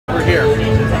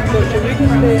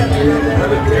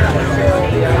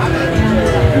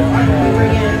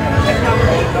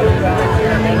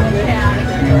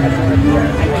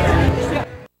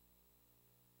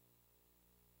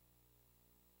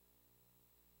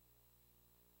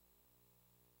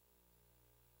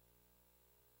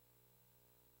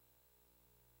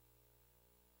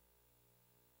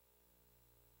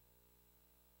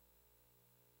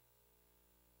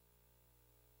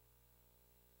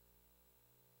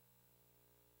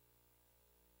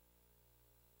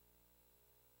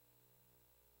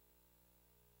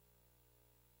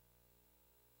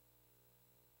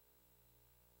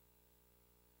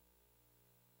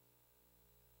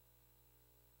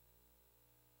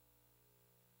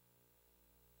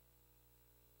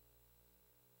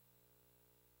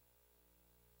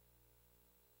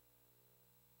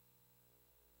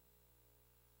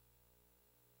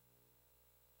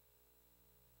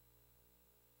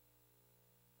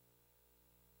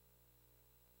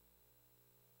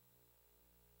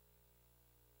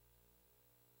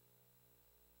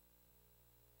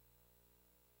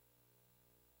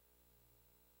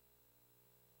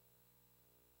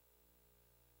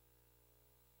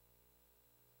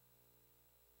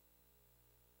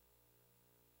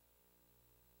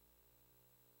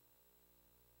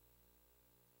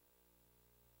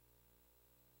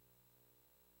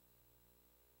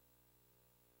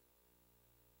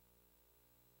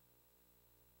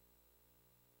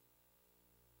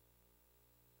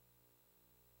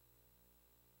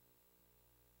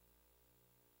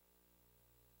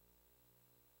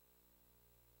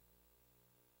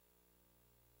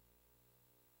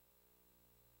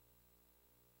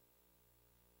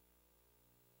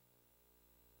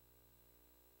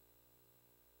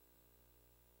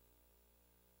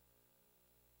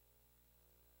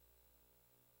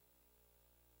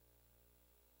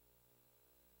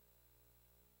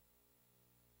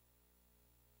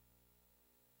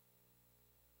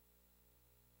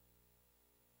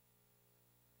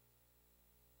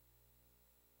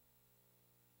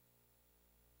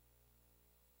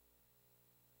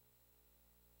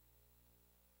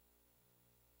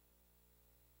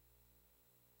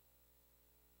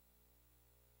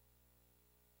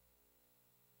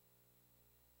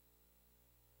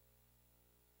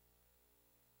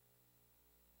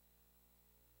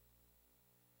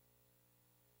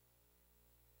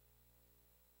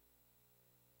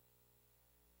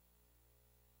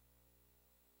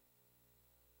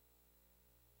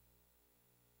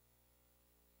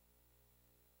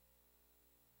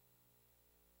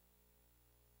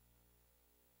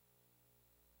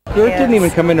It didn't even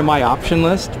come into my option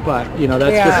list, but you know,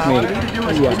 that's just me.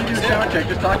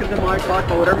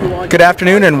 Good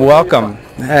afternoon and welcome.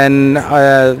 And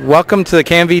welcome to the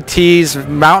KMVT's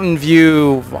Mountain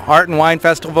View Art and Wine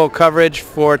Festival coverage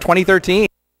for 2013.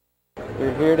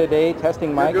 We're here today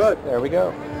testing mics. Good. There we go.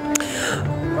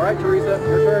 All right, Teresa,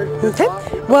 your turn.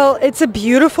 Okay. Well, it's a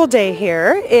beautiful day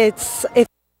here. It's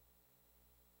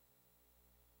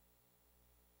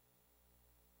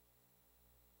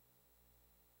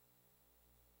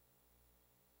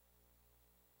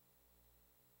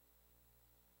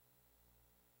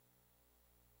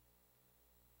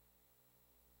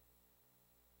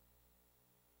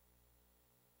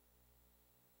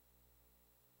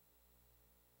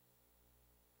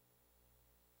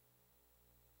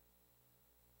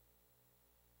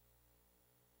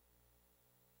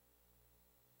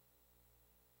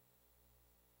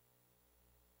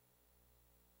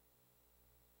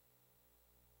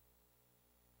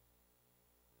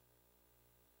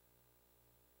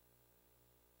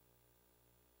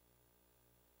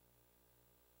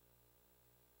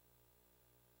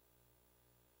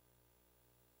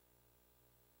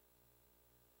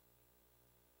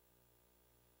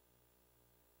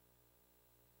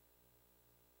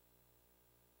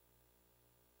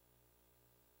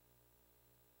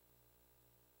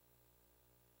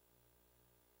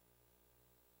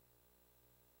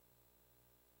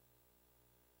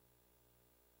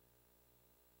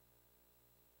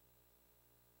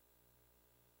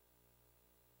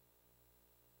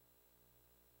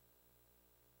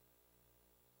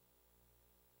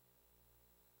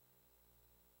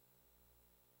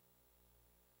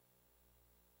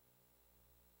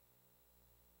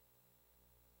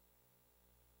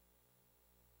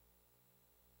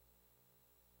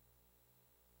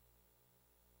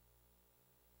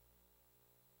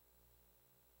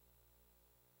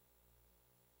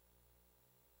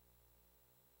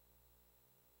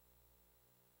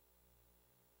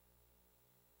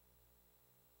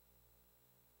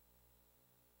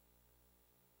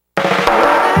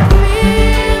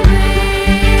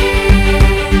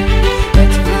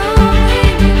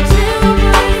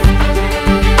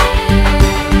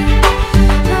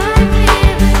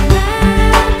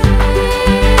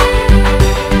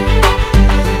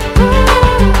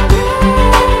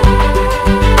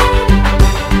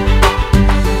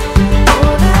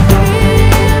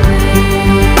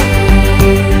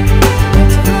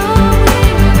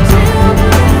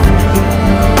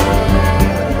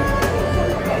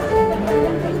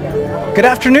Good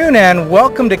afternoon and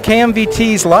welcome to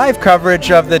KMVT's live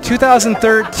coverage of the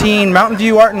 2013 Mountain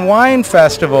View Art and Wine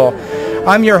Festival.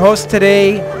 I'm your host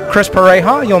today, Chris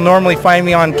Pareja. You'll normally find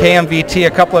me on KMVT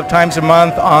a couple of times a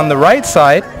month on the right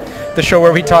side, the show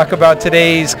where we talk about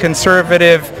today's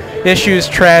conservative issues,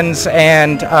 trends,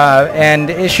 and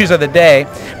issues of the day.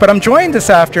 But I'm joined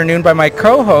this afternoon by my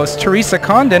co-host, Teresa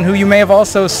Condon, who you may have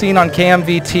also seen on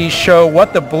KMVT's show,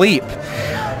 What the Bleep.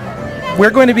 We're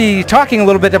going to be talking a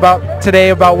little bit today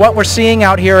about what we're seeing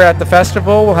out here at the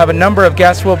festival. We'll have a number of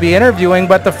guests we'll be interviewing,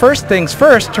 but the first things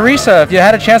first, Teresa, have you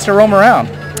had a chance to roam around?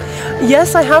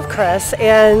 Yes, I have, Chris,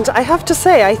 and I have to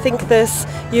say, I think this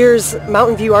year's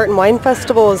Mountain View Art and Wine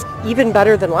Festival is even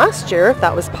better than last year, if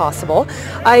that was possible.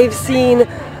 I've seen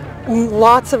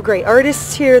lots of great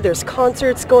artists here. There's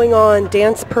concerts going on,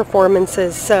 dance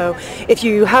performances, so if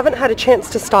you haven't had a chance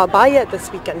to stop by yet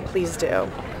this weekend, please do.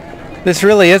 This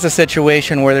really is a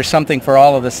situation where there's something for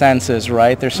all of the senses,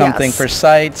 right? There's something for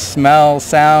sight, smell,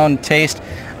 sound, taste.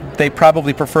 They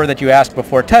probably prefer that you ask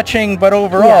before touching, but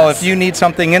overall, if you need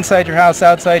something inside your house,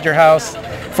 outside your house,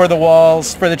 for the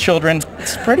walls, for the children,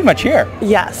 it's pretty much here.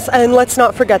 Yes, and let's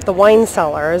not forget the wine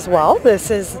cellar as well.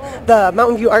 This is the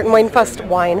Mountain View Art and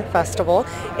Wine Festival,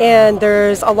 and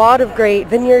there's a lot of great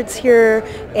vineyards here,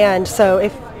 and so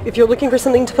if you're looking for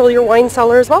something to fill your wine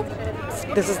cellar as well,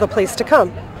 this is the place to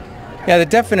come. Yeah,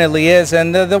 it definitely is,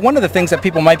 and one of the things that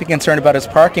people might be concerned about is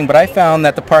parking, but I found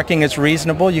that the parking is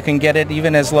reasonable. You can get it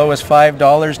even as low as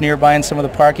 $5 nearby in some of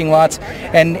the parking lots,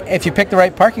 and if you pick the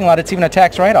right parking lot, it's even a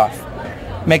tax write-off.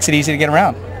 Makes it easy to get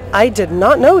around. I did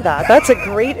not know that. That's a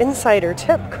great insider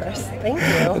tip, Chris. Thank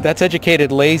you. That's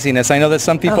educated laziness. I know that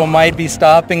some people might be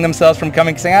stopping themselves from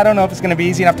coming, saying, I don't know if it's going to be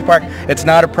easy enough to park. It's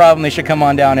not a problem. They should come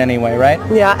on down anyway, right?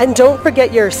 Yeah, and don't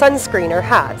forget your sunscreen or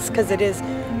hats, because it is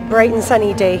bright and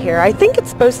sunny day here. I think it's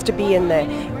supposed to be in the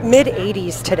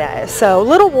mid-80s today, so a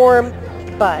little warm,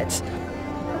 but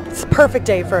it's a perfect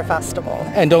day for a festival.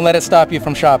 And don't let it stop you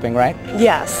from shopping, right?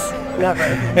 Yes, never.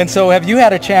 And so have you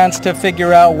had a chance to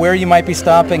figure out where you might be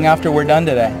stopping after we're done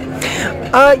today?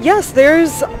 Yes,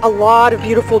 there's a lot of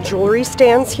beautiful jewelry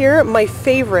stands here. My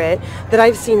favorite that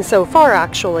I've seen so far,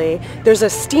 actually, there's a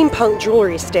steampunk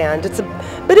jewelry stand. It's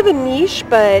a bit of a niche,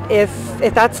 but if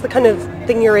that's the kind of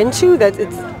thing you're into, that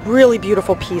it's really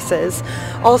beautiful pieces.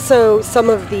 Also, some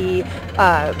of the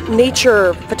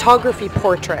nature photography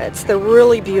portraits, they're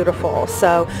really beautiful.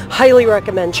 So highly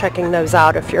recommend checking those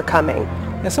out if you're coming.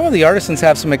 And some of the artisans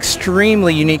have some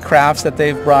extremely unique crafts that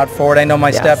they've brought forward. I know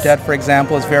my stepdad, for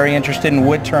example, is very interested in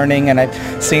wood turning, and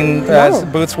I've seen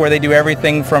booths where they do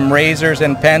everything from razors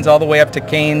and pens all the way up to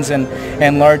canes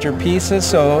and larger pieces.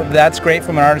 So that's great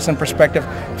from an artisan perspective.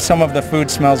 Some of the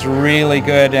food smells really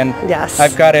good, and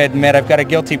I've got to admit, I've got a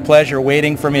guilty pleasure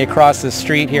waiting for me across the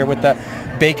street here with the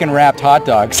bacon-wrapped hot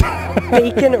dogs.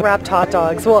 Bacon-wrapped hot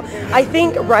dogs. Well, I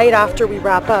think right after we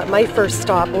wrap up, my first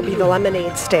stop will be the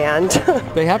lemonade stand.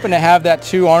 They happen to have that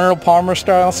too, Arnold Palmer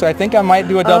style, so I think I might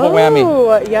do a double whammy.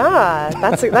 Oh, yeah.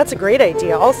 That's a great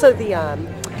idea. Also,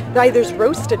 there's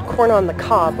roasted corn on the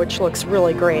cob, which looks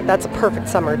really great. That's a perfect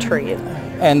summer treat.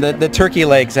 And the turkey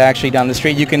legs actually down the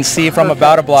street, you can see from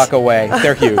about a block away.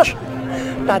 They're huge.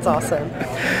 That's awesome.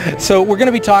 So we're going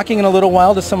to be talking in a little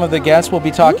while to some of the guests. We'll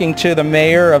be talking to the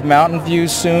mayor of Mountain View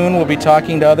soon. We'll be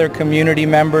talking to other community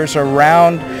members from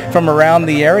around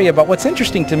the area. But what's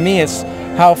interesting to me is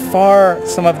how far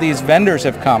some of these vendors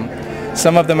have come.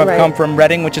 Some of them have come from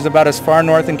Redding, which is about as far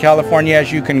north in California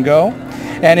as you can go.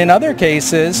 And in other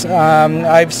cases,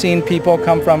 I've seen people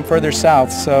come from further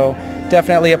south. So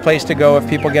definitely a place to go if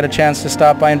people get a chance to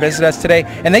stop by and visit us today.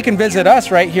 And they can visit us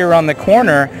right here on the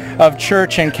corner of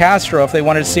Church and Castro if they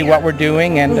wanted to see what we're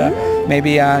doing and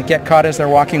maybe get caught as they're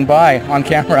walking by on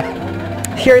camera.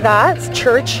 Hear that? It's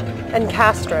Church and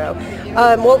Castro.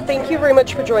 Well, thank you very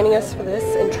much for joining us for this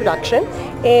introduction.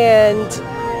 And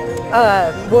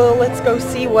let's go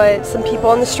see what some people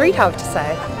on the street have to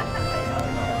say.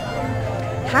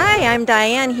 Hi, I'm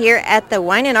Diane here at the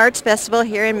Wine and Arts Festival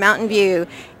here in Mountain View.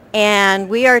 And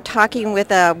we are talking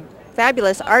with a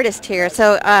fabulous artist here.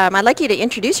 So I'd like you to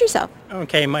introduce yourself.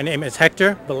 Okay, my name is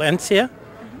Hector Valencia,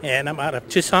 and I'm out of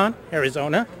Tucson,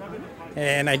 Arizona.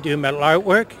 And I do metal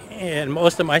artwork, and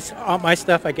most of all my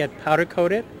stuff I get powder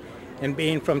coated. And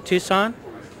being from Tucson,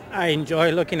 I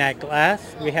enjoy looking at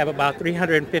glass. We have about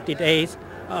 350 days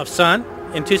of sun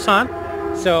in Tucson,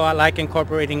 so I like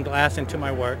incorporating glass into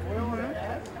my work.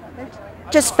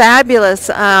 Just fabulous.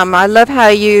 I love how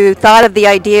you thought of the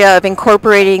idea of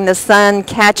incorporating the sun,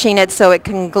 catching it so it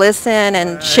can glisten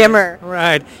and shimmer.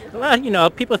 Right. Well,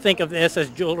 people think of this as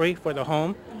jewelry for the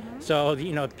home. So,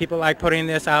 people like putting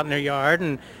this out in their yard,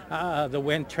 and the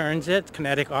wind turns it. It's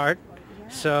kinetic art.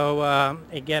 So,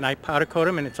 again, I powder coat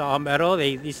them, and it's all metal.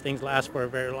 These things last for a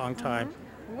very long time.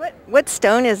 What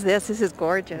stone is this? This is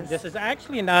gorgeous. This is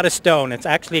actually not a stone. It's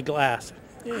actually glass.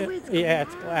 Yeah,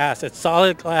 it's glass. It's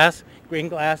solid glass, green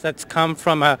glass that's come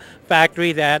from a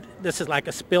factory that this is like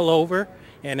a spillover,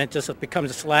 and it just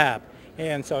becomes a slab.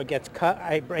 And so it gets cut.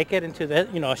 I break it into the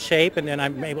a shape, and then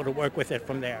I'm able to work with it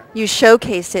from there. You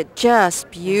showcase it just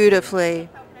beautifully.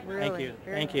 Really,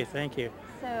 thank you.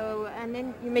 So, and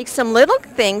then you make some little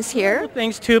things here. Little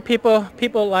things too. People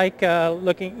like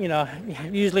looking.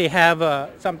 Usually have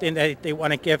something that they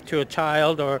want to give to a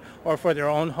child or for their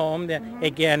own home. Then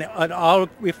again, it all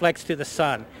reflects to the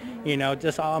sun.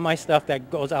 Just all my stuff that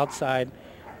goes outside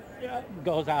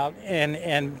goes out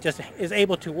and just is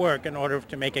able to work in order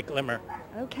to make it glimmer.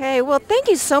 Okay, well, thank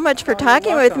you so much for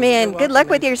talking with me, and good luck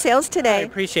with your sales today. I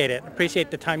appreciate it.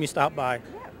 Appreciate the time you stopped by.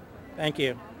 Thank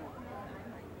you.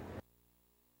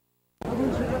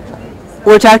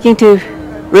 We're talking to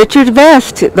Richard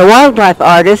Vest, the wildlife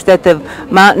artist at the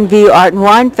Mountain View Art and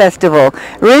Wine Festival.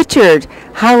 Richard,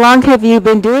 how long have you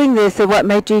been doing this, and what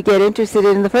made you get interested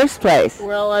in the first place?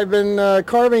 Well, I've been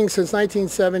carving since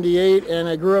 1978, and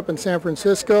I grew up in San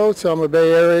Francisco, so I'm a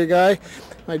Bay Area guy.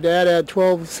 My dad had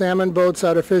 12 salmon boats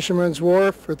out of Fisherman's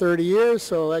Wharf for 30 years,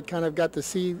 so that kind of got the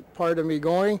sea part of me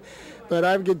going. But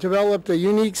I've developed a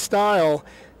unique style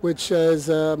which is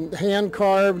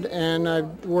hand-carved, and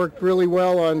I've worked really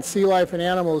well on sea life and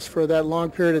animals for that long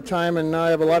period of time, and now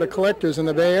I have a lot of collectors in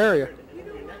the Bay Area.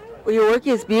 Well, your work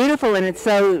is beautiful, and it's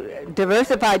so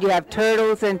diversified. You have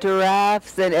turtles and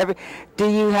giraffes and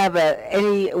Do you have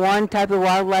any one type of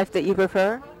wildlife that you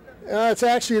prefer? It's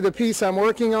actually the piece I'm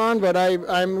working on, but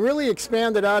I'm really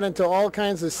expanded out into all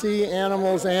kinds of sea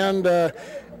animals and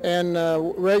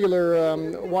regular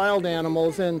wild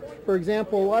animals. And for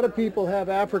example, a lot of people have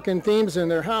African themes in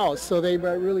their house, so they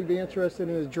might really be interested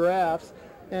in the giraffes.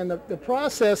 And the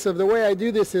process of the way I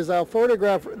do this is I'll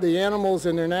photograph the animals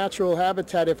in their natural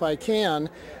habitat if I can,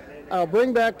 I'll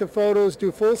bring back the photos,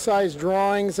 do full-size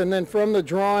drawings, and then from the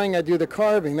drawing I do the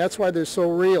carving. That's why they're so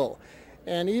real.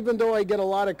 And even though I get a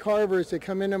lot of carvers that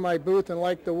come into my booth and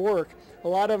like the work, a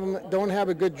lot of them don't have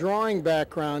a good drawing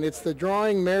background. It's the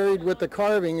drawing married with the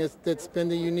carving that's been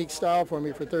the unique style for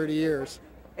me for 30 years.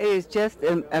 It is just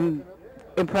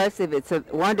impressive. It's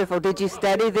wonderful. Did you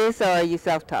study this, or are you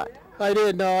self-taught? I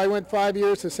did. No, I went 5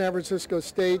 years to San Francisco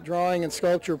State drawing and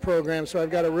sculpture program, so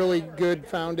I've got a really good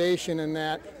foundation in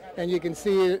that. And you can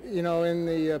see it, you know, in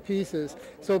the pieces.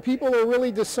 So people are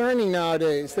really discerning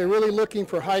nowadays. They're really looking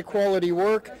for high quality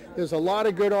work. There's a lot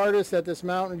of good artists at this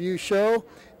Mountain View show,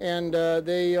 and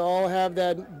they all have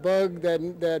that bug that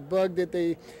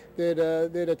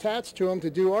attached to them to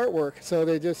do artwork. So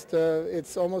they just,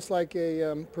 it's almost like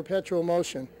a perpetual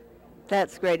motion.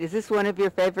 That's great. Is this one of your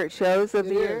favorite shows of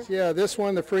the year? It is, yeah. This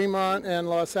one, the Fremont and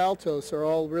Los Altos are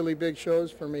all really big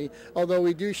shows for me, although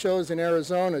we do shows in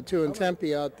Arizona, too, in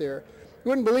Tempe out there. You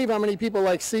wouldn't believe how many people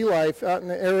like sea life out in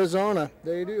Arizona.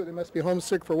 They do. They must be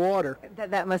homesick for water.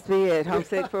 That must be it,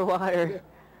 homesick for water. Yeah.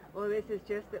 Well, this is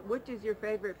just, which is your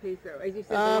favorite piece? As you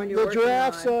said, the one you're working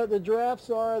on. The giraffes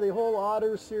are, the whole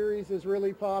otter series is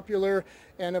really popular,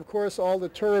 and of course all the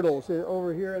turtles.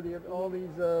 Over here, all these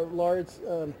large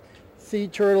sea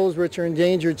turtles, which are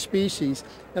endangered species.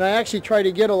 And I actually try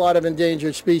to get a lot of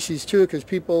endangered species too, because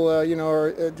people, you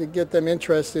know, to get them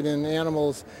interested in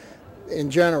animals in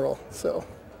general. So.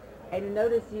 And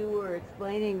notice you were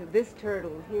explaining this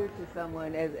turtle here to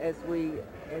someone as we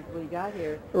got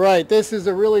here. Right. This is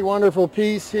a really wonderful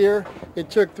piece here. It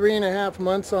took 3.5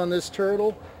 months on this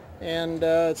turtle, and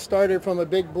it started from a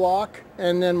big block,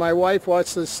 and then my wife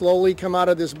watched this slowly come out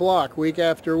of this block week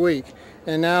after week.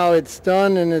 And now it's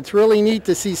done, and it's really neat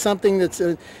to see something that's,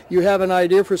 you have an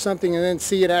idea for something and then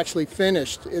see it actually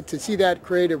finished. To see that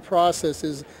creative process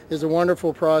is a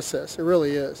wonderful process. It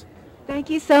really is.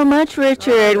 Thank you so much,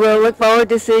 Richard. We'll look forward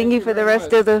to seeing you for the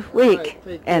rest of the week.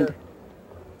 Take care.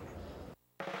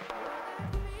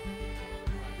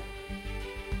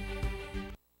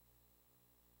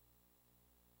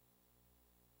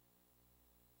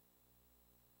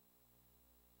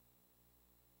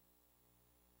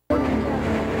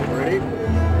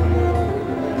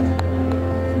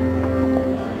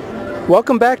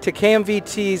 Welcome back to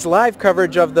KMVT's live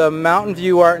coverage of the Mountain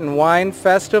View Art and Wine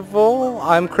Festival.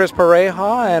 I'm Chris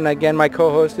Pareja, and again my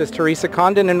co-host is Teresa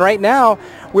Condon, and right now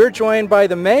we're joined by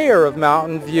the mayor of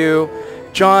Mountain View,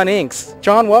 John Inks.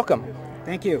 John, welcome.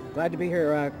 Thank you. Glad to be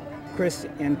here, Chris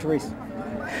and Teresa.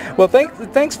 Well,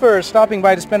 thanks for stopping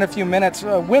by to spend a few minutes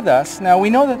with us. Now, we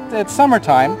know that it's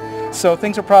summertime, so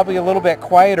things are probably a little bit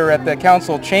quieter at the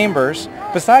council chambers.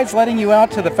 Besides letting you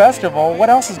out to the festival, what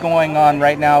else is going on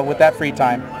right now with that free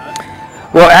time?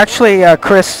 Well, actually,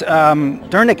 Chris,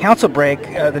 during the council break,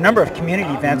 the number of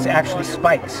community events actually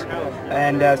spikes.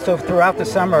 And so throughout the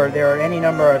summer, there are any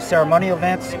number of ceremonial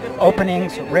events,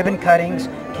 openings, ribbon cuttings,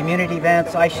 community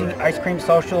events, ice cream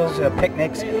socials,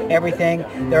 picnics, everything.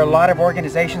 There are a lot of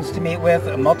organizations to meet with,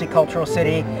 a multicultural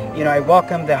city. You know, I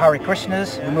welcome the Hare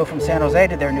Krishnas who moved from San Jose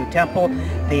to their new temple.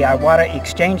 The Iwata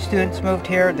exchange students moved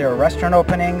here. There are restaurant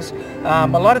openings. A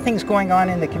lot of things going on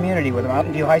in the community with the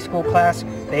Mountain View High School class.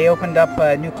 They opened up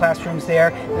new classrooms there.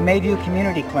 The Mayview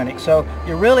Community Clinic. So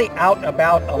you're really out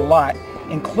about a lot,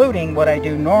 including what I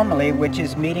do normally, which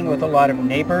is meeting with a lot of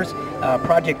neighbors,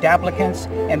 project applicants,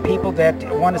 and people that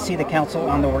want to see the council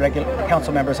on the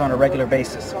council members on a regular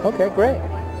basis. Okay, great.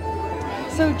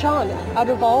 So John, out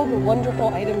of all the wonderful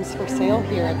items for sale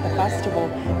here at the festival,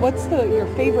 what's your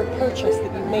favorite purchase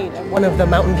that you made at one of the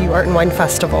Mountain View Art and Wine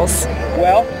festivals?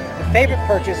 Well, the favorite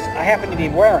purchase I happen to be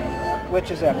wearing,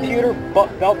 which is a pewter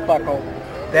belt buckle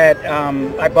that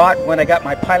I bought when I got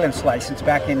my pilot's license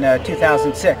back in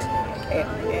 2006.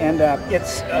 And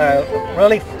it's a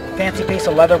really fancy piece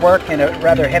of leather work and a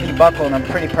rather heavy buckle, and I'm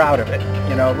pretty proud of it.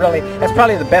 You know, really, that's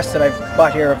probably the best that I've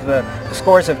bought here of the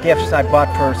scores of gifts I've bought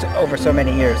for over so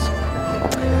many years.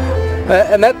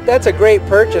 And that's a great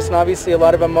purchase, and obviously a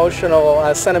lot of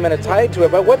emotional sentiment tied to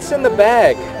it. But what's in the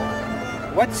bag?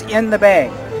 What's in the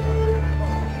bag?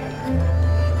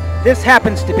 This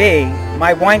happens to be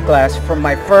my wine glass from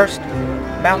my first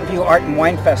Mountain View Art and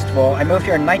Wine Festival. I moved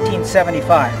here in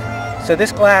 1975. So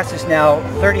this glass is now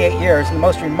 38 years, and the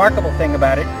most remarkable thing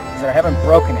about it is that I haven't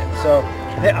broken it. So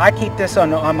I keep this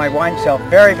on my wine shelf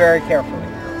very, very carefully.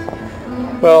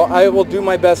 Well, I will do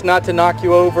my best not to knock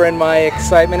you over in my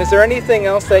excitement. Is there anything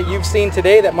else that you've seen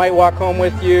today that might walk home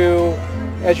with you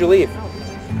as you leave?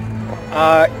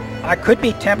 I could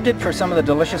be tempted for some of the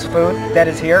delicious food that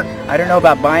is here. I don't know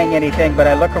about buying anything, but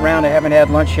I look around, I haven't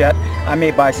had lunch yet. I may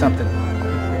buy something.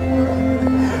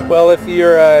 Well, if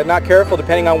you're not careful,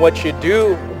 depending on what you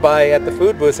do buy at the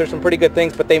food booths, there's some pretty good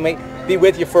things, but they may be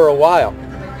with you for a while.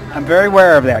 I'm very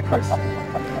aware of that, Chris.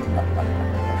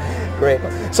 Great.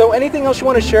 So anything else you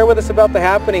want to share with us about the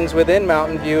happenings within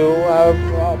Mountain View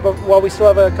while we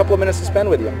still have a couple of minutes to spend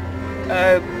with you?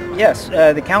 Yes,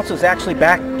 the council is actually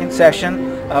back in session.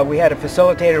 We had a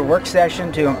facilitated work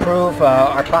session to improve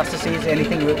our processes,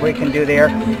 anything that we can do there.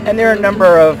 And there are a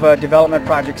number of development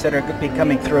projects that are going to be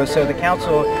coming through. So the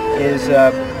council is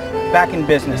back in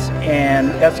business,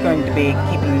 and that's going to be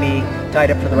keeping me tied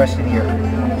up for the rest of the year.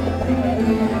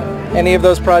 Any of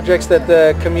those projects that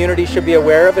the community should be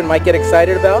aware of and might get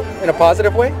excited about in a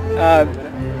positive way?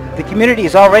 The community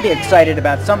is already excited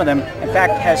about some of them. In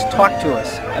fact, has talked to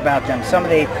us about them. Some of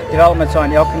the developments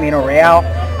on El Camino Real,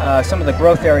 some of the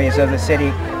growth areas of the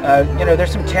city. You know,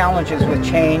 there's some challenges with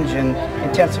change and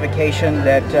intensification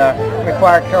that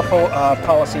require careful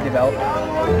policy development.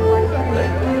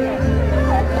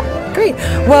 Great.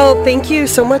 Well, thank you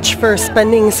so much for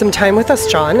spending some time with us,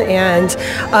 John. And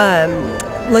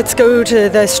let's go to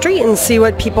the street and see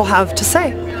what people have to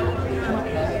say.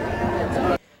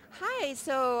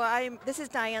 So this is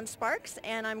Diane Sparks,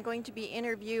 and I'm going to be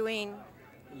interviewing.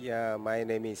 Yeah, my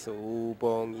name is Woo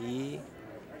Bong Yi.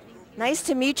 Nice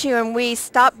to meet you, and we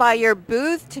stopped by your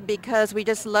booth because we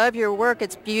just love your work.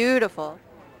 It's beautiful.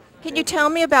 Can you tell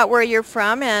me about where you're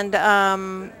from and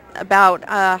about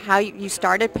how you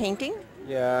started painting?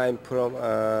 Yeah, I'm from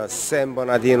San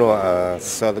Bernardino,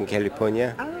 Southern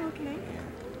California. Oh, okay.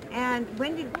 And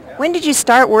when did you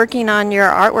start working on your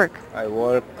artwork? I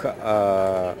work.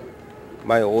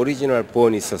 My original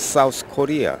born is South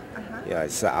Korea. Yeah,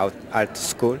 it's an art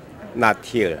school, not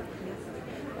here.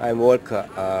 I work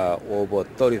over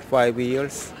 35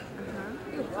 years.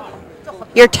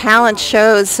 Your talent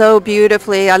shows so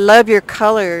beautifully. I love your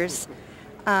colors.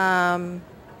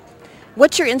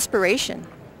 What's your inspiration?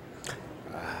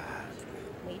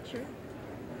 Nature?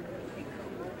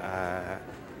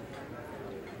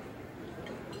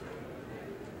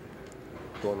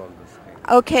 Don't understand.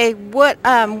 Okay, what?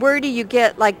 Where do you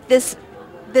get like this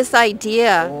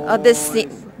idea of this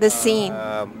scene?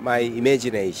 My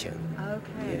imagination.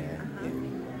 Okay. Yeah.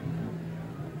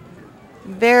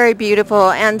 Very beautiful.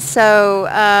 And so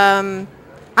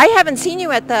I haven't seen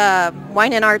you at the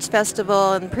Wine and Arts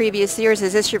Festival in previous years.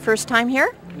 Is this your first time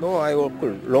here? No, I work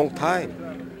a long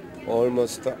time,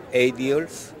 almost 8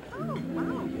 years.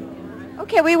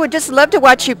 Okay, we would just love to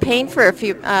watch you paint for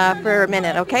a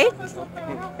minute. Okay.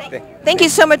 Thank you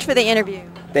so much for the interview.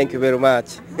 Thank you very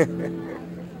much. Look at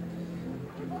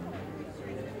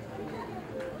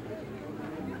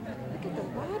the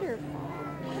waterfall.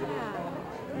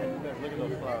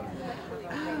 Wow.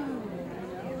 Oh,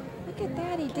 look at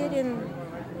that. He did in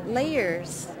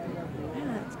layers.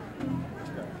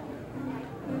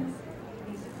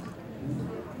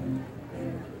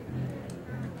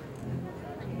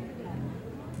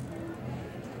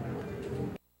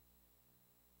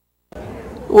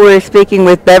 We're speaking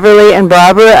with Beverly and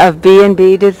Barbara of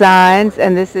B&B Designs,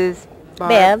 and this is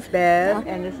Bev,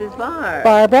 and this is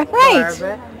Barbara. Right.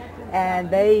 Barbara. And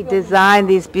they designed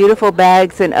these beautiful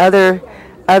bags and other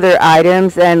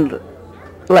items. And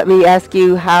let me ask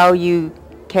you how you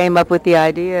came up with the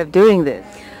idea of doing this.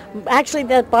 Actually,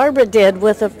 that Barbara did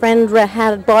with a friend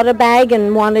had bought a bag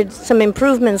and wanted some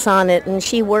improvements on it, and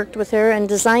she worked with her and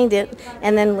designed it,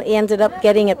 and then we ended up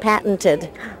getting it patented.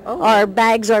 Oh. Our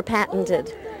bags are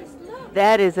patented.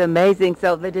 That is amazing.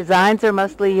 So the designs are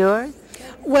mostly yours?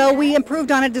 Well, we improved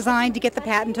on a design to get the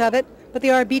patent of it, but they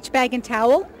are a beach bag and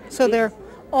towel, so they're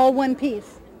all one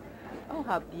piece. Oh,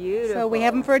 how beautiful. So we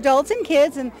have them for adults and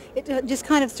kids, and it just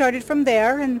kind of started from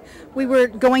there. And we were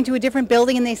going to a different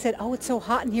building, and they said, oh, it's so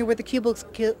hot in here with the cubicles.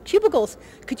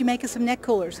 Could you make us some neck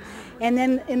coolers? And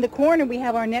then in the corner, we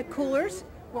have our neck coolers,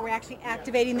 where we're actually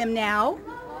activating them now.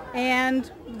 And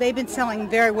they've been selling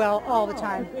very well all the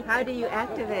time. How do you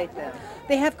activate them?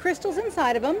 They have crystals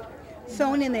inside of them,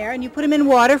 sewn in there, and you put them in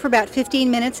water for about 15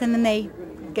 minutes, and then they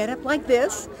get up like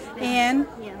this, and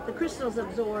the crystals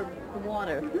absorb the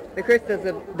water. The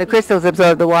crystals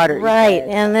absorb the water. Right,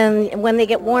 and then when they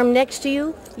get warm next to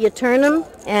you, you turn them,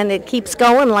 and it keeps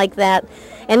going like that.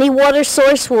 Any water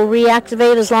source will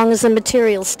reactivate as long as the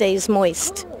material stays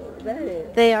moist.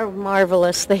 They are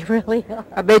marvelous. They really are.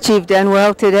 I bet you've done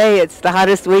well today. It's the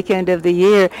hottest weekend of the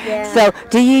year. Yeah. So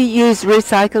do you use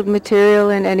recycled material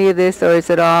in any of this, or is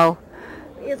it all?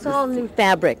 It's all new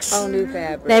fabrics. All new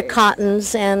fabrics. They're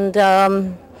cottons, and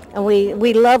we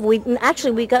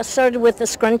got started with the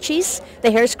scrunchies,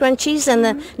 the hair scrunchies, and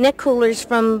the neck coolers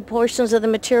from portions of the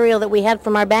material that we had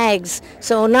from our bags.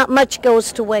 So not much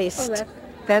goes to waste.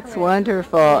 That's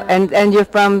wonderful. And you're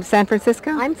from San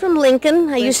Francisco? I'm from Lincoln.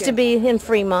 I used to be in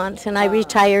Fremont, and I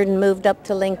retired and moved up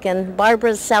to Lincoln.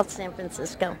 Barbara's South San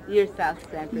Francisco. You're South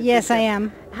San Francisco. Yes, I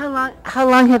am. How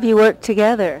long have you worked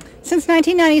together? Since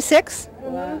 1996.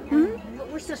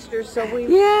 We're sisters, so we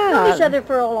Yeah. know each other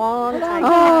for a long time.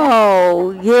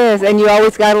 Oh, yes. And you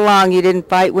always got along. You didn't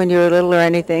fight when you were little or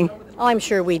anything. Oh, I'm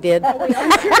sure we did.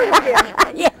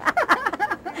 Yeah.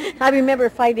 I remember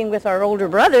fighting with our older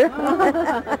brother.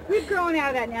 We've grown out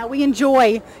of that now. We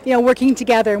enjoy, working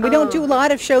together. And we don't do a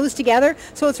lot of shows together,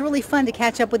 so it's really fun to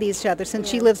catch up with each other since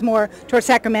she lives more towards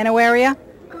Sacramento area.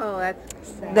 Oh,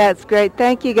 that's great.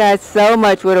 Thank you guys so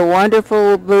much. What a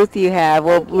wonderful booth you have.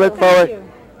 We'll look forward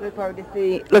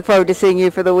to seeing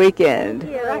you for the weekend.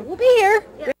 Yeah, we'll be here.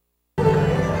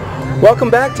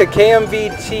 Welcome back to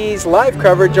KMVT's live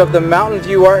coverage of the Mountain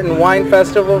View Art and Wine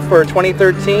Festival for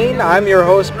 2013. I'm your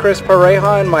host, Chris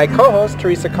Pareja, and my co-host,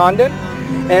 Teresa Condon.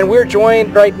 And we're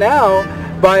joined right now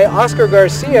by Oscar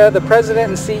Garcia, the President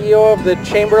and CEO of the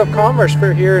Chamber of Commerce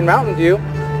for here in Mountain View.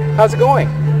 How's it going?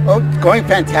 Oh, going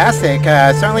fantastic.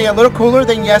 Certainly a little cooler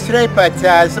than yesterday, but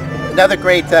it's another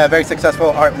great, very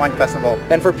successful art and wine festival.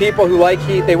 And for people who like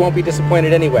heat, they won't be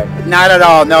disappointed anyway. Not at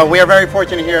all. No, we are very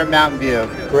fortunate here at Mountain View.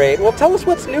 Great. Well, tell us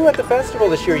what's new at the festival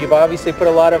this year. You've obviously put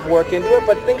a lot of work into it,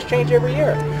 but things change every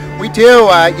year. We do.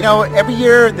 Every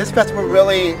year this festival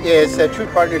really is a true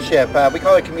partnership. We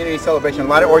call it community celebration. A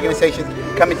lot of organizations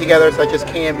coming together, such as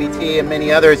KMVT and many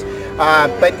others.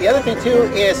 But the other thing too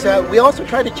is we also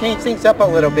try to change things up a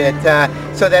little bit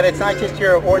so that it's not just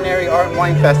your ordinary art and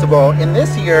wine festival. And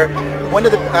this year, one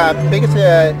of the biggest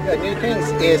new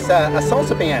things is a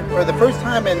salsa band. For the first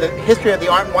time in the history of the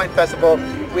Art and Wine Festival,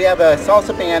 we have a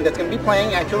salsa band that's going to be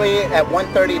playing actually at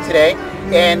 1:30 today.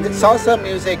 And salsa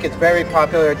music is very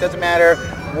popular. It doesn't matter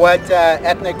what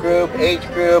ethnic group, age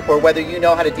group, or whether you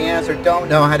know how to dance or don't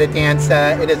know how to dance.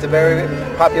 It is a very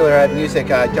popular music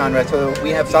genre. So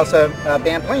we have salsa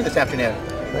band playing this afternoon.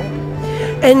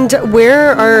 And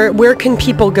where can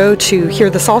people go to hear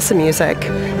the salsa music?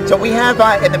 So we have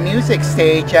in the music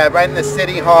stage right in the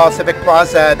City Hall, Civic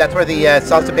Plaza. That's where the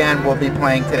salsa band will be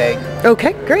playing today.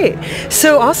 Okay, great.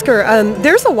 So Oscar,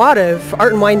 there's a lot of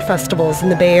art and wine festivals in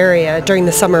the Bay Area during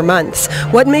the summer months.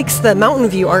 What makes the Mountain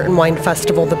View Art and Wine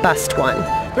Festival the best one?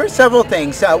 There are several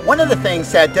things. One of the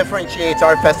things that differentiates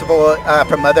our festival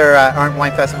from other art and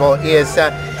wine festival is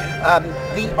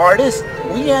the artists.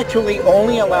 We actually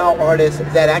only allow artists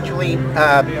that actually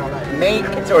make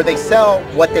or they sell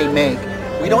what they make.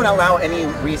 We don't allow any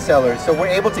resellers, so we're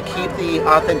able to keep the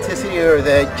authenticity or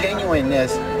the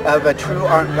genuineness of a true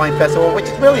art and wine festival, which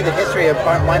is really the history of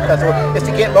art and wine festival, is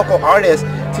to get local artists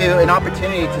to an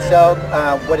opportunity to sell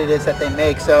what it is that they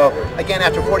make. So again,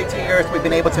 after 42 years, we've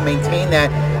been able to maintain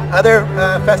that. Other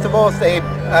festivals, they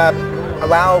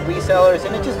allow resellers,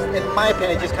 and it just, in my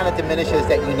opinion, it just kind of diminishes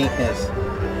that uniqueness.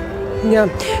 Yeah.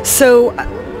 So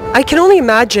I can only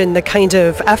imagine the kind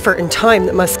of effort and time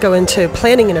that must go into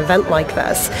planning an event like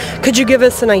this. Could you give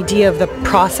us an idea of the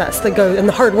process that goes and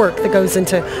the hard work that goes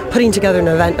into putting together an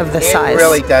event of this size? It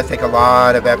really does take a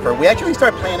lot of effort. We actually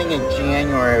start planning in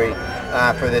January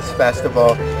for this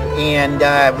festival, and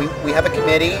we have a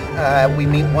committee. We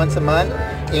meet once a month.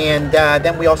 And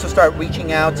then we also start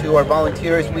reaching out to our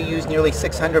volunteers. We use nearly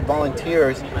 600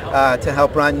 volunteers to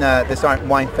help run this Art and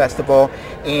Wine Festival.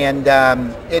 And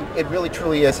it really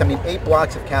truly is. I mean, 8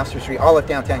 blocks of Castro Street, all of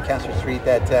downtown Castro Street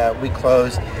that we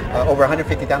close. Over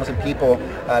 150,000 people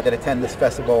that attend this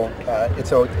festival.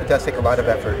 So it does take a lot of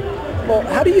effort. Well,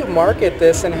 how do you market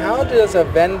this, and how does a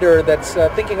vendor that's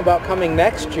thinking about coming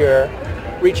next year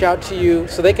reach out to you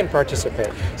so they can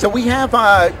participate? So we have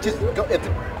if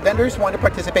the vendors want to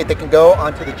participate, they can go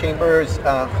onto the Chamber's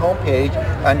homepage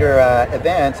under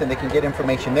events, and they can get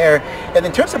information there. And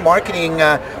in terms of marketing,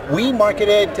 we market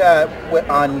it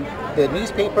on the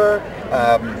newspaper,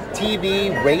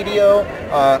 TV, radio,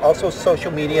 also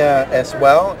social media as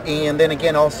well. And then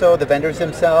again, also the vendors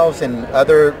themselves and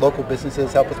other local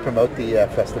businesses help us promote the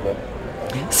festival.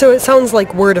 So it sounds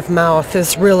like word of mouth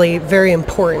is really very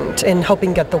important in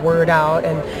helping get the word out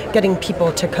and getting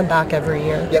people to come back every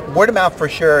year. Yeah, word of mouth for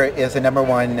sure is the number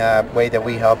one way that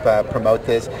we help promote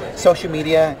this. Social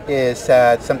media is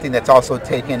something that's also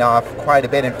taken off quite a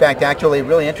bit. In fact, actually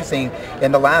really interesting,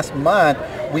 in the last month,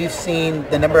 we've seen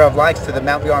the number of likes to the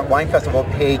Mountain View Art and Wine Festival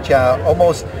page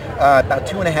almost about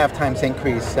 2.5 times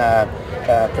increase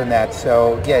from that.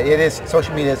 So yeah, it is,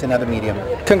 social media is another medium.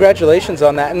 Congratulations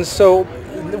on that. And so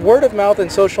word of mouth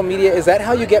and social media, is that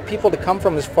how you get people to come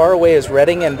from as far away as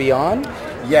Reading and beyond?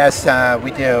 Yes,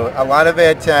 we do. A lot of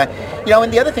it,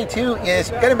 and the other thing too is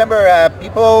you got to remember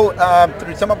people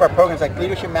through some of our programs like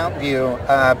Leadership Mountain View,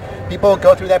 people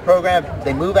go through that program,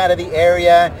 they move out of the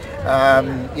area,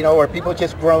 or people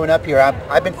just growing up here.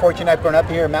 I've been fortunate, I've grown up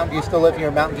here in Mountain View, still live here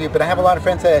in Mountain View, but I have a lot of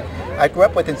friends that I grew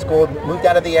up with in school, moved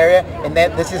out of the area, and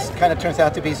then this is kind of turns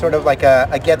out to be sort of like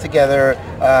a get-together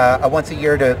once a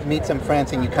year to meet some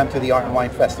friends, and you come to the Art and Wine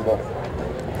Festival.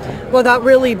 Well, that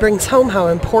really brings home how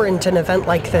important an event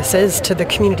like this is to the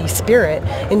community spirit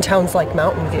in towns like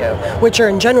Mountain View, which are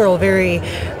in general very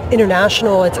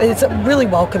international. It's a really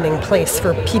welcoming place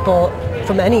for people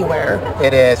from anywhere.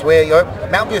 It is.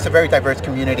 Mountain View is a very diverse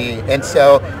community, and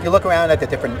so if you look around at the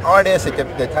different artists,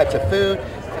 at the types of food,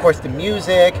 of course the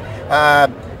music,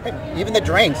 even the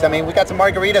drinks. I mean, we got some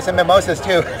margaritas and mimosas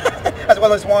too, as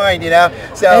well as wine,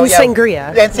 So, and sangria.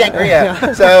 And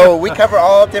sangria. So we cover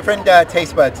all different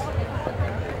taste buds.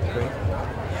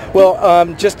 Well,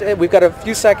 we've got a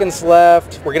few seconds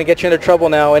left. We're going to get you into trouble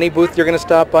now. Any booth you're going to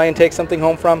stop by and take something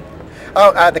home from?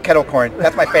 Oh, the kettle corn.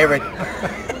 That's my favorite.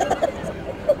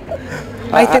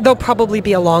 I think there'll probably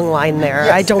be a long line there.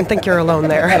 Yes. I don't think you're alone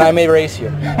there. And I may race you.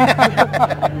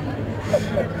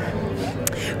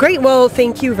 Great. Well,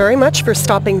 thank you very much for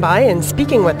stopping by and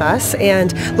speaking with us.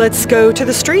 And let's go to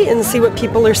the street and see what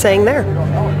people are saying there.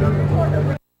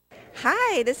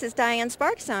 Hi, this is Diane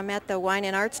Sparks. I'm at the Wine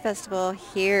and Arts Festival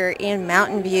here in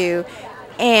Mountain View.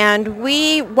 And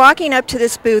walking up to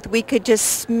this booth, we could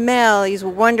just smell these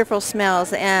wonderful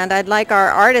smells. And I'd like our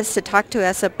artist to talk to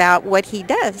us about what he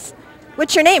does.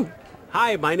 What's your name?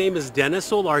 Hi, my name is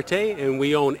Dennis Olarte, and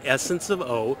we own Essence of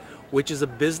O, which is a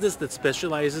business that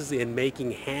specializes in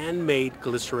making handmade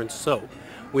glycerin soap.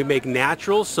 We make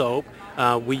natural soap.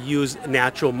 We use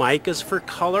natural micas for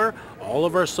color. All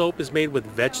of our soap is made with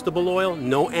vegetable oil,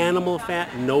 no animal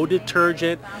fat, no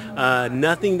detergent,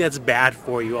 nothing that's bad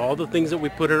for you. All the things that we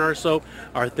put in our soap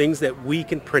are things that we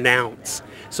can pronounce.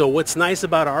 So what's nice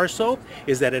about our soap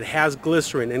is that it has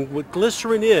glycerin, and what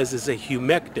glycerin is a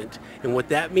humectant, and what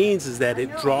that means is that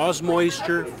it draws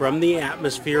moisture from the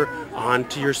atmosphere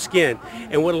onto your skin.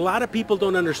 And what a lot of people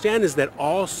don't understand is that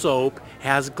all soap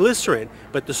has glycerin,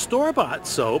 but the store-bought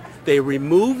soap, they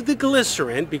remove the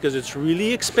glycerin because it's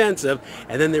really expensive,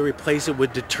 and then they replace it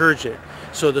with detergent.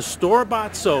 So the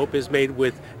store-bought soap is made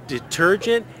with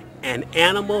detergent and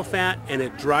animal fat, and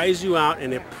it dries you out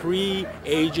and it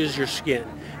pre-ages your skin.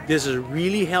 This is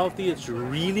really healthy, it's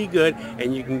really good,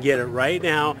 and you can get it right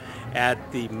now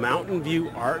at the Mountain View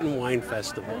Art and Wine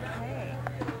Festival.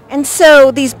 And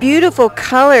so these beautiful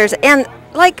colors, and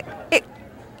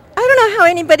I don't know how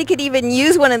anybody could even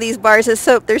use one of these bars of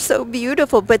soap. They're so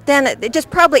beautiful, but then it just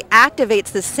probably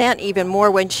activates the scent even more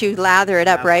once you lather it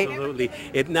up, right? Absolutely.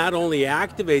 It not only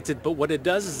activates it, but what it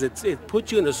does is it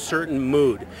puts you in a certain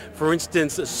mood. For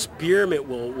instance, a spearmint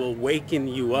will waken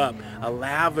you up. A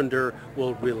lavender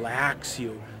will relax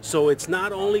you. So it's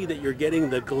not only that you're getting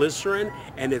the glycerin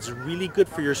and it's really good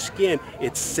for your skin,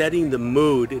 it's setting the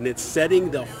mood and it's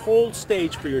setting the whole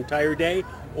stage for your entire day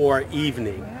or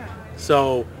evening.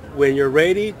 So when you're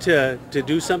ready to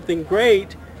do something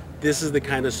great, this is the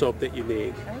kind of soap that you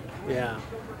need. Yeah.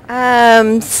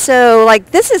 So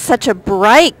this is such a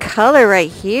bright color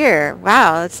right here.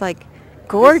 Wow, it's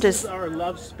gorgeous. This is our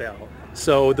love spell.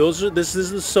 So this is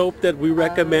the soap that we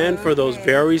recommend for those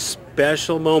very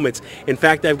special moments. In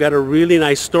fact, I've got a really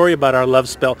nice story about our love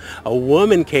spell. A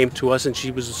woman came to us, and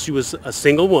she was a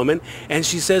single woman, and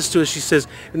she says to us, she says,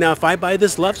 now if I buy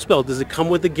this love spell, does it come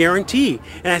with a guarantee?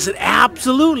 And I said,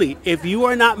 absolutely. If you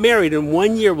are not married in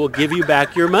 1 year, we'll give you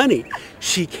back your money.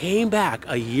 She came back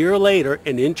a year later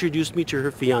and introduced me to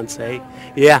her fiance.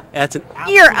 Yeah, that's an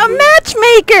absolute, you're a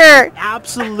matchmaker.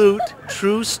 Absolute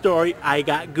true story. I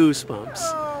got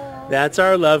goosebumps. That's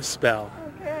our love spell.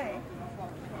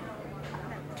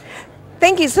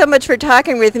 Thank you so much for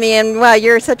talking with me, and wow,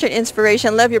 you're such an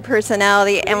inspiration. Love your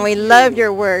personality, and we love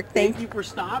your work. Thank you for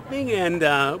stopping, and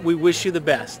we wish you the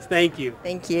best. Thank you.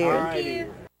 Thank you.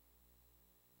 Alrighty.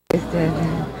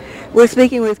 We're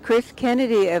speaking with Chris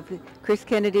Kennedy of Chris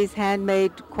Kennedy's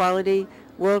Handmade Quality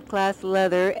World-Class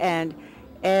Leather, and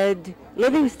Ed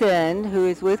Livingston, who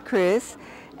is with Chris,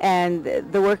 and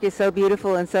the work is so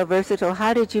beautiful and so versatile.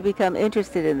 How did you become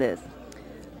interested in this?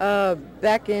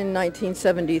 Back in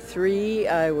 1973,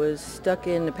 I was stuck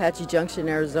in Apache Junction,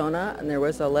 Arizona, and there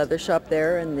was a leather shop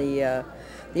there, and the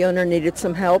owner needed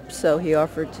some help, so he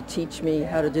offered to teach me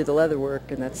how to do the leather work,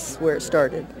 and that's where it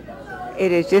started.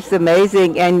 It is just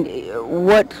amazing. And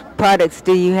what products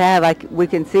do you have? We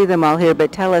can see them all here,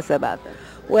 but tell us about them.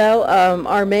 Well,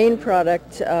 our main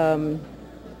product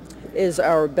is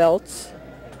our belts.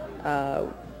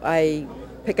 I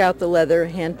pick out the leather,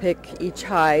 hand pick each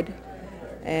hide,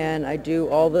 and I do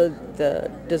all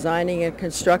the designing and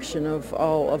construction of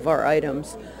all of our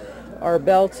items. Our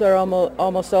belts are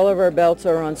almost all of our belts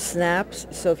are on snaps,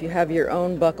 so if you have your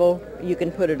own buckle, you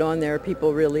can put it on there.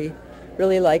 People really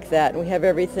like that. And we have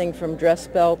everything from dress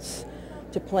belts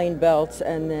to plain belts,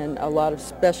 and then a lot of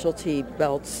specialty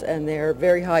belts, and they're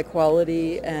very high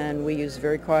quality, and we use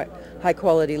very high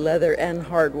quality leather and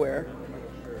hardware.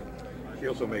 She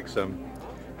also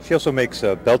makes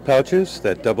belt pouches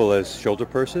that double as shoulder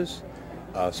purses,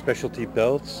 specialty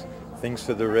belts, things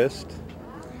for the wrist,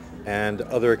 and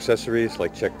other accessories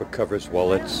like checkbook covers,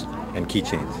 wallets, and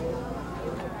keychains.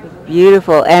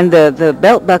 Beautiful. And the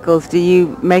belt buckles, do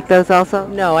you make those also?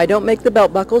 No, I don't make the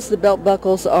belt buckles. The belt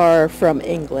buckles are from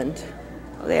England.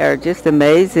 They are just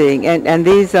amazing. And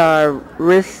these are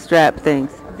wrist strap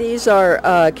things. These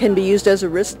are can be used as a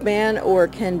wristband or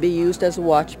can be used as a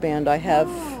watch band. I have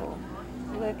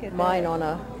mine on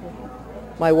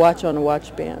my watch on a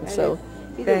watch band. So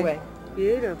either way.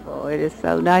 Beautiful. It is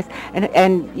so nice.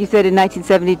 And you said in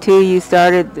 1972 you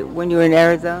started when you were in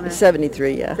Arizona?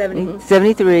 73, yeah.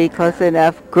 73, close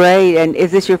enough. Great. And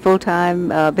is this your full-time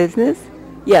business?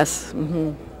 Yes.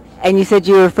 And you said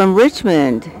you were from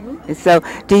Richmond. And so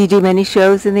do you do many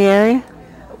shows in the area?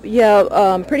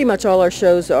 Yeah, pretty much all our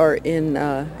shows are in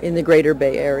the Greater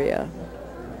Bay Area.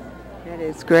 That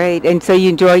is great. And so you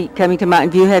enjoy coming to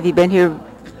Mountain View? Have you been here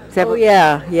several?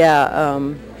 Oh, yeah.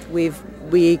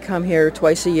 We come here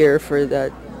twice a year for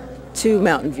the 2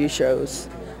 Mountain View shows.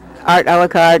 Art a la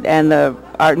carte and the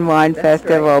Art and Wine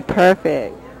Festival. Right.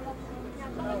 Perfect.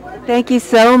 Thank you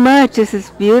so much. This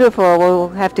is beautiful. We'll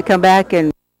have to come back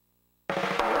and...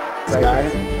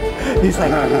 He's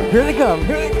like, here they come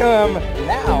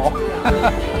now.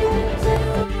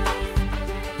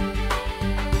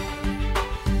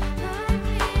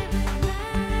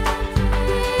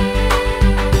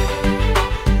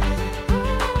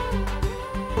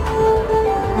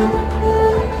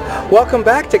 Welcome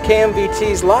back to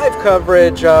KMVT's live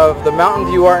coverage of the Mountain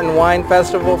View Art and Wine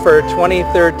Festival for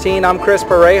 2013. I'm Chris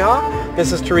Pareja.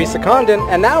 This is Teresa Condon,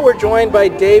 and now we're joined by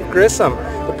Dave Grissom,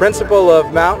 the principal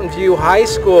of Mountain View High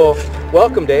School.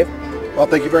 Welcome, Dave. Well,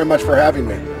 thank you very much for having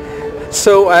me.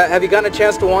 So, have you gotten a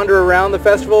chance to wander around the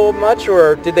festival much,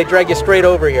 or did they drag you straight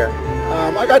over here?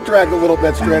 I got dragged a little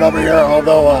bit straight over here,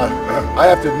 although I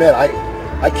have to admit,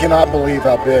 I cannot believe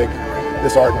how big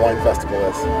this Art and Wine Festival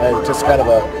is. It just kind of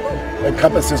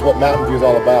encompasses what Mountain View is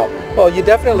all about. Well, you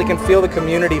definitely can feel the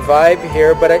community vibe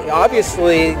here, but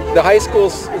obviously the high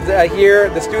schools here,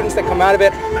 the students that come out of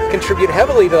it, contribute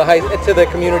heavily to the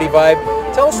community vibe.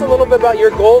 Tell us a little bit about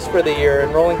your goals for the year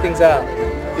and rolling things out.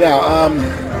 Yeah,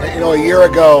 a year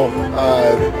ago,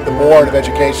 the Board of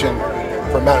Education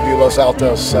for Mountain View Los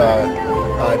Altos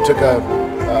took a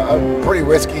pretty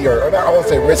risky, or I won't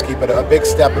say risky, but a big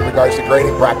step in regards to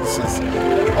grading practices,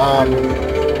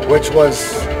 which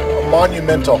was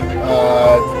monumental,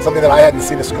 something that I hadn't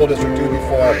seen a school district do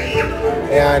before.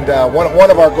 And one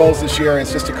of our goals this year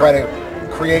is just to try to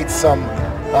create some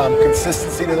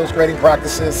consistency to those grading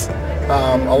practices,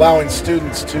 allowing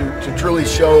students to truly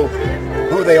show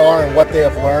who they are and what they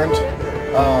have learned.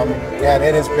 And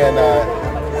it has been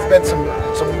it's been some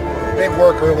big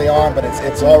work early on, but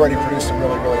it's already produced some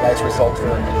really nice results for,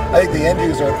 I think, the end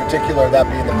user in particular, that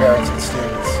being the parents and the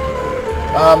students.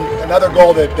 Another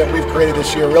goal that we've created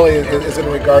this year really is in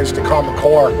regards to Common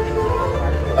Core.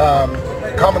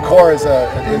 Common Core is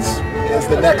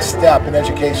the next step in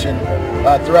education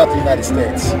throughout the United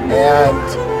States,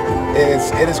 and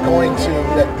it is going to,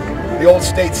 the old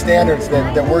state standards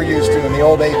that we're used to, and the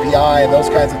old API and those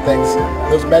kinds of things,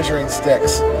 those measuring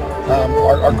sticks,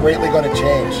 are greatly going to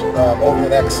change over the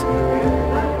next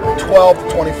 12 to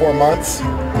 24 months,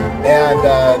 and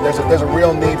there's a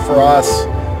real need for us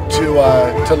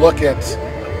to look at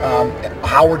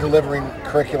how we're delivering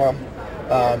curriculum,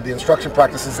 the instruction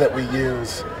practices that we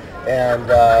use, and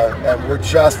we're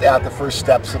just at the first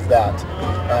steps of that.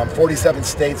 47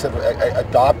 states have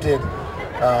adopted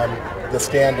the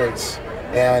standards,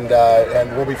 and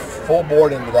we'll be full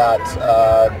board into that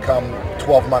come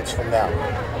 12 months from now.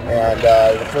 And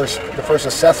the first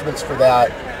assessments for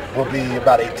that will be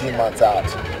about 18 months out.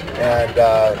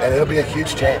 And it'll be a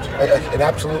huge change, an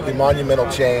absolutely monumental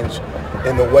change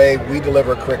in the way we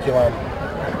deliver curriculum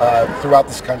throughout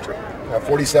this country.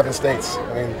 47 states.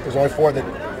 I mean, there's only four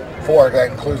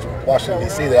that includes Washington,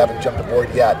 D.C. that haven't jumped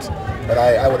aboard yet, and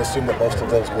I would assume that most of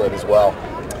those would as well.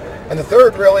 And the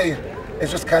third really is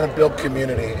just kind of build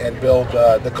community and build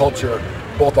the culture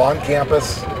both on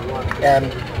campus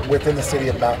and within the city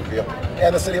of Mountain View,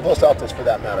 and the city of Los Altos for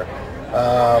that matter.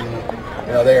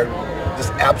 They are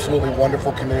just absolutely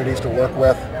wonderful communities to work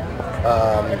with.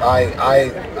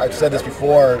 I've said this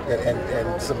before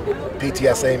in some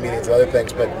PTSA meetings and other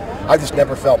things, but I've just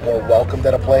never felt more welcomed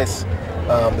at a place.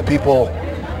 The people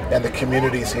and the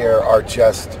communities here are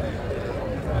just,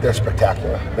 they're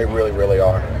spectacular. They really, really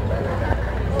are.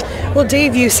 Well,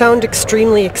 Dave, you sound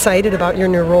extremely excited about your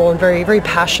new role and very, very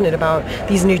passionate about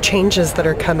these new changes that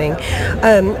are coming.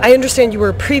 I understand you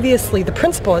were previously the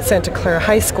principal at Santa Clara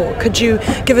High School. Could you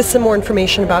give us some more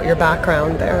information about your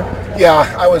background there? Yeah,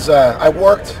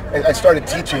 I started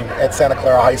teaching at Santa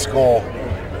Clara High School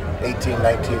 18,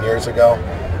 19 years ago.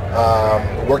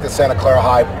 Worked at Santa Clara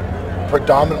High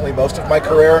predominantly most of my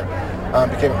career.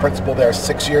 Became a principal there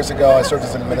 6 years ago. I served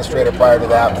as an administrator prior to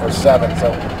that for 7.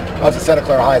 So I was at Santa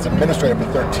Clara High as an administrator for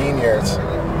 13 years.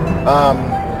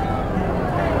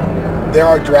 There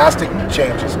are drastic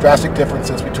changes, drastic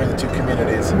differences between the two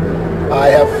communities. I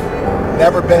have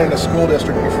never been in a school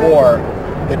district before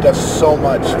that does so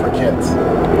much for kids,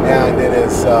 and it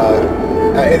has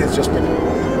just been,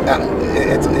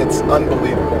 it's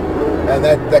unbelievable. And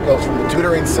that goes from the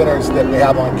tutoring centers that we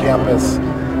have on campus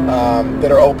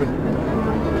that are open.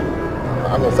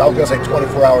 I was going to say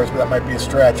 24 hours, but that might be a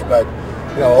stretch, but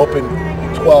open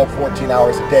 12, 14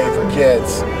 hours a day for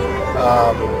kids.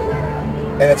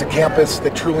 And it's a campus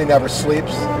that truly never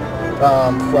sleeps,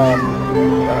 from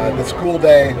the school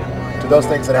day to those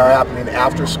things that are happening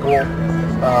after school,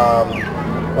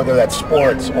 whether that's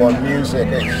sports or music,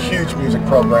 a huge music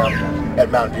program at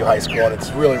Mountain View High School, and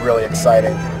it's really, really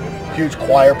exciting. Huge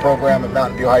choir program at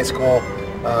Mountain View High School.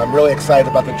 I'm really excited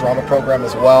about the drama program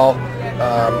as well.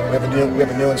 We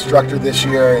have a new instructor this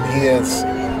year, and he has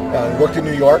worked in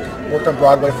New York, worked on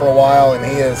Broadway for a while, and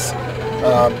he is,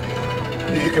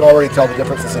 you can already tell the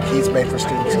differences that he's made for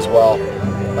students as well.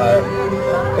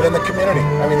 And then the community.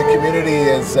 I mean, the community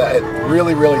is, it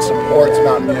really, really supports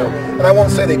Mountain View. And I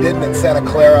won't say they didn't in Santa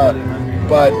Clara,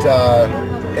 but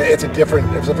it's a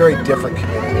very different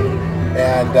community,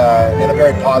 and in a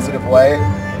very positive way.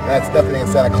 And that's definitely in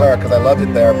Santa Clara because I loved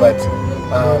it there, but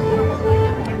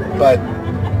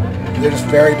they're just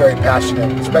very, very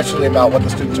passionate, especially about what the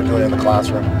students are doing in the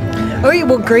classroom. Okay,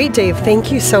 well, great, Dave.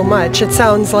 Thank you so much. It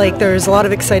sounds like there's a lot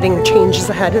of exciting changes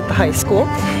ahead at the high school,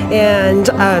 and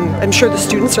I'm sure the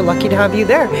students are lucky to have you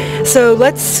there. So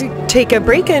let's take a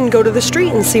break and go to the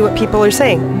street and see what people are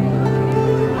saying.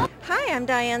 Hi, I'm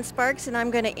Diane Sparks, and I'm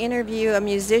going to interview a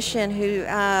musician who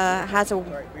has a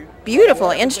beautiful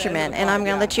instrument, and I'm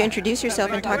going to let you introduce yourself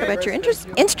and talk about your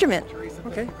instrument.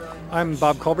 Okay. I'm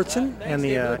Bob Culbertson, and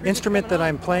the instrument that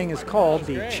I'm playing is called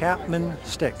the Chapman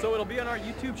stick.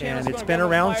 And it's been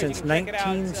around since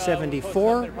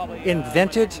 1974,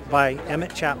 invented by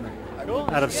Emmett Chapman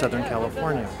out of Southern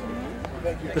California.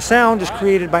 The sound is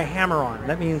created by hammer-on.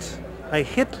 That means I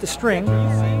hit the string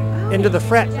into the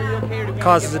fret,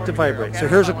 causes it to vibrate. So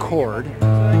here's a chord.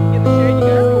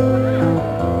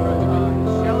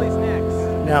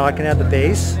 Now I can add the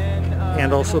bass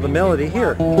and also the melody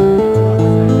here.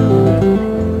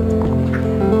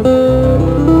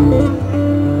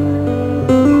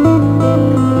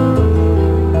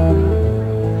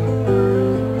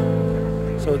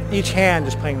 So each hand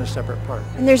is playing a separate part.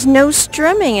 And there's no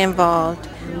strumming involved.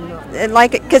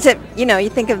 Like, because you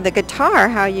think of the guitar,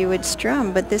 how you would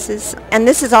strum, but this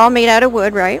is all made out of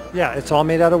wood, right? Yeah, it's all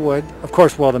made out of wood. Of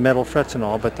course, well, the metal frets and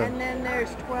all, but and then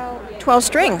there's 12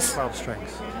 strings. 12 strings.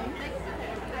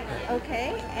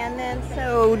 Okay, and then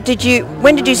so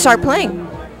when did you start playing?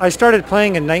 I started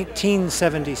playing in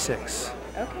 1976.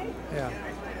 Okay. Yeah.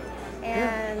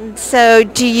 And so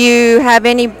do you have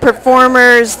any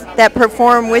performers that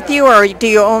perform with you, or do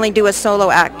you only do a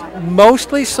solo act?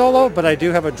 Mostly solo, but I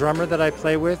do have a drummer that I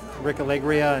play with, Rick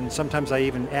Allegria, and sometimes I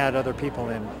even add other people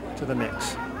in to the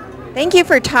mix. Thank you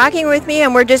for talking with me,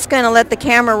 and we're just going to let the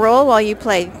camera roll while you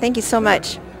play. Thank you so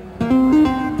much.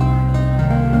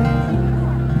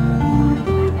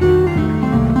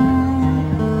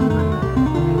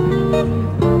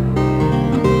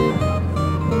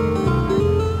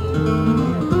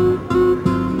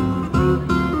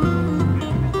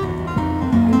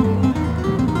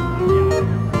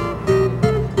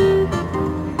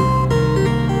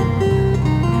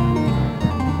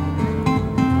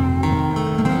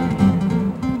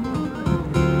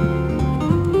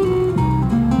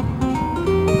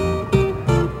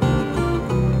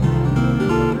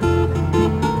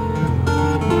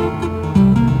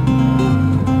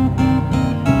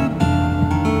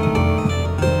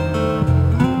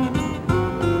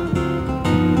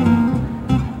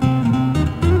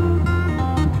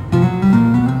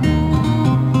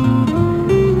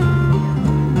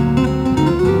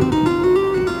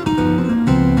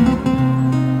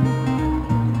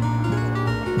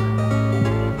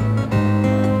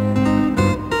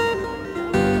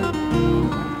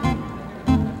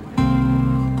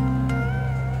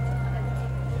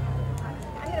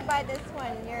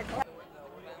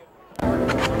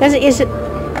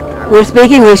 We're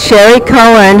speaking with Sherry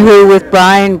Cohen, who with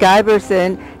Brian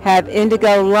Giberson have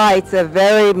Indigo Lights, a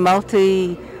very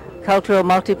multicultural,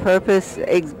 multi-purpose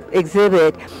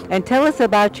exhibit. And tell us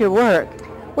about your work.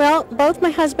 Well, both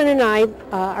my husband and I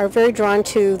are very drawn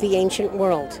to the ancient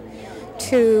world,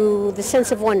 to the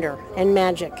sense of wonder and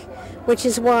magic, which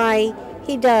is why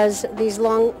he does these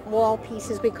long wall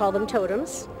pieces. We call them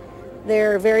totems.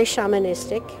 They're very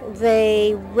shamanistic.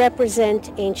 They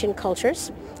represent ancient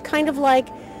cultures, kind of like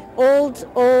old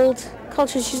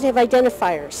cultures used to have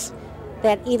identifiers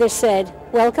that either said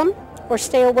welcome or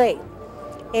stay away.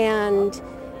 And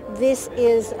this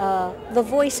is the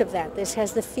voice of that. This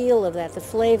has the feel of that, the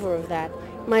flavor of that.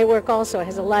 My work also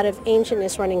has a lot of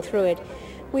ancientness running through it.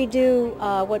 We do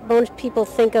what most people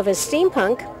think of as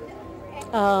steampunk.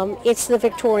 It's the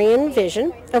Victorian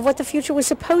vision of what the future was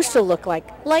supposed to look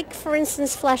like for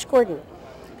instance, Flash Gordon.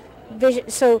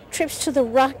 So trips to the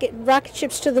rocket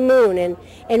ships to the moon,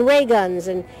 and ray guns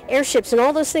and airships and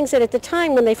all those things that at the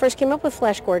time when they first came up with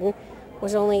Flash Gordon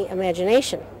was only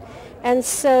imagination. And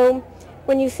so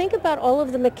when you think about all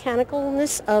of the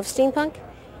mechanicalness of steampunk,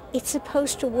 it's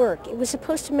supposed to work. It was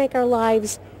supposed to make our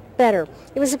lives better.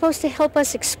 It was supposed to help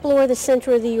us explore the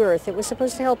center of the earth. It was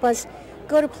supposed to help us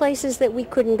go to places that we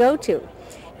couldn't go to.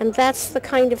 And that's the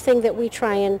kind of thing that we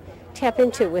try and tap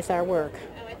into with our work.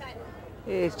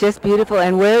 It's just beautiful.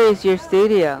 And where is your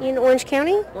studio? In Orange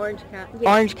County? Orange County. Yes.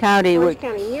 Orange County. Orange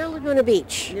County, near Laguna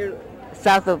Beach.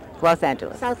 South of Los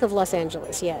Angeles. South of Los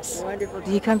Angeles, yes. Wonderful.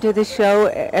 Do you come to this show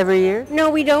every year? No,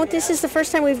 we don't. This is the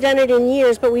first time we've done it in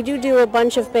years, but we do a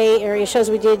bunch of Bay Area shows.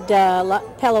 We did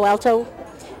Palo Alto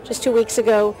just 2 weeks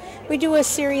ago. We do a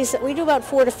series, we do about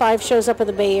 4 to 5 shows up in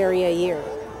the Bay Area a year.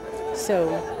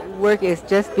 So work is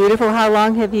just beautiful. How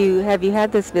long have you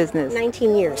had this business?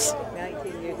 19 years.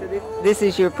 19 years. So this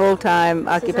is your full-time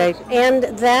occupation? And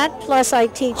that plus I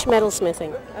teach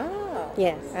metalsmithing. Oh.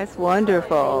 Yes. That's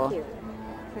wonderful. Thank you.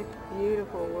 Such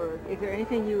beautiful work. Is there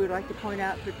anything you would like to point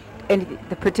out,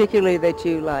 particularly that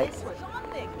you like?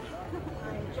 I'm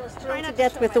just trying to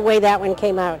death with the way that one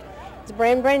came out. It's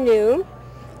brand new,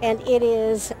 and it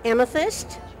is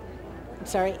amethyst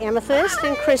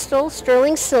and crystal,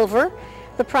 sterling silver.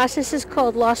 The process is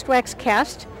called lost wax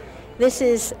cast. This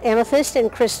is amethyst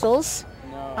and crystals.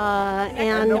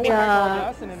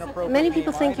 Many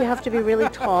people think you have to be really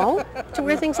tall to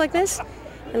wear things like this.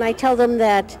 And I tell them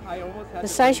that the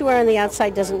size you are on the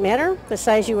outside doesn't matter. The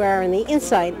size you are on the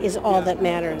inside is all that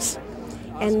matters.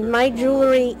 And my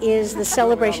jewelry is the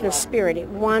celebration of spirit. It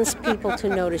wants people to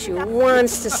notice you. It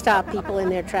wants to stop people in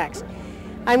their tracks.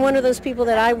 I'm one of those people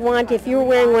that I want, if you're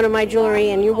wearing one of my jewelry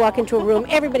and you walk into a room,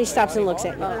 everybody stops and looks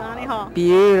at you.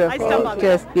 Beautiful,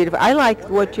 just beautiful. I like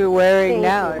what you're wearing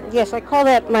now. Yes, I call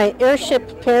that my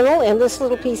airship panel, and this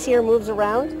little piece here moves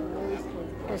around.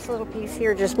 This little piece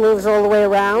here just moves all the way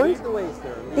around.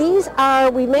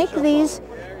 We make these,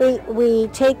 we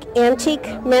take antique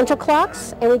mantle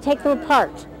clocks and we take them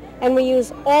apart. And we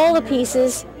use all the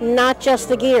pieces, not just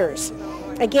the gears.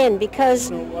 Again, because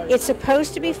it's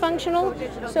supposed to be functional,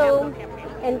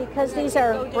 and because these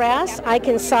are brass, I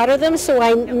can solder them, so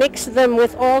I mix them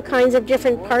with all kinds of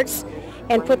different parts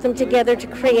and put them together to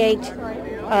create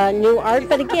new art.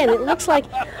 But again, it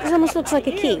almost looks like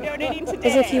a key,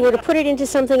 as if you were to put it into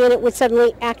something and it would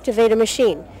suddenly activate a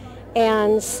machine.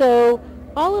 And so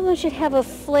all of them should have a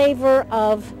flavor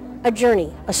of a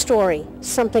journey, a story,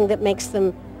 something that makes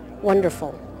them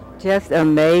wonderful. Just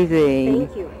amazing.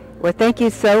 Thank you. Well, thank you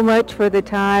so much for the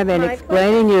time and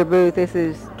explaining your booth. This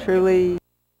is truly...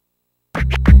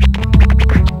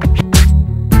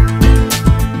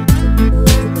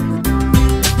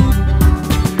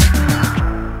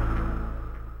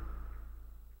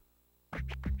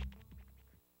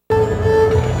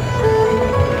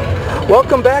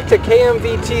 Welcome back to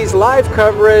KMVT's live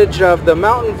coverage of the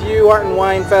Mountain View Art and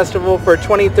Wine Festival for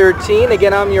 2013.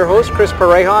 Again, I'm your host, Chris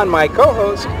Pareja, and my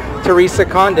co-host, Teresa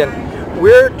Condon.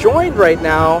 We're joined right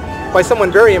now by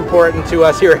someone very important to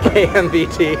us here at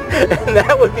KMVT, and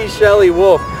that would be Shelley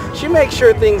Wolf. She makes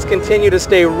sure things continue to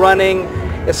stay running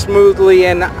smoothly,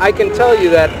 and I can tell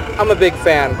you that I'm a big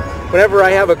fan. Whenever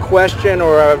I have a question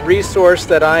or a resource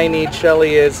that I need,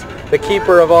 Shelley is the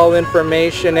keeper of all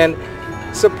information, and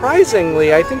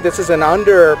surprisingly, I think this is an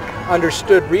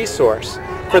understood resource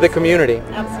for the community.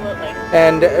 Absolutely.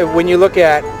 And when you look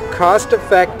at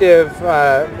cost-effective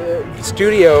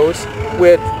studios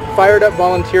with fired-up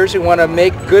volunteers who want to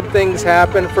make good things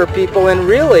happen for people, and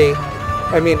really,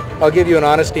 I mean, I'll give you an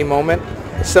honesty moment.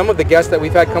 Some of the guests that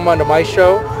we've had come onto my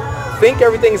show think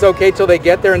everything's okay till they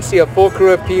get there and see a full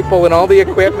crew of people and all the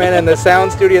equipment and the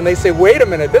sound studio, and they say, wait a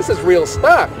minute, this is real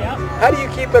stuff. Yep. How do you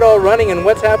keep it all running, and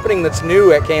what's happening that's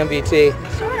new at KMVT?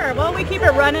 Sure. Well, we keep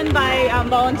it running by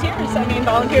volunteers. I mean,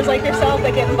 volunteers like yourself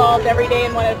that get involved every day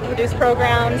and want to produce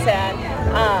programs and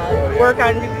work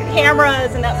on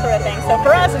cameras and that sort of thing. So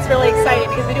for us, it's really exciting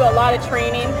because we do a lot of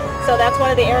training. So that's one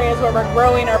of the areas where we're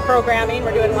growing our programming.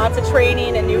 We're doing lots of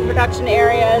training and new production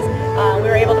areas. We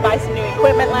were able to buy some new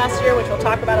equipment last year, which we'll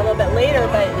talk about a little bit later.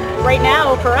 But right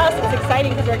now, for us, it's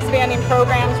exciting because we're expanding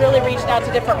programs, really reaching out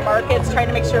to different markets, trying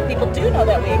to make sure people do know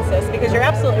that we exist. Because you're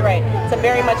absolutely right. It's a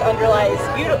very much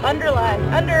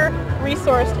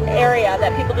under-resourced area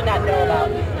that people do not know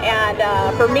about. And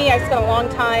for me, I spent a long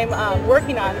time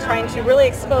working on trying to really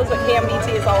expose what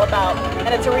KMVT is all about.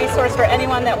 And it's a resource for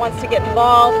anyone that wants to get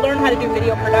involved, learn how to do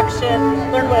video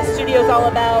production, learn what a studio is all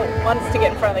about, wants to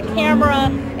get in front of the camera,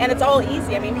 and it's all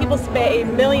easy. I mean, people pay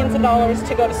millions of dollars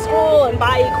to go to school and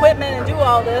buy equipment and do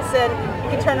all this, and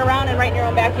you can turn around and right in your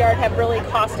own backyard have really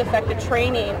cost-effective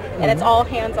training, and it's all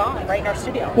hands-on right in our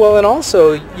studio. Well, and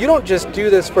also, you don't just do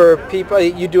this for people,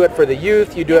 you do it for the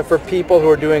youth, you do it for people who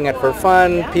are doing it for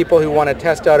fun, people who want to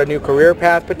test out a new career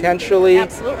path potentially.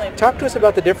 Absolutely. Talk to us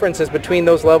about the differences between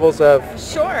those levels of...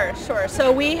 Sure.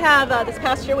 So we have, this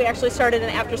past year, we actually started an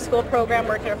after-school program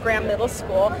working at Graham Middle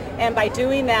School, and by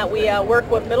doing that, we work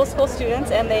with middle school students,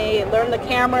 and they learn the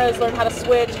cameras, learn how to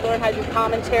switch, learn how to do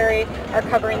commentary, are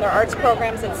covering their arts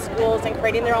programs in schools, and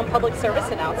creating their own public service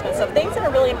announcements, so things that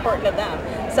are really important to them.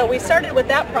 So we started with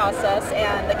that process,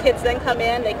 and the kids then come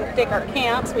in, they can take our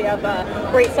camps, we have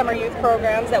great summer youth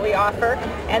programs that we offer,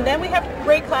 and then we have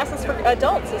great classes for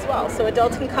adults as well. So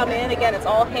adults can come in, again, it's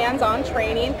all hands-on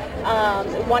training,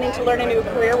 wanting to learn a new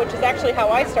career, which is actually how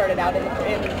I started out in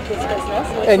this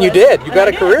business. And you did. You got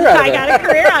a career out of it. I got a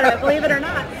career out of it, believe it or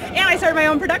not. And I started my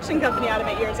own production company out of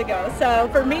it years ago. So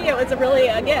for me, it was a really,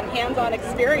 again, hands-on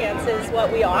experience is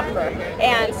what we offer.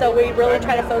 And so we really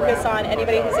try to focus on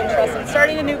anybody who's interested in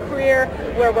starting a new career.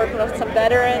 We're working with some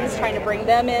veterans, trying to bring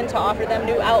them in to offer them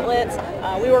new outlets.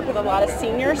 We work with a lot of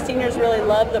seniors. Seniors really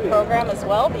love the program as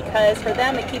well because for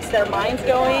them, it keeps their minds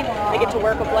going. They get to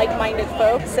work with like-minded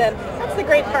folks. And that's the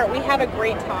great part. We have a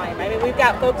great time. I mean, we've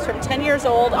got folks from 10 years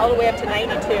old all the way up to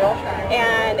 92,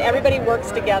 and everybody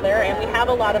works together, and we have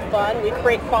a lot of fun. We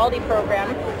create quality program.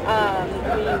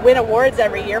 We win awards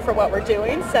every year for what we're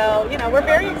doing, so, you know, we're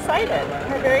very excited.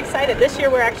 We're very excited. This year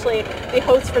we're actually the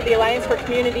host for the Alliance for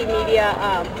Community Media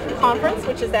Conference,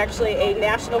 which is actually a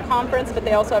national conference, but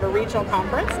they also have a regional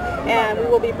conference, and we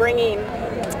will be bringing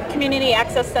community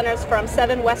access centers from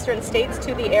 7 western states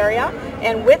to the area,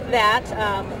 and with that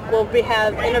we'll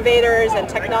have innovators and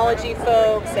technology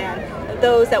folks and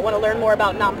those that want to learn more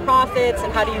about nonprofits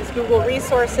and how to use Google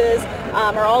resources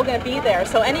are all going to be there.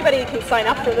 So anybody can sign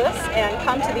up for this and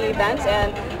come to the event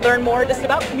and learn more just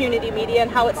about community media and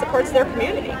how it supports their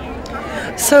community.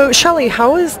 So Shelley,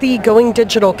 how is the Going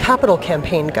Digital Capital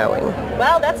campaign going?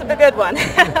 Well, that's a good one.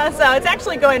 So it's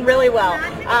actually going really well.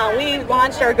 We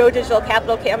launched our Go Digital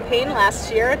Capital campaign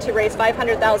last year to raise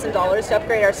 $500,000 to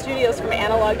upgrade our studios from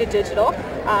analog to digital.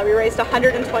 We raised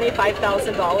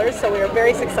 $125,000, so we were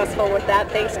very successful with that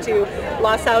thanks to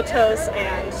Los Altos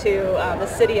and to the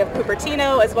city of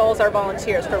Cupertino, as well as our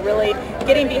volunteers for really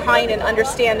getting behind and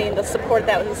understanding the support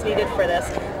that was needed for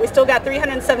this. We still got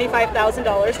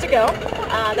 $375,000 to go.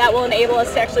 That will enable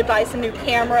us to actually buy some new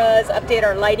cameras, update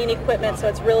our lighting equipment, so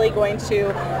it's really going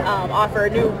to offer a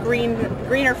new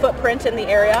greener footprint in the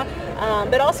area.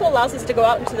 But also allows us to go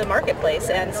out into the marketplace.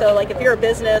 And so like if you're a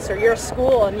business or you're a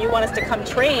school and you want us to come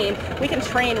train, we can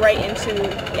train right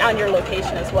on your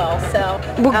location as well. So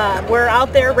we're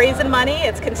out there raising money.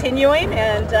 It's continuing,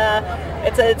 and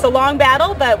it's a long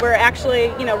battle, but we're actually,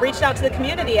 you know, reaching out to the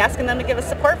community, asking them to give us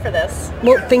support for this.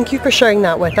 Well, thank you for sharing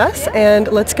that with us, and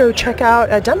let's go check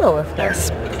out a demo of this.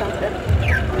 Sounds good.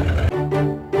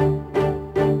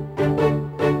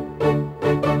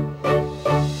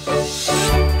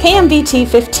 KMVT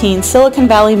 15 Silicon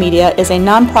Valley Media is a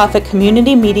nonprofit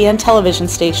community media and television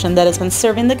station that has been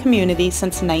serving the community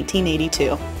since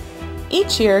 1982.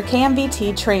 Each year,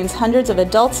 KMVT trains hundreds of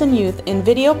adults and youth in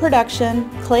video production,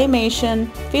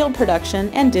 claymation, field production,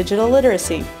 and digital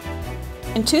literacy.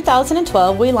 In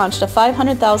 2012, we launched a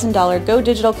 $500,000 Go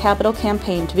Digital Capital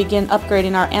campaign to begin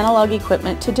upgrading our analog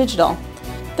equipment to digital.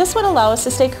 This would allow us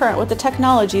to stay current with the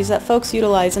technologies that folks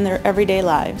utilize in their everyday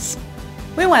lives.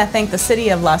 We want to thank the City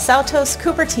of Los Altos,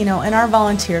 Cupertino, and our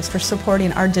volunteers for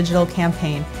supporting our digital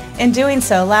campaign. In doing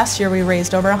so, last year we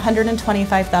raised over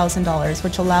 $125,000,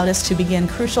 which allowed us to begin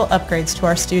crucial upgrades to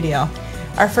our studio.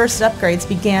 Our first upgrades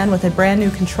began with a brand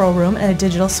new control room and a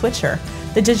digital switcher.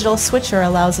 The digital switcher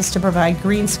allows us to provide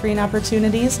green screen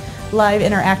opportunities, live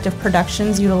interactive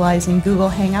productions utilizing Google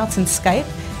Hangouts and Skype,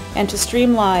 and to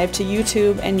stream live to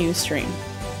YouTube and Ustream.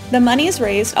 The monies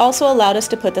raised also allowed us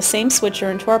to put the same switcher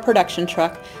into our production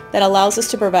truck that allows us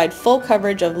to provide full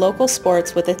coverage of local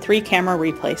sports with a 3-camera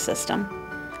replay system.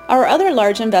 Our other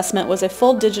large investment was a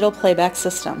full digital playback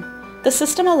system. The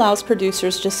system allows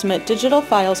producers to submit digital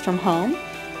files from home.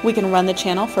 We can run the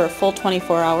channel for a full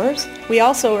 24 hours. We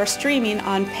also are streaming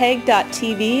on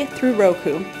peg.tv through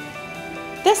Roku.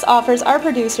 This offers our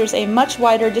producers a much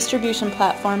wider distribution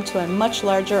platform to a much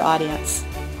larger audience.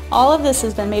 All of this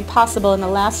has been made possible in the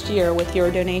last year with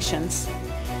your donations.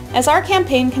 As our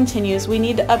campaign continues, we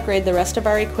need to upgrade the rest of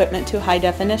our equipment to high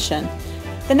definition.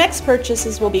 The next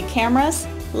purchases will be cameras,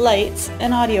 lights,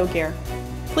 and audio gear.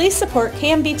 Please support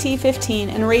KMVT 15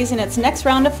 in raising its next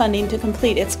round of funding to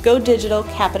complete its Go Digital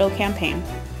capital campaign.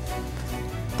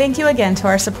 Thank you again to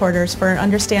our supporters for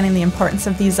understanding the importance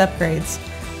of these upgrades.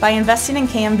 By investing in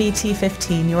KMVT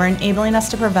 15, you are enabling us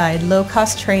to provide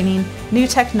low-cost training, new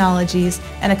technologies,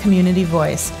 and a community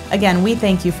voice. Again, we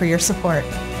thank you for your support.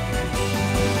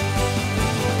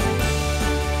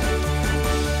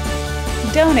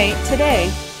 Donate today.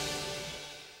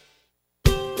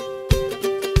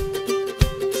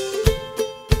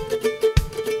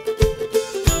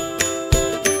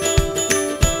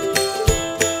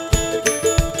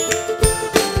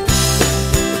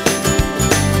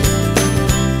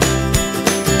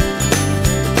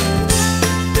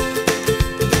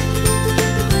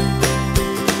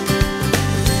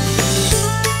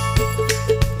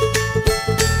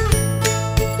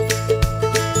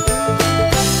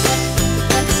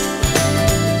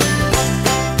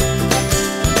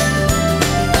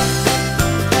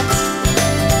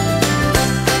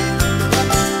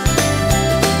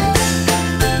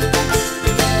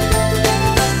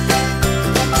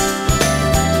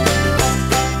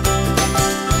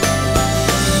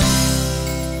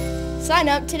 Sign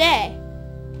up today.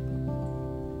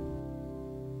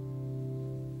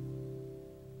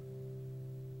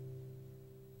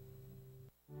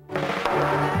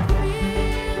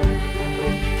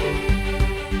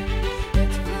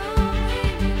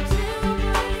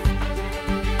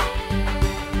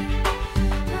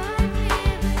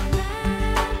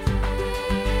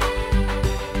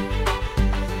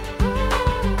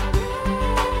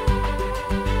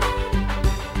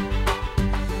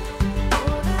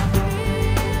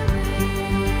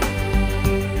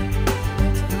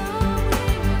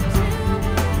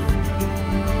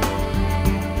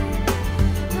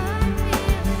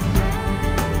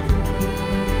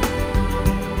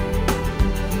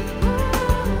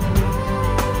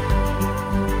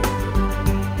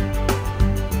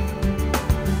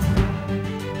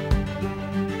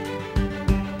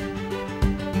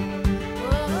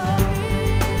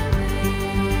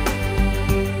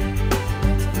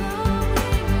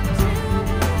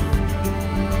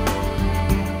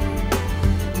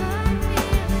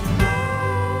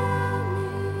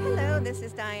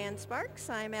 Sparks.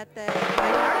 I'm at the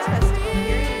Fine Arts Festival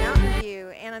here in Mountain View,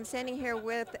 and I'm standing here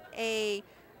with a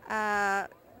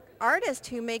artist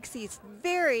who makes these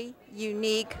very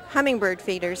unique hummingbird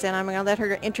feeders, and I'm going to let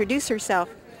her introduce herself.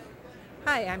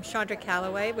 Hi, I'm Chandra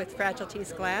Calloway with Fragile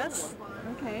Teas Glass.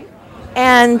 Okay.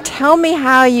 And tell me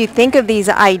how you think of these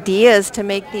ideas to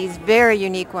make these very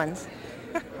unique ones.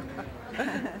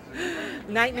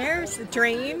 Nightmares,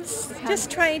 dreams, just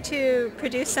trying to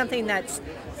produce something that's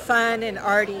fun and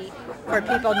arty for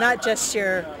people, not just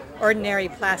your ordinary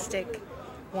plastic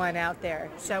one out there.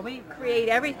 So we create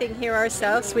everything here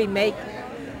ourselves. We make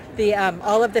the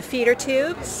all of the feeder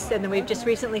tubes, and then we've just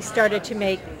recently started to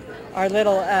make our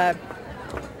little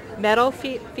metal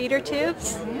feeder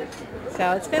tubes.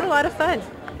 So it's been a lot of fun.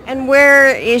 And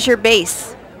where is your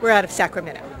base? We're out of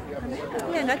Sacramento.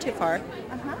 Yeah, not too far.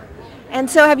 And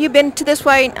so have you been to this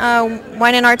Wine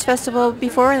and Arts Festival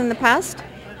before in the past?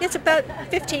 It's about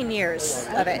 15 years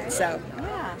of it, so.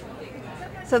 Yeah.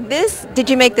 So this, did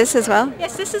you make this as well?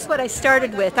 Yes, this is what I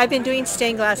started with. I've been doing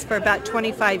stained glass for about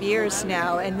 25 years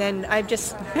now, and then I've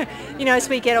just, you know, as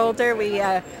we get older, we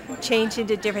change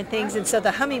into different things, and so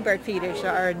the hummingbird feeders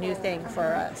are a new thing for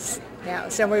us now,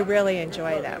 so we really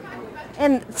enjoy them.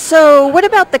 And so what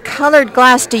about the colored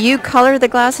glass? Do you color the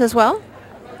glass as well?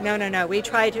 No. We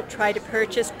try to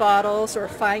purchase bottles or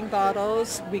find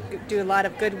bottles. We do a lot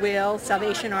of Goodwill,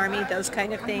 Salvation Army, those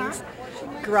kind of things,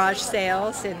 garage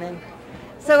sales, and then.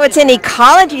 So it's an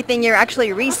ecology thing. You're actually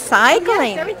recycling. Oh,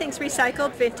 yes, everything's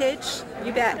recycled, vintage.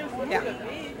 You bet. Yeah.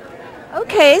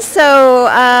 Okay. So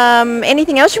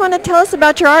anything else you want to tell us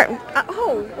about your art?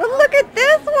 Oh, well, look at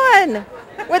this one.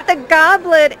 with the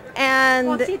goblet and...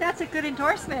 Well, see, that's a good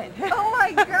endorsement. Oh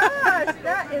my gosh,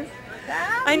 that is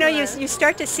fabulous. I know you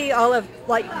start to see all of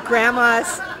like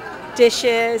grandma's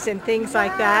dishes and things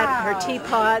like that, her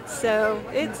teapots, so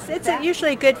it's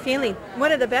usually a good feeling.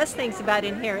 One of the best things about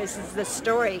in here is the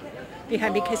story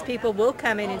behind, because people will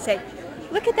come in and say,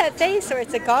 look at that vase, or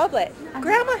it's a goblet.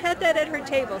 Grandma had that at her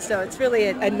table, so it's really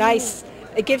a nice,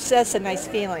 it gives us a nice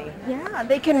feeling. Yeah,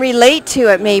 they can relate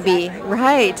to it maybe.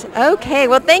 Right. Okay,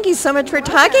 well thank you so much for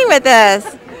talking with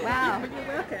us. Wow,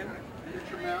 you're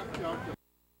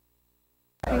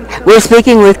welcome. We're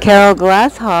speaking with Carol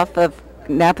Glasshoff of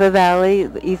Napa Valley,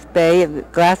 East Bay, of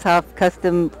Glasshoff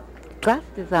Custom Glass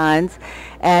Designs,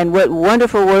 and what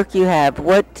wonderful work you have.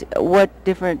 What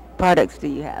different products do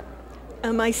you have?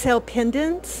 I sell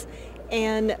pendants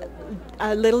and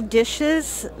little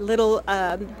dishes, little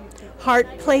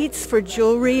heart plates for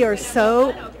jewelry or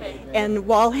soap, and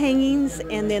wall hangings,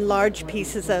 and then large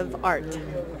pieces of art.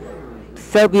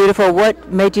 So beautiful.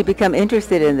 What made you become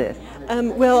interested in this?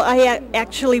 Well, I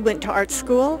actually went to art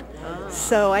school,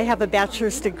 so I have a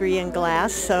bachelor's degree in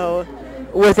glass. So,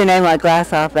 with a name like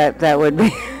Glasshoff, that would be.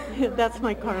 That's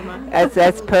my karma.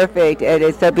 That's perfect. It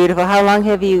is so beautiful. How long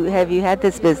have you had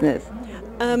this business?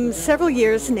 Several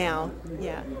years now.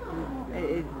 Yeah.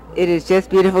 It is just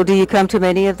beautiful. Do you come to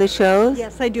many of the shows?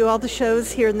 Yes, I do all the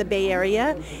shows here in the Bay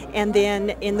Area, and then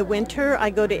in the winter I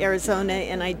go to Arizona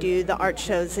and I do the art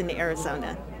shows in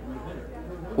Arizona.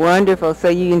 Wonderful. So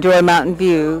you enjoy Mountain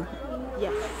View?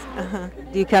 Yes. Uh-huh.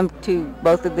 Do you come to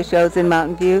both of the shows in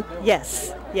Mountain View?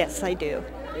 Yes. Yes, I do.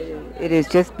 It is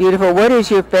just beautiful. What is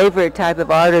your favorite type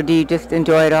of art, or do you just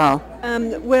enjoy it all?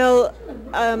 Well,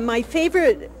 my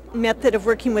favorite method of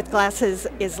working with glasses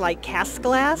is like cast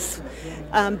glass,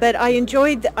 but I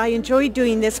enjoy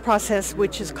doing this process,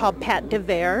 which is called pâte de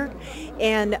verre,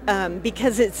 and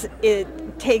because it's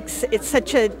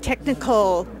such a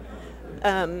technical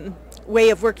way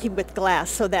of working with glass,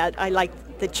 so that I like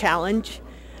the challenge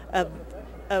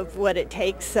of what it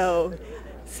takes. So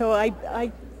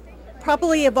I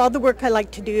probably, of all the work I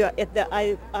like to do,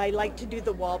 I like to do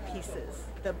the wall pieces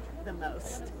the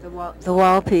most. The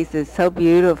wall pieces, so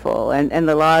beautiful, and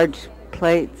the large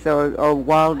plates or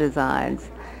wall designs,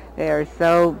 they are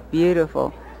so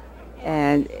beautiful.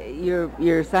 And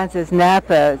your sign says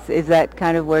Napa. Is that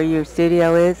kind of where your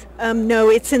studio is? No,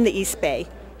 it's in the East Bay.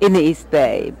 In the East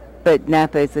Bay, but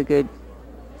Napa is a good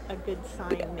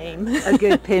sign name. A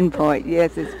good pinpoint.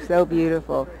 Yes, it's so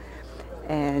beautiful.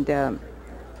 And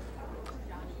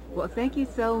well, thank you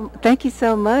so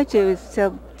much. It was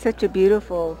such a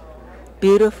beautiful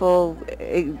booth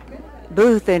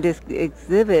and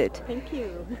exhibit. Thank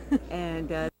you. And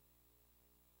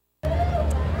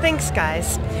thanks,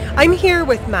 guys. I'm here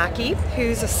with Mackie,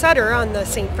 who's a setter on the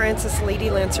St. Francis Lady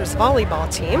Lancers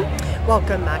volleyball team.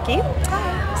 Welcome, Mackie.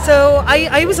 So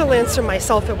I was a Lancer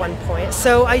myself at one point,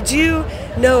 so I do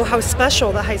know how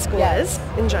special the high school is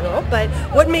in general, but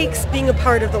what makes being a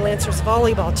part of the Lancers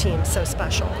volleyball team so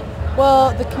special?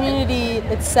 Well, the community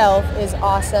itself is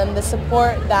awesome. The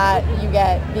support that you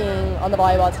get being on the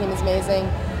volleyball team is amazing.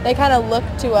 They kind of look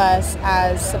to us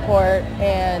as support,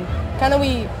 and kind of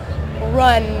we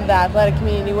run the athletic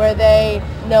community where they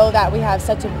know that we have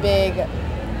such a big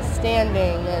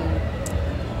standing and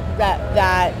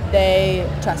that they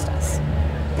trust us.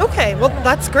 Okay, well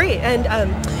that's great. And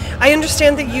I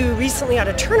understand that you recently had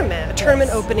a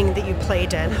tournament opening that you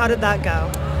played in. How did that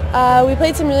go? We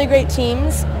played some really great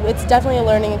teams. It's definitely a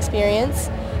learning experience,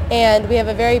 and we have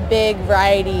a very big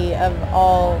variety of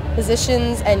all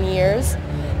positions and years,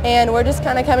 and we're just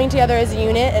kind of coming together as a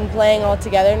unit and playing all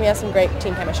together, and we have some great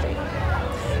team chemistry.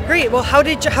 Great. Well, how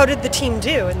did the team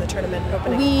do in the tournament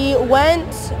opening?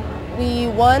 We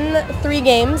won 3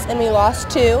 games and we lost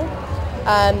 2.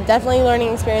 Definitely a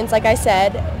learning experience, like I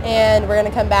said, and we're going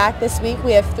to come back this week.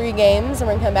 We have 3 games and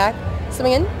we're going to come back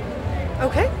swimming in.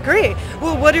 Okay, great.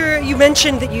 Well, you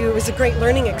mentioned that it was a great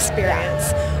learning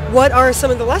experience. What are some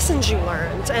of the lessons you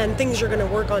learned and things you're going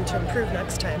to work on to improve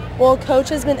next time? Well, Coach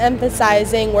has been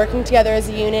emphasizing working together as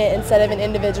a unit instead of an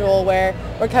individual, where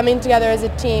we're coming together as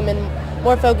a team and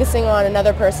more focusing on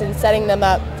another person, setting them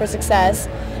up for success.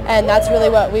 And that's really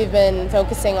what we've been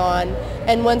focusing on.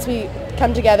 And once we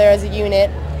come together as a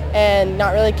unit and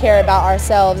not really care about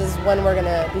ourselves is when we're going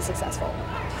to be successful.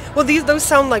 Well, those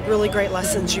sound like really great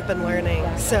lessons you've been learning.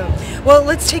 So, well,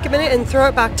 let's take a minute and throw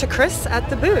it back to Chris at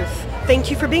the booth. Thank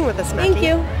you for being with us, Mackie. Thank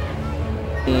you.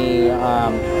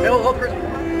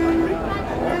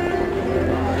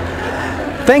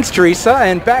 Thanks, Teresa.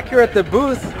 And back here at the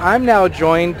booth, I'm now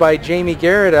joined by Jamie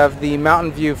Garrett of the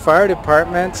Mountain View Fire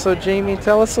Department. So Jamie,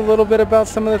 tell us a little bit about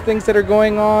some of the things that are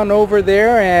going on over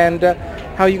there and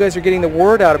how you guys are getting the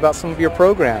word out about some of your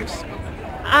programs.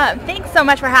 Thanks so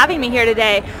much for having me here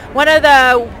today. One of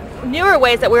the newer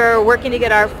ways that we're working to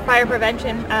get our fire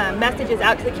prevention messages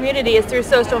out to the community is through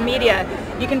social media.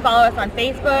 You can follow us on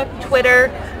Facebook,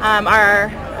 Twitter. Our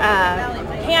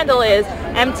handle is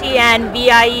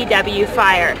MTNVIEW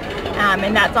Fire,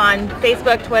 and that's on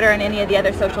Facebook, Twitter, and any of the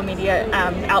other social media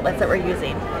outlets that we're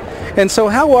using. And so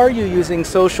how are you using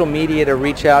social media to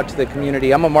reach out to the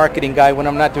community? I'm a marketing guy when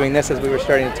I'm not doing this, as we were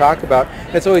starting to talk about.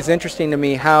 It's always interesting to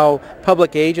me how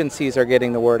public agencies are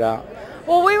getting the word out.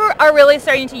 Well, we are really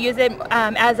starting to use it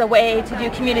as a way to do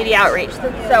community outreach.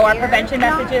 So our prevention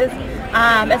messages,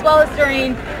 as well as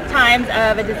during times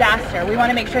of a disaster. We want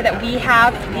to make sure that we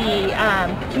have the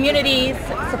community's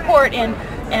support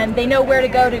and they know where to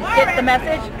go to get the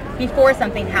message before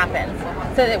something happens,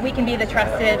 so that we can be the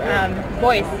trusted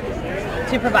voice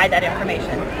to provide that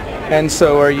information. And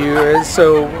so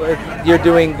you're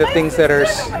doing the things that are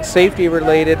safety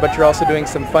related, but you're also doing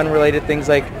some fun related things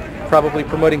like probably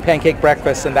promoting pancake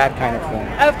breakfast and that kind of thing.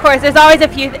 Of course, there's always a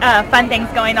few fun things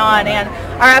going on, and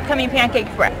our upcoming pancake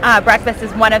breakfast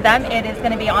is one of them. It is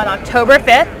going to be on October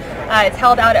 5th. It's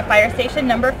held out at Fire Station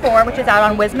number 4, which is out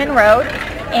on Wisman Road.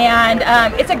 And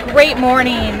it's a great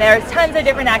morning. There's tons of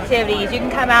different activities. You can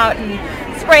come out and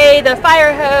spray the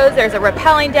fire hose. There's a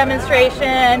rappelling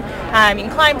demonstration. You can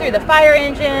climb through the fire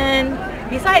engine.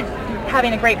 Besides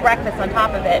having a great breakfast on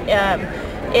top of it,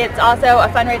 it's also a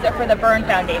fundraiser for the Burn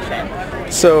Foundation.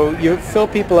 So you fill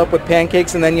people up with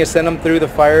pancakes and then you send them through the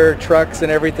fire trucks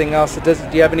and everything else. Do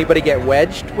you have anybody get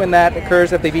wedged when that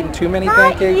occurs, if they've eaten too many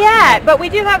pancakes? Not yet, but we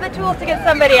do have the tools to get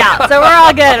somebody out, so we're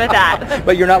all good with that.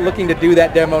 But you're not looking to do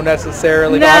that demo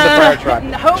necessarily No, on the fire truck?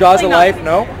 Jaws of not. life,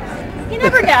 no? You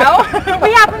never know.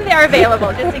 We have them there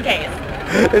available just in case.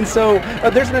 And so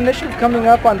there's an initiative coming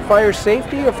up on Fire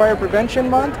Safety or Fire Prevention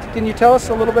Month. Can you tell us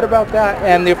a little bit about that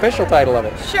and the official title of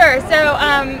it? Sure. So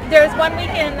there's one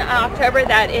week in October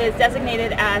that is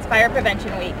designated as Fire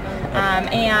Prevention Week.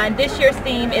 And this year's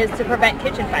theme is to prevent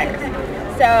kitchen fires.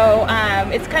 So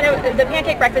it's kind of, the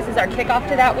pancake breakfast is our kickoff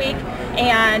to that week,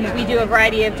 and we do a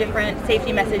variety of different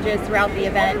safety messages throughout the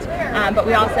event, but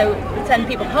we also send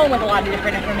people home with a lot of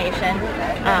different information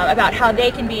about how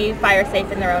they can be fire safe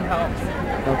in their own homes.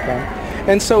 Okay.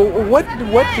 And so what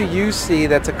do you see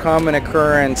that's a common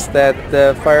occurrence that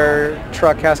the fire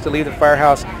truck has to leave the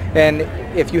firehouse, and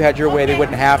if you had your way they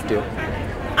wouldn't have to?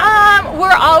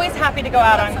 We're always happy to go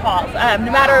out on calls.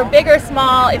 No matter big or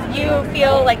small, if you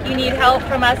feel like you need help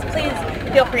from us, please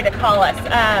feel free to call us.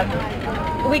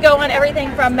 We go on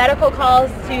everything from medical calls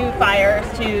to fires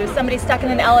to somebody stuck in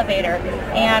an elevator,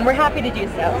 and we're happy to do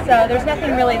so. So there's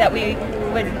nothing really that we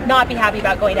would not be happy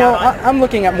about going out on. I'm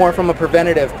looking at more from a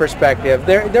preventative perspective.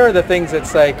 There are the things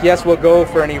that's like, yes, we'll go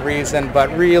for any reason,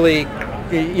 but really,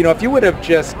 you know, if you would have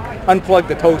just unplugged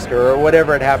the toaster or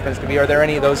whatever it happens to be, are there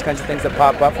any of those kinds of things that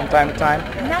pop up from time to time?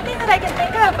 Nothing that I can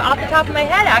think of off the top of my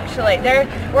head, actually.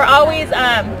 We're always,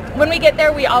 when we get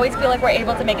there, we always feel like we're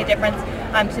able to make a difference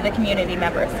to the community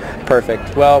members.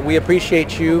 Perfect. Well, we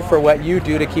appreciate you for what you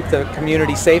do to keep the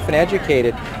community safe and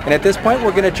educated. And at this point,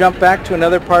 we're going to jump back to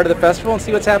another part of the festival and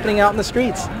see what's happening out in the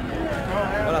streets.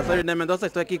 Hola, soy René Mendoza,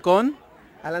 estoy aquí con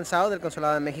Alan Sao del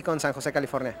Consulado de México en San José,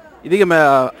 California. Y dígame,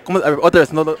 otra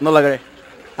vez, no la agarré.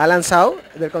 Alan Sao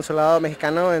del Consulado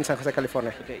Mexicano en San José,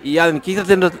 California. Y Alan, ¿qué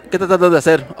está tratando de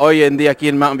hacer hoy en día aquí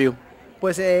en Mountain View?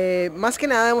 Pues más que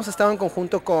nada hemos estado en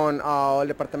conjunto con el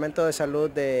Departamento de Salud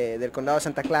del Condado de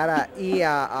Santa Clara y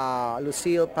a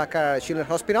Lucille Packard Children's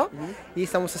Hospital, y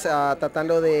estamos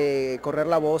tratando de correr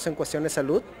la voz en cuestión de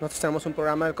salud. Nosotros tenemos un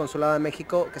programa del Consulado de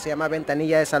México que se llama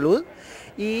Ventanilla de Salud,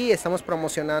 y estamos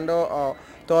promocionando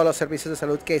todos los servicios de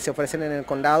salud que se ofrecen en el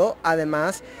condado,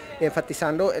 además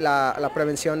enfatizando la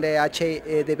prevención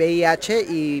de VIH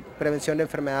y prevención de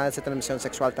enfermedades de transmisión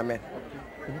sexual también.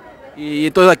 Y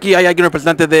entonces aquí hay algún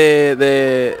representante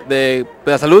de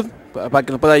la salud para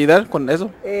que nos pueda ayudar con eso.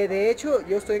 De hecho,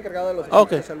 yo estoy encargado de los servicios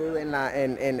de salud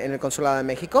en el Consulado de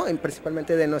México,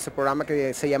 principalmente de nuestro programa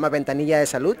que se llama Ventanilla de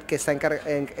Salud, que está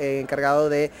encargado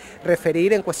de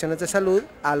referir en cuestiones de salud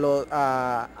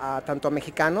a tanto a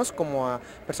mexicanos como a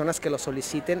personas que lo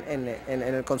soliciten en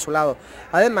el consulado.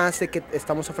 Además de que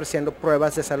estamos ofreciendo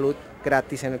pruebas de salud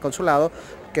gratis en el consulado,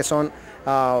 que son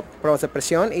pruebas de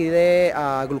presión y de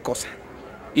glucosa.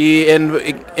 ¿Y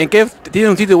en qué tiene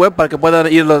un sitio web para que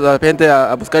puedan ir la gente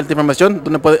a buscar esta información?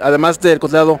 Donde además del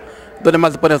consulado, ¿dónde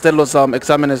más se pueden hacer los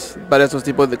exámenes para esos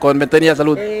tipos con ventanilla de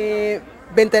salud?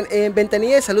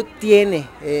 Ventanilla de Salud tiene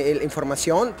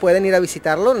información, pueden ir a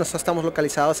visitarlo. Nosotros estamos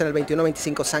localizados en el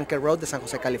 2125 Sanker Road de San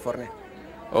José, California.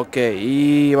 Ok,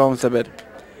 y vamos a ver.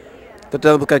 Estoy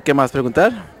tratando de buscar qué más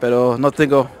preguntar, pero no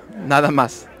tengo nada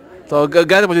más. So,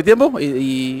 gracias por su tiempo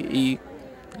y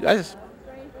gracias.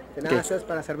 De nada, es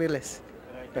para servirles.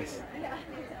 Gracias.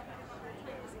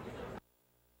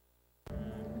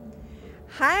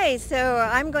 Hi, so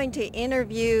I'm going to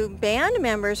interview band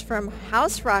members from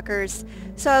House Rockers.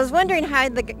 So I was wondering how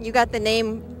you got the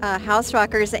name House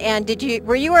Rockers, and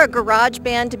were you a garage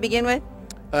band to begin with?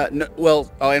 No,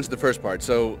 well, I'll answer the first part.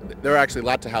 So there are actually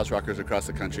lots of house rockers across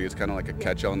the country. It's kind of like a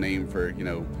catch-all name for,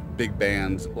 big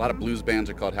bands. A lot of blues bands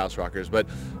are called house rockers. But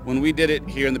when we did it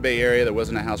here in the Bay Area, there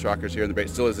wasn't a house rockers here in the Bay.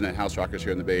 Still isn't a house rockers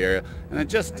here in the Bay Area. And it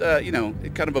just,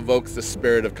 it kind of evokes the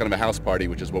spirit of kind of a house party,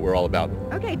 which is what we're all about.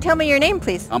 Okay, tell me your name,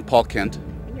 please. I'm Paul Kent.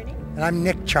 And your name? And I'm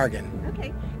Nick Chargan.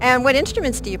 Okay. And what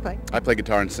instruments do you play? I play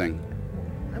guitar and sing.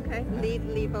 Okay.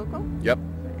 Lead vocal? Yep.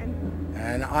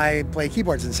 And I play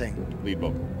keyboards and sing. Lead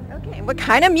vocal. Okay. And what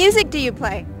kind of music do you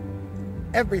play?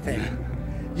 Everything.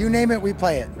 You name it, we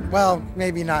play it. Well,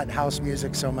 maybe not house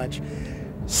music so much.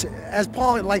 As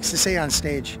Paul likes to say on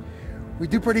stage, we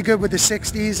do pretty good with the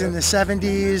 60s and the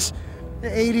 70s. The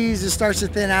 80s, it starts to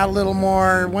thin out a little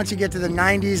more. Once you get to the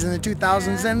 90s and the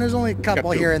 2000s, then there's only a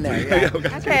couple here and there.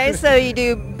 Yeah. Okay, so you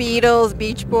do Beatles,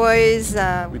 Beach Boys.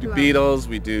 We do Beatles,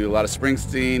 we do a lot of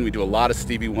Springsteen, we do a lot of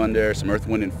Stevie Wonder, some Earth,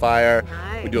 Wind and Fire.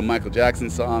 Nice. We do a Michael Jackson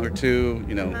song or two,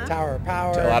 Tower of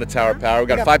Power. A lot of Tower of Power. We've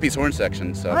got a 5-piece horn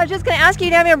section. So. I was just going to ask you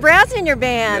to have your brass in your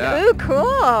band. Yeah. Ooh, cool.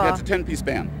 Yeah, it's a 10-piece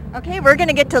band. Okay, we're going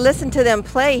to get to listen to them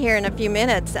play here in a few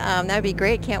minutes. That would be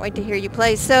great. Can't wait to hear you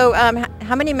play. So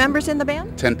how many members in the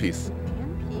band? 10-piece.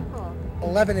 10 people.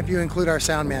 11 if you include our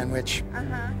sound man, which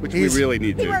we really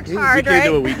need to. He works hard, we can't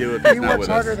do what we do if he's he not works with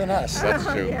harder us. than us. That's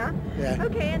true. Yeah.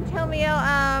 Okay, and tell me,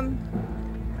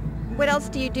 what else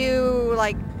do you do?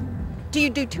 Do you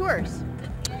do tours?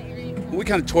 We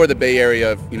kind of tour the Bay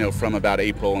Area, from about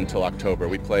April until October.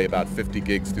 We play about 50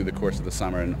 gigs through the course of the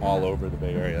summer and all over the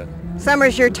Bay Area.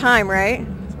 Summer's your time, right?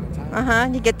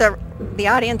 You get the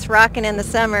audience rocking in the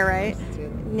summer, right?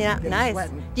 Yeah, nice.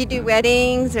 Do you do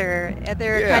weddings or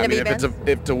other kind of events? If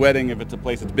it's a wedding, if it's a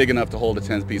place that's big enough to hold a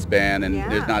 10-piece band, and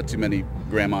there's not too many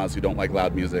grandmas who don't like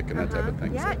loud music and that type of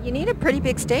thing. Yeah, you need a pretty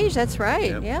big stage. That's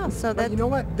right. Yeah. So that. You know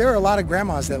what? There are a lot of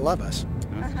grandmas that love us.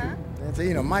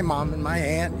 My mom and my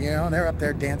aunt, they're up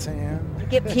there dancing.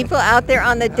 Get people out there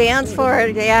on the dance floor.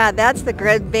 Yeah, that's the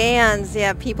good bands.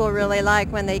 Yeah, people really like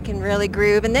when they can really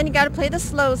groove. And then you got to play the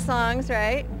slow songs,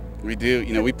 right? We do.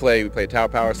 We play a Tower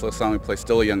Power slow song. We play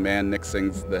Still a Young Man. Nick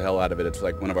sings the hell out of it. It's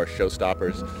like one of our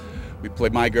showstoppers. We play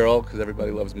My Girl because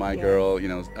everybody loves My Girl.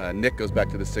 Nick goes back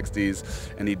to the 60s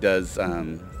and he does.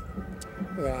 I'm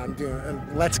doing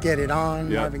Let's Get It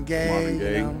On, Marvin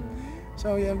Gaye.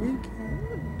 So yeah, we.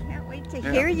 To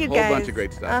hear you guys. A whole bunch of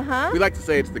great stuff. We like to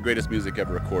say it's the greatest music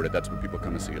ever recorded. That's what people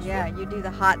come to see us for. Yeah, you do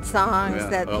the hot songs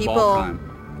that people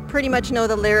pretty much know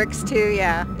the lyrics to.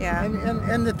 Yeah.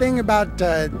 And the thing about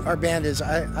our band is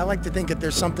I like to think that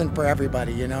there's something for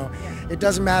everybody, It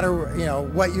doesn't matter,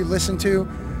 what you listen to.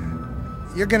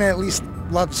 You're going to at least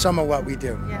love some of what we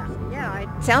do.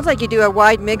 Yeah. It sounds like you do a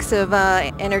wide mix of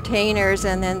entertainers,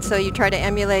 and then so you try to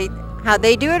emulate how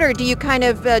they do it, or do you kind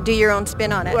of do your own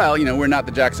spin on it? Well, we're not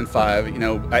the Jackson 5.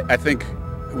 I think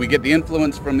we get the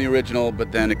influence from the original,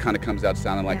 but then it kind of comes out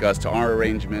sounding like us to our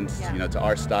arrangements, to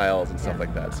our styles and stuff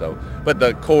like that. So, but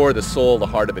the core, the soul, the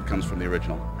heart of it comes from the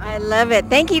original. I love it.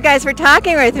 Thank you guys for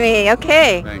talking with me.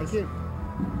 Okay. Thanks. Thank you.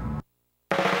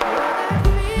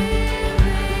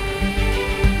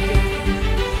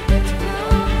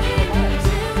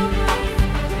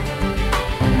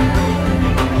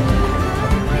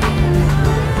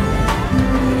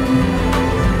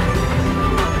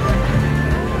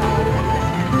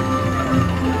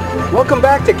 Welcome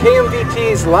back to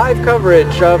KMVT's live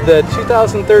coverage of the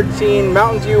 2013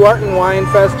 Mountain View Art and Wine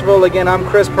Festival. Again, I'm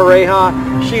Chris Pareja,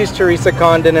 she's Teresa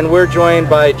Condon, and we're joined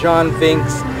by John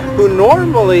Finks, who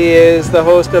normally is the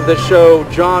host of the show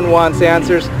John Wants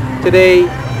Answers. Today,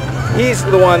 he's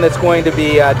the one that's going to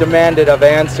be demanded of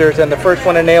answers, and the first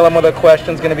one to nail him with a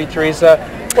question is going to be Teresa.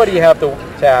 What do you have to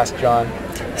ask, John?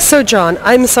 So, John,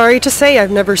 I'm sorry to say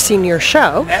I've never seen your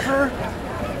show. Ever?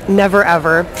 Never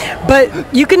ever.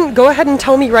 But you can go ahead and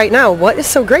tell me right now, what is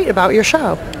so great about your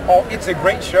show? Oh, it's a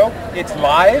great show. It's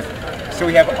live, so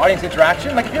we have audience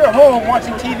interaction. Like if you're at home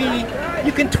watching TV,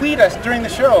 you can tweet us during the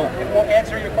show and we'll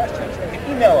answer your questions. You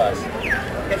can email us.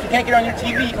 If you can't get on your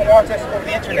TV, you can watch us over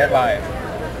the internet live.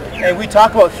 And we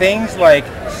talk about things like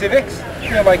civics,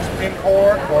 like Supreme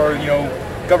Court or,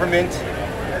 government,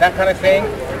 that kind of thing.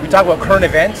 We talk about current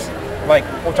events, like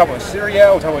we'll talk about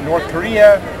Syria, we'll talk about North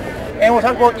Korea, and we'll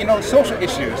talk about, you know, social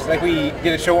issues. Like we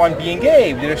did a show on being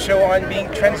gay, we did a show on being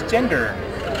transgender.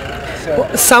 So,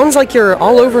 Well, sounds like you're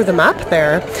all over the map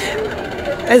there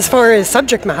as far as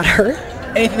subject matter.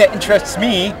 anything that interests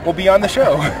me will be on the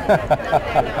show.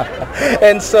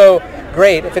 And so,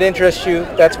 great, if it interests you,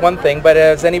 that's one thing, but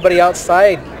has anybody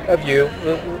outside of you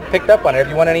picked up on it? Have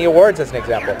you won any awards as an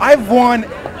example? I've won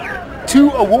 2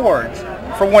 awards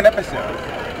for one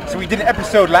episode. So we did an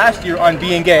episode last year on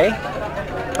being gay.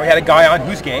 We had a guy on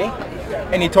who's gay,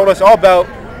 and he told us all about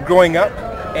growing up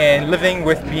and living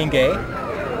with being gay.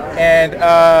 And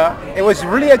it was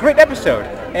really a great episode.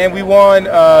 And we won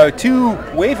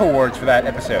 2 WAVE awards for that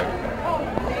episode.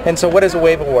 And so what is a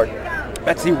WAVE award?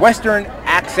 That's the Western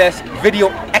Access Video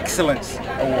Excellence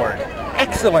Award.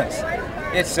 Excellence.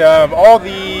 It's all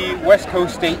the West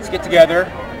Coast states get together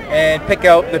and pick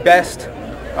out the best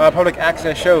public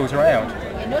access shows around.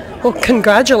 Well,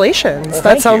 congratulations. Well, that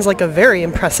thank sounds you. like a very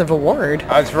impressive award.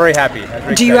 I was very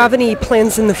happy. Do you have any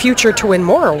plans in the future to win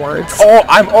more awards? Oh,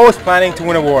 I'm always planning to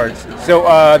win awards. So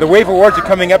the WAVE Awards are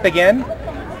coming up again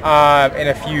in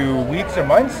a few weeks or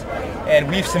months, and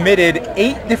we've submitted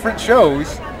 8 different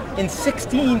shows in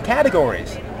 16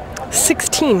 categories.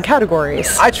 16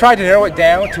 categories. I tried to narrow it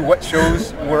down to what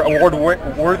shows were award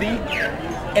worthy,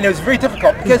 and it was very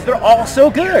difficult because they're all so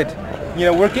good. You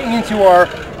know, we're getting into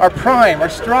our prime, our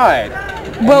stride.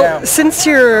 Well, since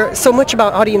you're so much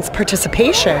about audience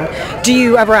participation, do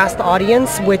you ever ask the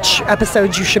audience which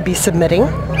episodes you should be submitting?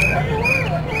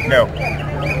 No.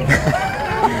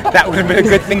 That would have been a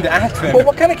good thing to ask them. Well,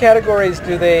 what kind of categories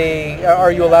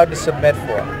are you allowed to submit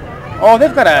for? Oh,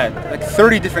 they've got like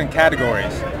 30 different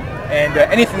categories, and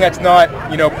anything that's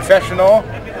not, you know, professional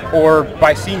or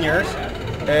by seniors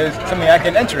is something I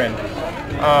can enter in.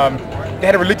 They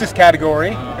had a religious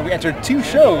category, and we entered 2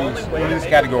 shows in the religious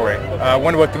category.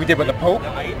 One about we did with the Pope,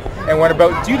 and one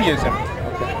about Judaism.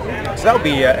 So that would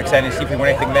be exciting to see if we win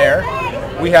anything there.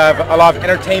 We have a lot of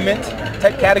entertainment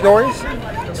type categories,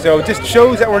 so just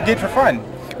shows that were did for fun.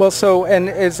 Well, so, and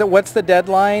what's the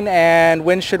deadline, and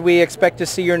when should we expect to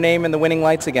see your name in the winning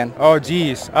lights again? Oh,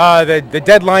 geez. The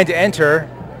deadline to enter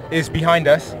is behind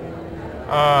us.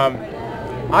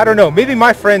 I don't know. Maybe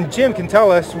my friend Jim can tell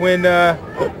us when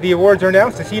the awards are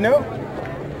announced. Does he know?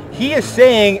 He is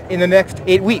saying in the next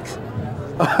 8 weeks.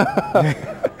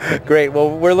 Great.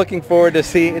 Well, we're looking forward to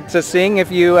seeing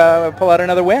if you pull out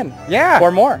another win. Yeah.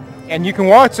 Or more. And you can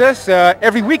watch us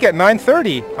every week at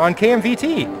 9:30 on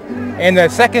KMVT. And the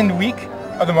second week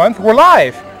of the month, we're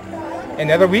live. And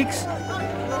the other weeks,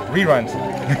 reruns.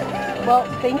 Well,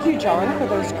 thank you, John, for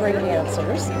those great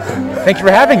answers. Thank you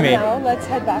for having me. Now let's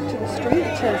head back to the street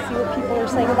to see what people are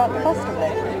saying about the festival.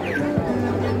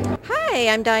 Hi,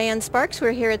 I'm Diane Sparks.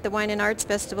 We're here at the Wine and Arts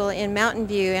Festival in Mountain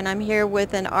View, and I'm here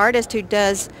with an artist who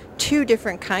does 2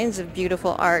 different kinds of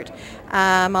beautiful art.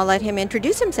 I'll let him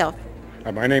introduce himself.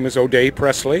 My name is O'Day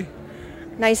Presley.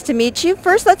 Nice to meet you.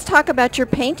 First, let's talk about your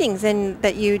paintings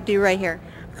that you do right here.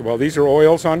 Well, these are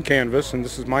oils on canvas, and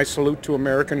this is my salute to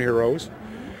American heroes.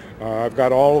 I've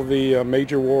got all of the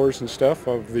major wars and stuff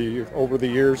over the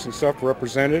years and stuff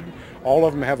represented. All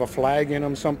of them have a flag in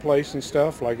them someplace and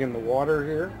stuff, like in the water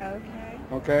here.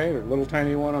 Okay, a little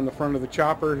tiny one on the front of the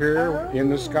chopper here in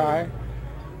the sky.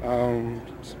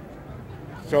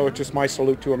 So it's just my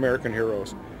salute to American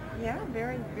heroes. Yeah,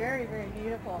 very, very, very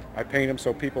beautiful. I paint them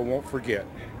so people won't forget.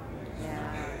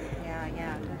 Yeah,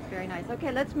 that's very nice.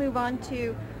 Okay, let's move on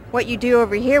to what you do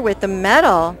over here with the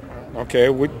metal. Okay,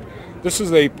 this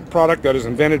is a product that is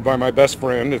invented by my best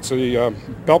friend. It's a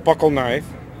belt buckle knife,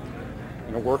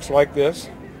 and it works like this.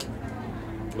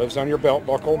 Lives on your belt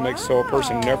buckle, makes so a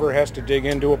person never has to dig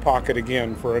into a pocket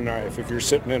again for a knife. If you're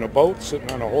sitting in a boat,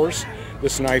 sitting on a horse,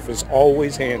 this knife is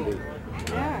always handy.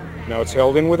 Now it's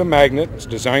held in with a magnet. It's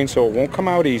designed so it won't come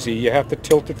out easy. You have to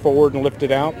tilt it forward and lift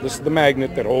it out. This is the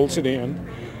magnet that holds it in.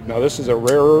 Now this is a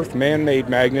rare earth man-made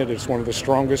magnet. It's one of the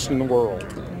strongest in the world.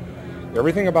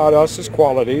 Everything about us is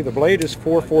quality. The blade is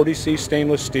 440C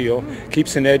stainless steel.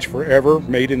 Keeps an edge forever,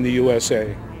 made in the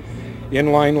USA.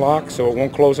 Inline lock so it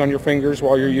won't close on your fingers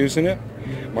while you're using it.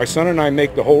 My son and I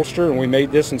make the holster, and we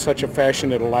made this in such a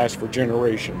fashion it'll last for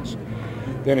generations.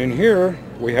 Then in here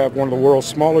we have one of the world's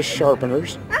smallest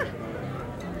sharpeners.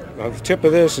 The tip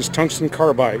of this is tungsten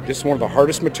carbide. This is one of the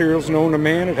hardest materials known to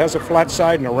man. It has a flat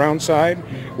side and a round side.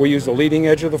 We use the leading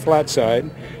edge of the flat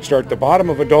side. Start at the bottom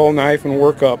of a dull knife and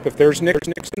work up. If there's nicks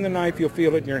in the knife, you'll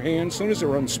feel it in your hand. As soon as it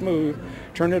runs smooth,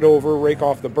 turn it over, rake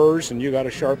off the burrs, and you got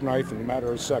a sharp knife in a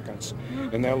matter of seconds.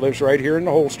 And that lives right here in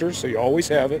the holster, so you always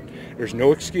have it. There's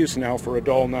no excuse now for a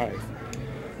dull knife.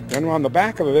 And on the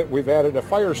back of it, we've added a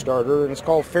fire starter, and it's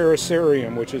called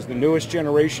Ferrocerium, which is the newest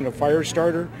generation of fire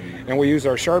starter. And we use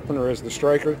our sharpener as the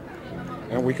striker,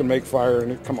 and we can make fire,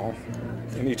 and come on,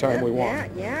 anytime we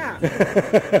want. Yeah.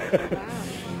 Wow.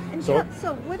 And So-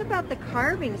 so what about the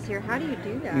carvings here? How do you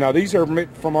do that? Now these are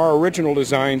from our original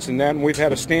designs and that, and we've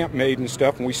had a stamp made and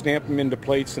stuff, and we stamp them into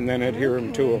plates and then adhere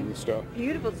them to them and stuff.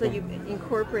 Beautiful. So you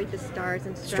incorporate the stars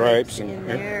and Stripes in and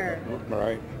there.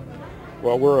 right.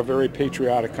 Well, we're a very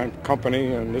patriotic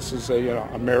company, and this is a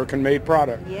American-made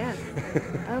product. Yes.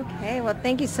 Okay. Well,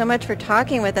 thank you so much for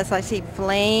talking with us. I see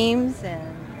flames and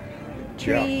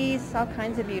trees, all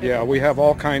kinds of beautiful. Yeah, we have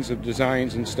all kinds of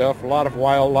designs and stuff. A lot of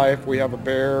wildlife. We have a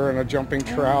bear and a jumping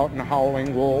trout and a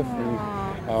howling wolf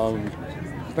and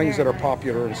things that are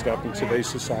popular and stuff in today's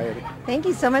society. Thank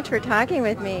you so much for talking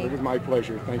with me. It was my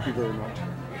pleasure. Thank you very much.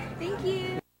 Thank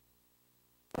you.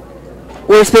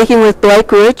 We're speaking with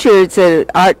Blake Richards, an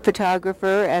art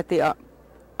photographer at the Art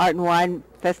and Wine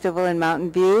Festival in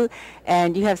Mountain View,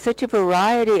 and you have such a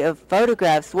variety of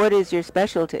photographs. What is your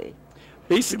specialty?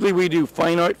 Basically, we do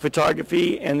fine art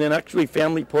photography and then actually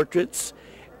family portraits,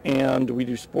 and we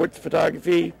do sports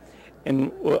photography.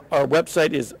 And our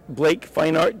website is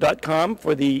blakefineart.com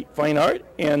for the fine art,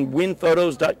 and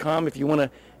winphotos.com if you want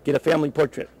to get a family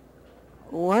portrait.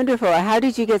 Wonderful. How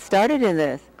did you get started in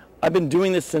this? I've been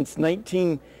doing this since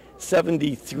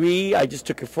 1973. I just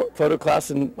took a photo class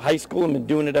in high school and been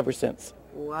doing it ever since.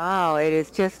 Wow, it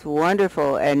is just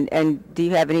wonderful. And do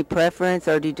you have any preference,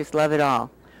 or do you just love it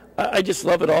all? I just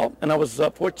love it all, and I was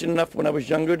fortunate enough when I was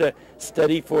younger to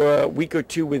study for a week or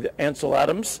two with Ansel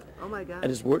Adams at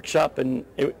his workshop, and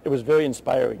it was very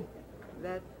inspiring.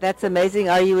 That's amazing.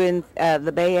 Are you in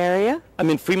the Bay Area? I'm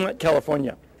in Fremont,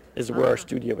 California, is where our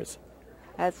studio is.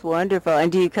 That's wonderful.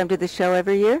 And do you come to the show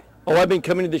every year? Oh, I've been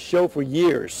coming to the show for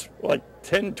years, like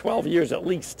 10, 12 years at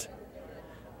least.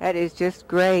 That is just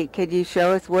great. Could you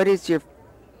show us what is your,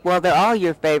 well, they're all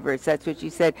your favorites, that's what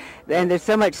you said. And there's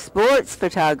so much sports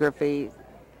photography.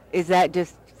 Is that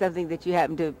just something that you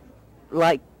happen to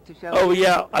like to show? Oh,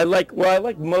 yeah. I like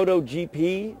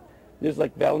MotoGP. There's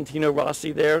like Valentino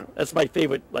Rossi there. That's my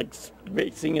favorite, like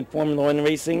racing and Formula One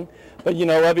racing. But, you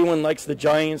know, everyone likes the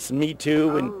Giants, and me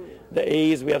too, and the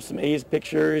A's. We have some A's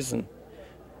pictures. And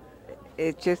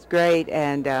it's just great.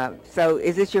 And so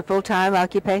is this your full-time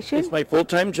occupation? It's my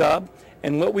full-time job.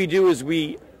 And what we do is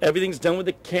everything's done with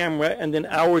a camera and then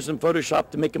hours in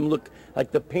Photoshop to make them look like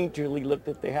the painterly look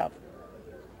that they have.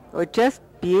 Well, just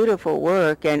beautiful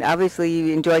work. And obviously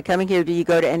you enjoy coming here. Do you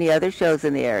go to any other shows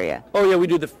in the area? Oh, yeah, we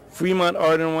do the Fremont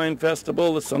Art and Wine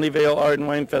Festival, the Sunnyvale Art and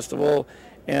Wine Festival,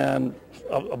 and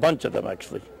a bunch of them,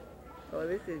 actually. Well,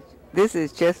 this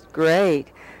is just great.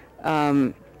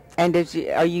 And do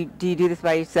you do this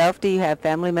by yourself? Do you have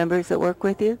family members that work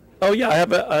with you? Oh yeah, I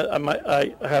have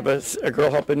a girl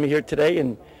helping me here today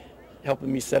and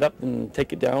helping me set up and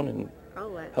take it down and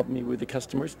helping me with the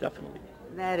customers, definitely.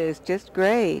 That is just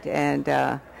great. And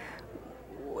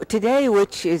today,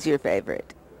 which is your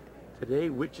favorite? Today,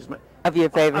 which is my your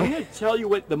favorite? I'm going to tell you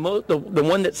what the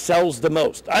one that sells the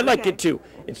most. I like it too.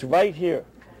 It's right here,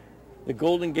 the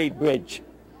Golden Gate Bridge.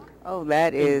 Oh,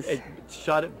 that is. It's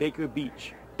shot at Baker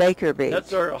Beach. Baker Beach.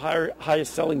 That's our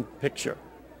highest selling picture.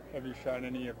 Have you shot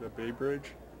any of the Bay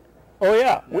Bridge? Oh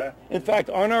yeah. In fact,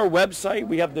 on our website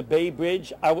we have the Bay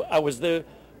Bridge. I was there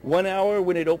 1 hour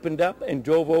when it opened up and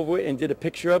drove over it and did a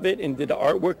picture of it and did the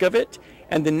artwork of it.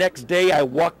 And the next day I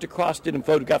walked across it and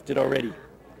photographed it already.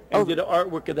 And did the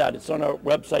artwork of that. It's on our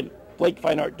website,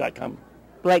 blakefineart.com.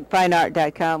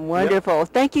 blakefineart.com. Wonderful. Yep.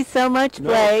 Thank you so much,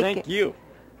 Blake. No, thank you.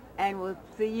 And we'll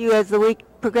see you as the week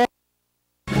progresses.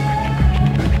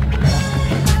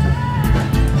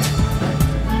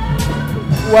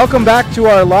 Welcome back to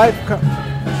our live.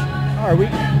 Are we?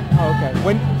 Oh, okay.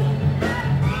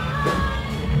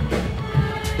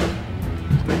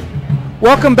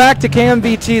 Welcome back to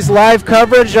KMVT's live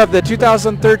coverage of the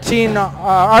 2013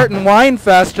 Art and Wine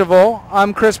Festival.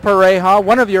 I'm Chris Pareja,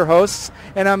 one of your hosts,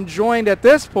 and I'm joined at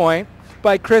this point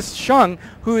by Chris Shung,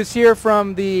 who is here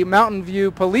from the Mountain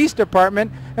View Police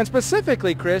Department. And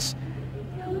specifically, Chris,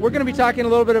 we're going to be talking a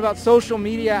little bit about social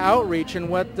media outreach and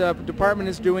what the department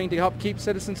is doing to help keep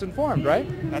citizens informed, right?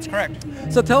 That's correct.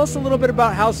 So tell us a little bit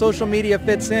about how social media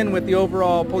fits in with the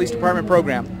overall police department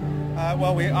program.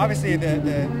 Well, we obviously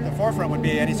the forefront would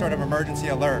be any sort of emergency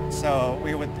alert. So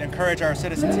we would encourage our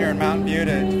citizens here in Mountain View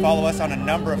to follow us on a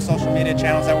number of social media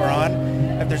channels that we're on.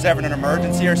 If there's ever an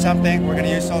emergency or something, we're going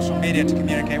to use social media to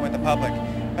communicate with the public.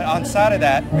 But on the side of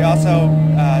that, we also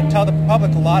tell the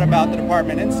public a lot about the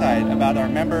department inside, about our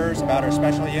members, about our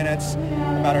special units,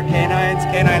 about our canines.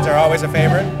 Canines are always a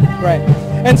favorite. Right.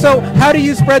 And so how do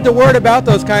you spread the word about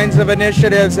those kinds of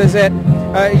initiatives? Is it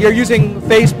you're using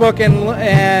Facebook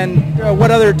and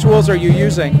what other tools are you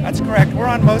using? That's correct. We're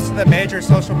on most of the major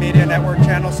social media network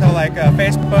channels, so like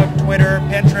Facebook, Twitter,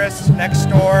 Pinterest,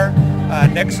 Nextdoor,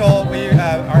 Nixle. We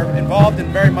are involved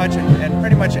in very much in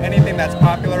pretty much anything that's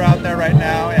popular out there right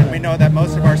now, and we know that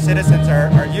most of our citizens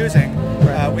are using.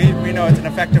 We know it's an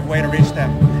effective way to reach them.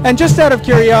 And just out of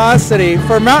curiosity,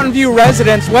 for Mountain View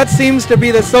residents, what seems to be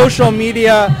the social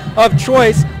media of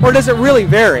choice, or does it really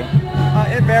vary?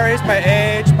 It varies by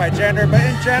age, by gender, but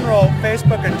in general,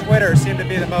 Facebook and Twitter seem to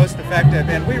be the most effective,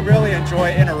 and we really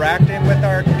enjoy interacting with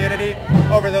our community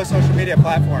over those social media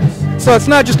platforms. So it's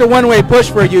not just a one-way push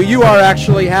for you, you are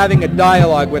actually having a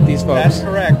dialogue with these folks. That's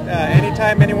correct.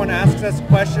 Anytime anyone asks us a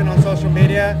question on social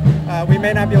media, we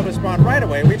may not be able to respond right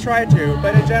away. We try to,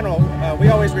 but in general, we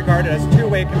always regard it as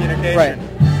two-way communication. Right.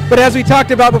 But as we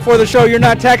talked about before the show, you're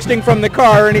not texting from the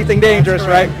car or anything dangerous,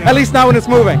 right? No. At least not when it's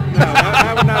moving. No,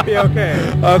 that would not be okay.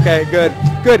 Okay, good.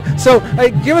 Good. So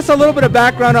give us a little bit of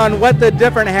background on what the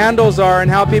different handles are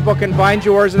and how people can find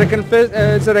you, or is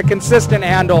it a consistent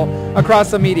handle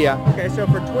across the media? Okay, so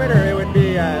for Twitter, it would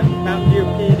be Mountain View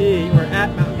PD, or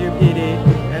at Mountain View PD.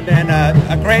 And then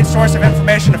a great source of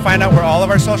information to find out where all of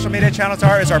our social media channels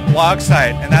are is our blog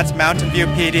site, and that's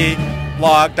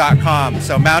mountainviewpdblog.com.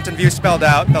 So Mountain View spelled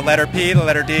out, the letter P, the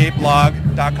letter D,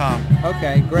 blog.com.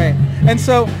 Okay, great. And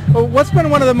so what's been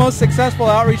one of the most successful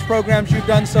outreach programs you've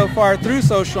done so far through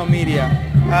social media?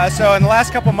 So in the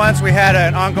last couple months we had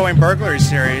an ongoing burglary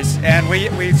series, and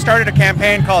we started a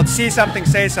campaign called See Something,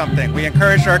 Say Something. We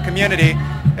encouraged our community,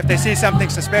 if they see something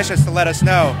suspicious, to let us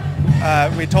know.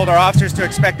 We told our officers to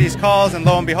expect these calls, and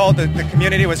lo and behold, the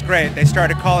community was great. They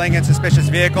started calling in suspicious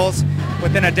vehicles.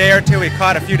 Within a day or two, we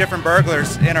caught a few different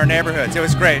burglars in our neighborhoods. It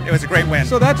was great. It was a great win.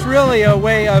 So that's really a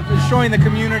way of showing the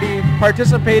community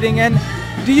participating. And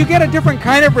do you get a different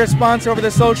kind of response over the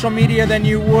social media than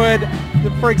you would,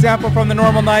 for example, from the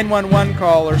normal 911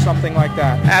 call or something like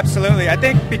that? Absolutely. I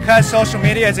think because social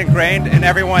media is ingrained in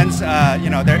everyone's,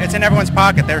 it's in everyone's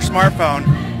pocket, their smartphone.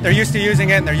 They're used to using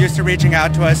it, and they're used to reaching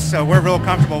out to us, so we're real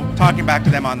comfortable talking back to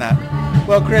them on that.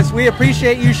 Well, Chris, we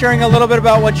appreciate you sharing a little bit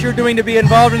about what you're doing to be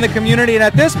involved in the community, and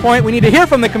at this point, we need to hear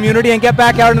from the community and get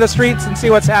back out into the streets and see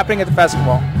what's happening at the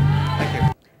festival. Thank you.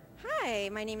 Hi,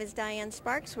 my name is Diane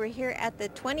Sparks. We're here at the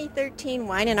 2013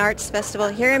 Wine and Arts Festival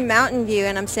here in Mountain View,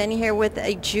 and I'm standing here with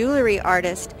a jewelry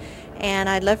artist, and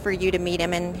I'd love for you to meet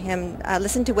him and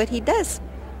listen to what he does.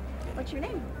 What's your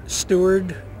name?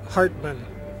 Stuart Hartman.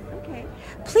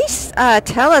 Please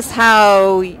tell us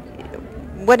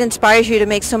what inspires you to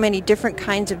make so many different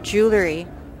kinds of jewelry.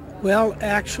 Well,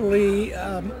 actually,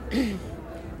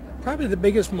 probably the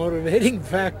biggest motivating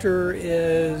factor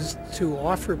is to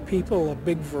offer people a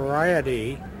big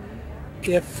variety.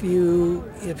 If you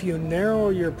narrow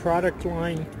your product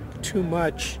line too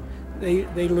much,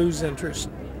 they lose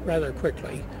interest rather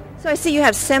quickly. So I see you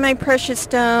have semi-precious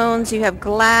stones, you have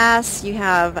glass, you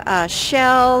have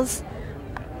shells.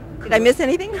 Did I miss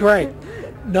anything? Right.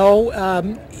 No,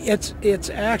 it's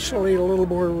actually a little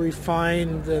more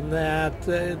refined than that.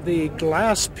 The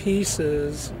glass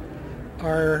pieces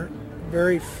are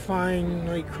very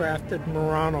finely crafted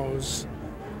Muranos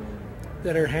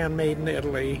that are handmade in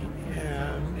Italy,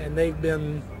 and they've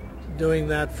been doing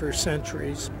that for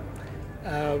centuries.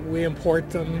 We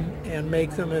import them and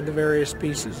make them into various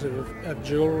pieces of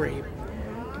jewelry.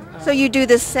 So you do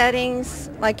the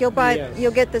settings, like you'll Yes.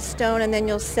 you'll get the stone and then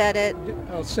you'll set it.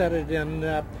 I'll set it in.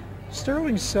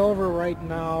 Sterling silver right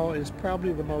now is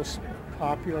probably the most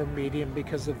popular medium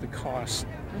because of the cost.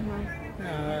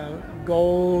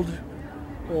 Gold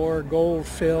or gold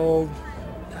filled,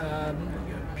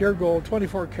 pure gold,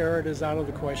 24 karat is out of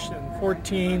the question.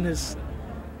 14 is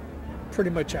pretty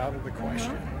much out of the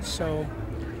question. So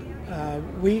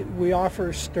we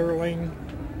offer sterling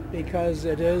because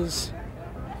it is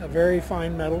a very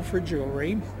fine metal for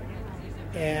jewelry,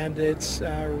 and it's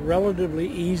relatively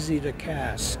easy to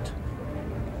cast.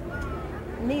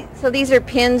 So these are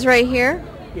pins right here?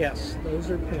 Yes,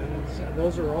 those are pins.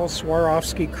 Those are all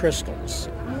Swarovski crystals.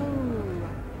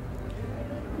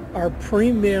 Our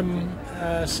premium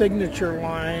signature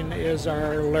line is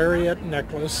our lariat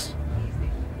necklace,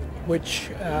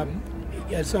 which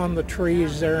is on the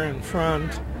trees there in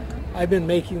front. I've been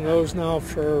making those now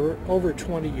for over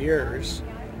 20 years.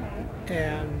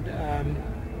 And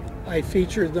I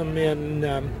feature them in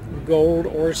gold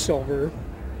or silver,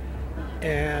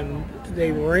 and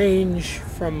they range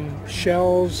from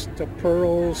shells to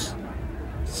pearls,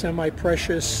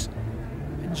 semi-precious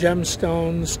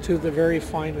gemstones, to the very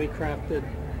finely crafted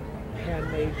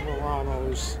handmade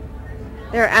Muranos.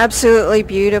 They're absolutely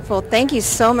beautiful. Thank you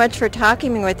so much for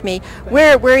talking with me.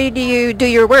 Where do you do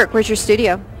your work? Where's your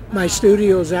studio? My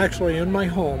studio is actually in my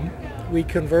home. We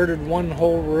converted one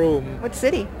whole room. What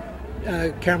city?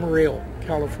 Camarillo,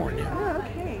 California. Oh,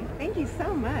 okay. Thank you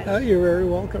so much. You're very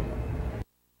welcome.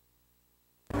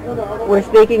 We're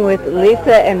speaking with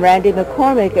Lisa and Randy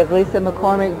McCormick of Lisa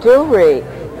McCormick Jewelry.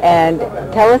 And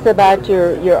tell us about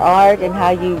your art and how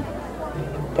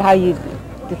you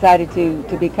decided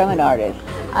to become an artist.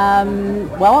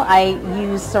 Well, I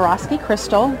use Swarovski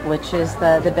crystal, which is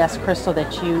the best crystal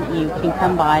that you can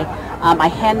come by. I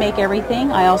hand make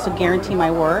everything. I also guarantee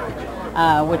my work,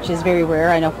 which is very rare,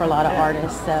 I know, for a lot of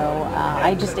artists. So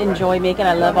I just enjoy making.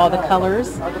 I love all the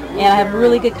colors, and I have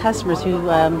really good customers who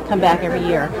come back every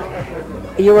year.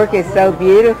 Your work is so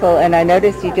beautiful, and I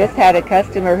noticed you just had a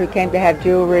customer who came to have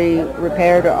jewelry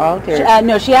repaired or altered.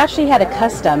 No, she actually had a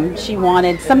custom. She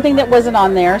wanted something that wasn't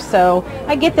on there, so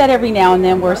I get that every now and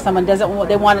then where someone they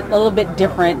want it a little bit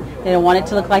different. They don't want it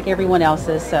to look like everyone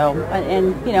else's, so,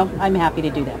 and you know, I'm happy to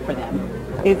do that for them.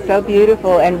 It's so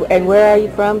beautiful. And where are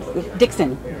you from?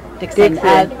 Dixon.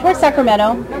 Towards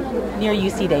Sacramento, near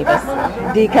UC Davis.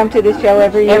 Do you come to the show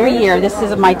every year? Every year. This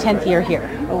is my 10th year here.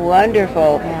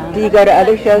 Wonderful. Yeah. Do you go to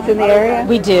other shows in the area?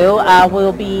 We do.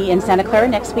 We'll be in Santa Clara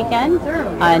next weekend.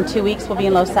 In 2 weeks we'll be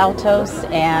in Los Altos,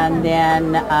 and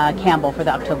then Campbell for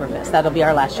the Oktoberfest. That'll be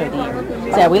our last show of the year.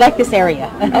 So we like this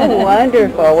area. Oh,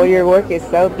 wonderful. Well, your work is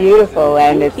so beautiful,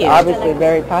 and it's obviously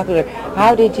very popular.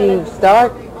 How did you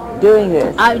start doing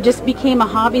this? I just became a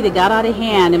hobby that got out of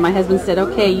hand, and my husband said,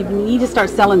 okay, you need to start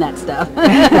selling that stuff.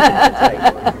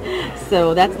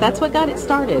 So that's what got it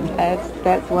started.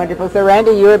 That's wonderful. So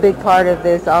Randy, you're a big part of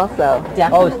this also.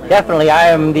 Definitely. Oh, definitely. I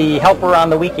am the helper on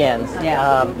the weekends.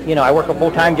 Yeah. You know, I work a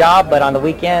full-time job, but on the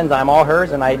weekends I'm all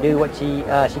hers, and I do what she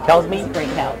tells me. Great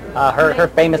help. Her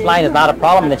famous line is not a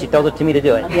problem, and then she throws it to me to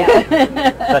do it.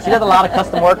 Yeah. So she does a lot of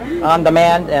custom work on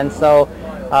demand, and so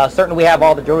certainly we have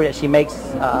all the jewelry that she makes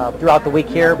throughout the week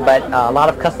here, but a lot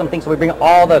of custom things. So we bring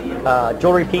all the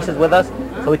jewelry pieces with us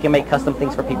so we can make custom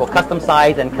things for people, custom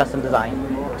size and custom design,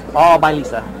 all by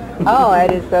Lisa. Oh, that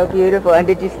is so beautiful. And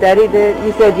did you study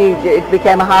you said it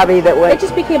became a hobby that went... It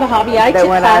just became a hobby. I took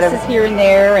classes here and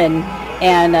there and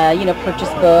you know,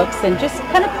 purchased books and just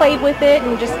kind of played with it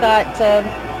and just thought,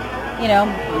 you know,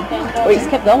 we just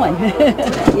kept going.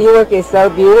 Your work is so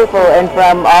beautiful, and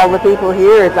from all the people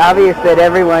here, it's obvious that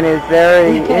everyone is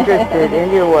very interested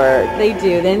in your work. They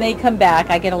do. Then they come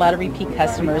back. I get a lot of repeat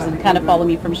customers and kind of follow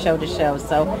me from show to show,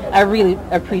 so I really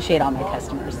appreciate all my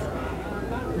customers.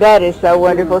 That is so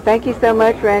wonderful. Thank you so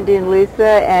much, Randy and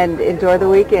Lisa, and enjoy the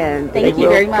weekend. Thank you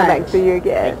very much. Come back and see you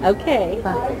again. Okay.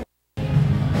 Bye.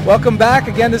 Welcome back.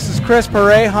 Again, this is Chris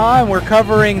Pareja, and we're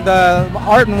covering the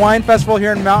Art and Wine Festival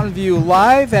here in Mountain View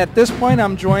live. At this point,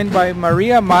 I'm joined by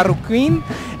Maria Marroquin,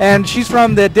 and she's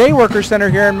from the Day Worker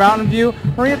Center here in Mountain View.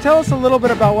 Maria, tell us a little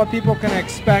bit about what people can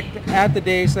expect at the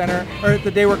Day Center, or at the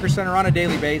Day Worker Center on a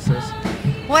daily basis.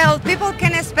 Well, people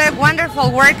can expect wonderful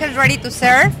workers ready to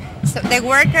serve. So the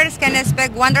workers can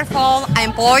expect wonderful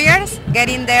employers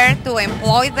getting there to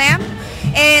employ them.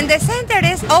 And the center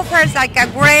offers like a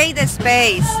great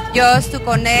space just to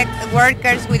connect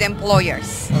workers with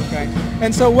employers. Okay.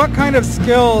 And so what kind of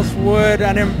skills would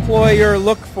an employer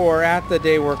look for at the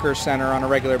Day Worker Center on a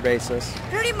regular basis?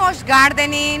 Pretty much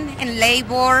gardening and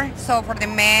labor. So for the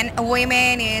men,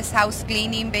 women is house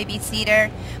cleaning, babysitter,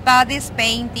 but this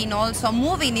painting also.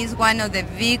 Moving is one of the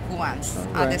big ones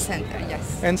at the center,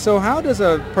 yes. And so how does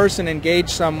a person engage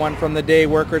someone from the Day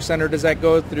Worker Center? Does that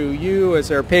go through you? Is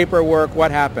there paperwork?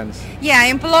 What happens? Yeah,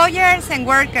 employers and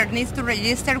workers need to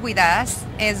register with us.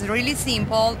 It's really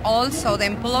simple. Also, the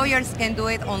employers can do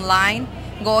it online,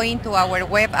 going to our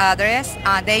web address,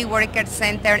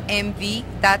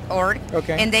 dayworkercentermv.org,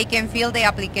 and they can fill the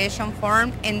application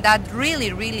form, and that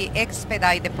really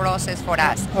expedite the process for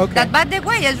us. Okay. That, by the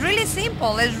way, it's really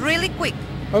simple. It's really quick.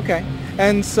 Okay.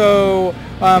 And so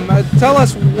tell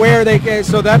us where they can,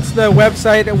 so that's the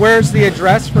website. Where's the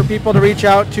address for people to reach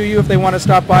out to you if they want to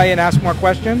stop by and ask more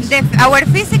questions? Our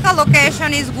physical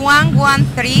location is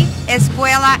 113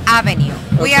 Escuela Avenue.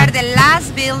 Okay. We are the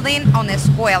last building on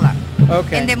Escuela.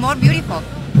 Okay. And the more beautiful.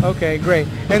 Okay, great.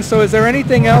 And so is there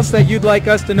anything else that you'd like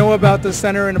us to know about the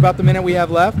center in about the minute we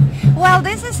have left? Well,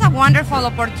 this is a wonderful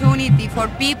opportunity for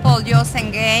people just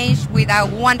engaged with a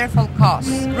wonderful cause,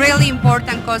 really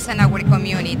important cause in our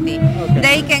community. Okay.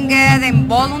 They can get and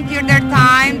volunteer their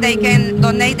time, they can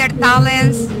donate their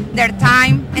talents, their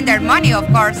time, and their money, of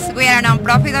course. We are a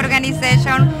non-profit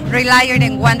organization relying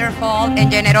on wonderful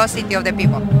and generosity of the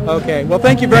people. Okay, well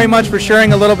thank you very much for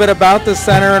sharing a little bit about the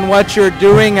center and what you're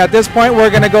doing. At this point we're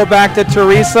going to go back to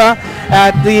Teresa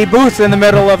at the booth in the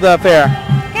middle of the fair.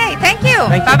 Okay, thank you.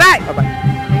 Thank you. Bye-bye. Bye-bye.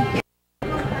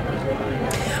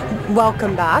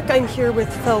 Welcome back. I'm here with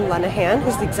Phil Lenahan,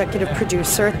 who's the executive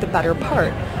producer at The Better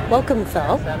Part. Welcome,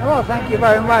 Phil. Well, thank you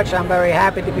very much. I'm very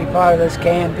happy to be part of this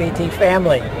KMVT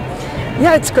family.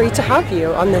 Yeah, it's great to have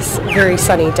you on this very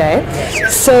sunny day.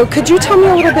 So could you tell me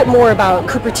a little bit more about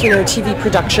Cupertino TV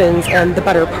Productions and The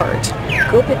Better Part?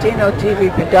 Cupertino TV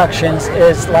Productions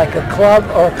is like a club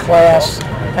or class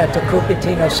at the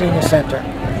Cupertino Senior Center.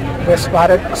 We're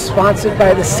sponsored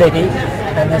by the city,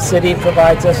 and the city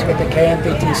provides us with the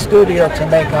KMVT studio to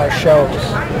make our shows.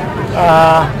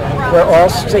 We're all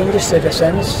senior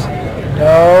citizens,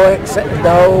 no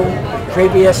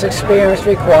previous experience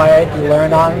required. You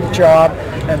learn on the job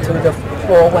and through the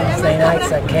 4 Wednesday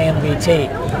nights at KMVT.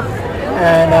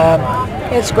 And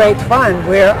it's great fun.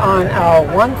 We're on our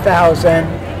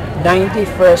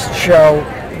 1091st show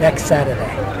next Saturday.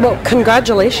 Well,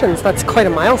 congratulations. That's quite a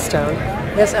milestone.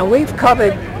 Yes, and we've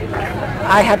covered,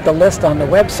 I have the list on the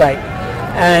website,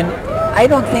 and I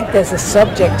don't think there's a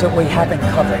subject that we haven't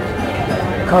covered.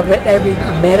 Covered every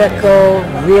medical,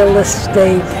 real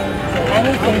estate,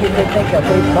 anything you can think of,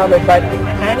 we've covered, but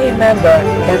any member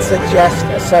can suggest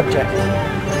a subject.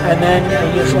 And then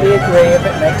we usually agree if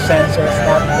it makes sense or it's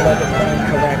not politically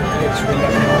incorrect, it's real.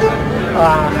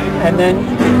 And then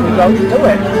we go to do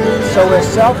it. So we're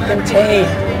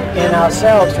self-contained in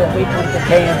ourselves when we come to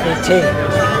KMVT.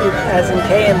 As in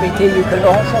KMVT, you can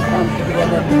also come to be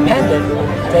an independent,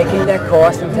 taking their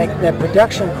course and taking their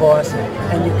production course,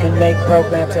 and you can make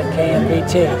programs at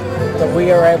KMVT. But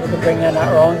we are able to bring in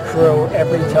our own crew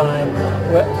every time.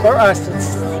 For us,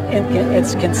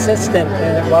 it's consistent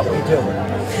in what we do.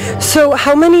 So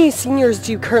how many seniors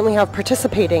do you currently have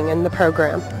participating in the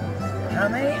program? How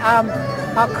many?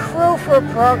 Our crew for a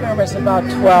program is about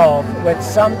 12, with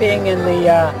some being in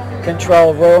the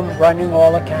control room, running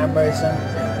all the cameras and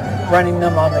running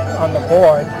them on the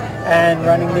board, and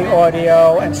running the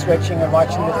audio and switching and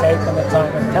watching the tape and the time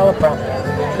and teleprompter.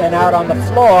 Then out on the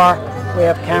floor, we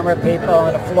have camera people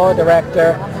and a floor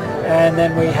director, and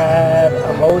then we have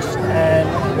a host and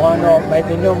one or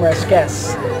maybe numerous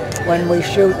guests. When we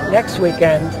shoot next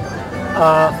weekend,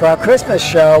 for our Christmas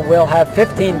show, we'll have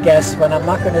 15 guests, but I'm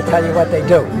not going to tell you what they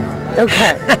do.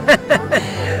 Okay.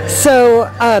 So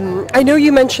I know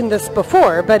you mentioned this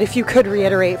before, but if you could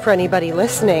reiterate for anybody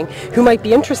listening who might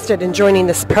be interested in joining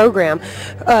this program,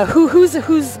 who's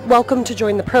welcome to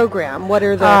join the program? What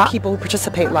are the people who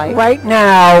participate like? Right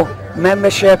now,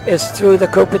 membership is through the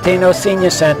Cupertino Senior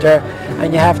Center,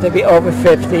 and you have to be over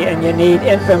 50, and you need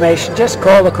information. Just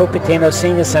call the Cupertino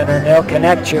Senior Center, and they'll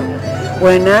connect you.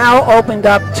 We're now opened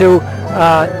up to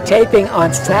taping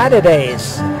on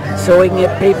Saturdays, so we can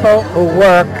get people who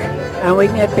work, and we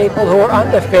can get people who are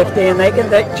under 50, and they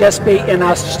can just be in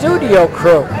our studio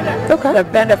crew. Okay. The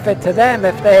benefit to them,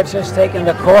 if they have just taken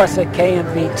the course at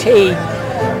KMVT,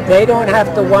 they don't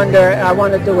have to wonder, I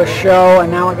want to do a show,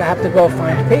 and now I have to go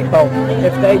find people.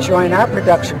 If they join our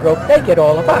production group, they get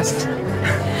all of us.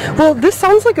 Well, this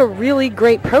sounds like a really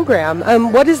great program.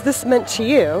 What has this meant to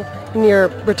you in your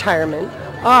retirement?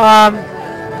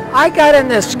 I got in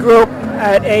this group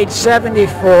at age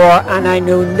 74, and I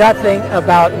knew nothing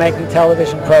about making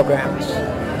television programs.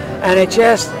 And it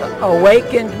just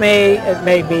awakened me. It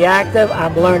made me active.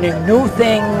 I'm learning new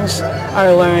things.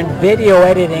 I learned video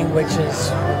editing, which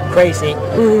is crazy.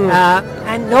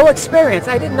 And no experience.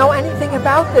 I didn't know anything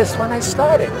about this when I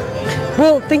started.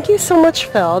 Well, thank you so much,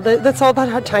 Phil. That's all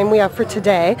the time we have for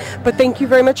today. But thank you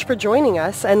very much for joining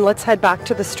us, and let's head back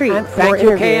to the street And for more thank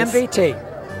you, interviews. KMVT.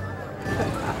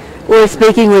 We're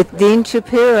speaking with Dean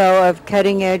Shapiro of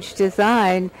Cutting Edge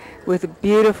Design with a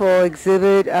beautiful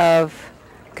exhibit of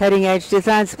cutting edge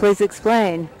designs. Please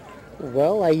explain.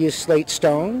 Well, I use slate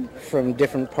stone from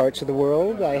different parts of the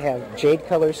world. I have jade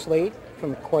color slate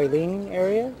from Kuiling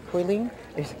area,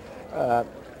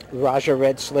 Raja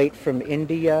red slate from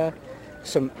India,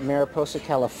 some Mariposa,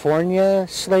 California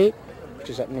slate, which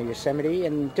is up near Yosemite,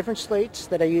 and different slates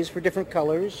that I use for different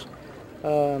colors,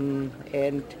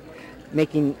 and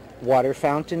making water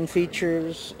fountain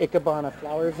features, ikebana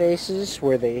flower vases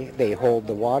where they hold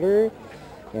the water,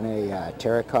 in a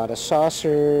terracotta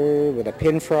saucer with a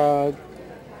pin frog.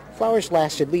 Flowers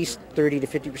last at least 30 to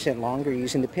 50% longer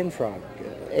using the pin frog.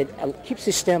 It keeps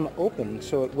the stem open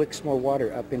so it wicks more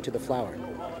water up into the flower.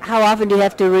 How often do you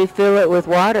have to refill it with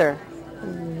water?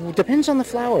 Depends on the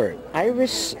flower.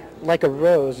 Iris, like a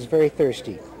rose, is very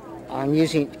thirsty. I'm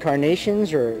using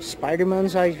carnations or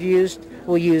spidermans I've used,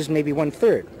 will use maybe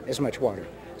 1/3 as much water.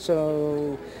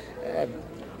 So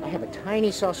I have a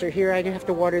tiny saucer here. I have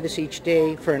to water this each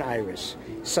day for an iris.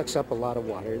 It sucks up a lot of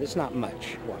water. It's not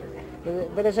much water.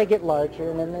 But as I get larger,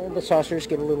 and then the saucers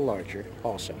get a little larger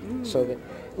also. So that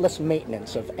less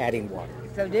maintenance of adding water.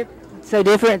 So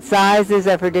different sizes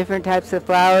are for different types of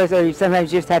flowers, or you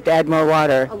sometimes just have to add more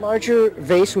water? A larger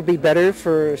vase would be better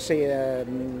for, say, a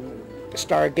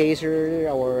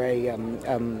stargazer or a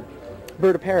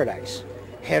bird of paradise.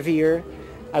 Heavier,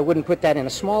 I wouldn't put that in a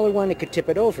smaller one. It could tip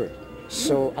it over.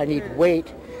 So I need weight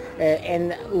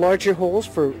and larger holes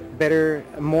for better,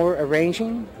 more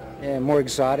arranging, more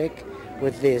exotic.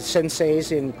 With the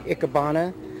senseis in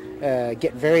Ikebana,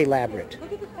 get very elaborate.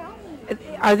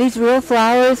 Are these real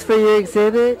flowers for your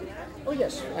exhibit? Oh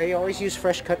yes, I always use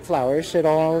fresh cut flowers at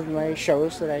all of my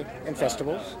shows and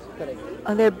festivals.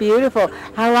 Oh, they're beautiful.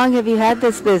 How long have you had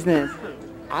this business?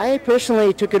 I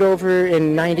personally took it over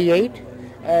in '98.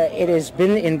 It has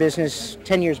been in business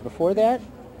 10 years before that.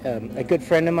 A good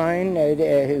friend of mine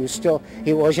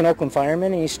he was an Oakland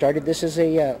fireman, and he started this as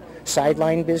a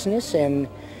sideline business, and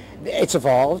it's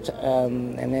evolved,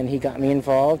 and then he got me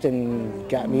involved and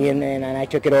got me in, and I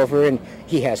took it over, and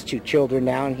he has 2 children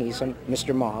now, and he's a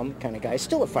Mr. Mom kind of guy,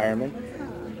 still a fireman.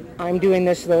 I'm doing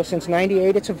this, though, since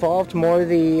 '98. It's evolved more.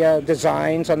 The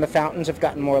designs on the fountains have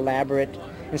gotten more elaborate.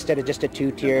 Instead of just a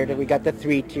 2-tiered, we got the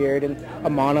 3-tiered and a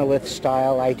monolith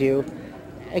style I do.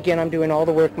 Again, I'm doing all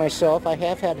the work myself. I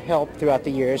have had help throughout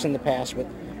the years in the past, but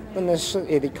when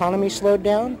the economy slowed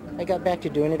down, I got back to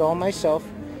doing it all myself.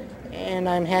 And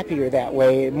I'm happier that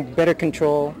way. Better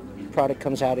control. Product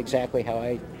comes out exactly how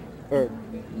or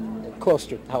close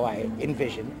to how I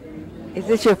envision. Is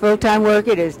this your full-time work?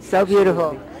 It is so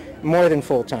beautiful. More than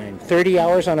full-time. 30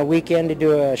 hours on a weekend to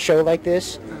do a show like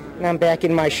this. And I'm back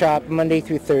in my shop Monday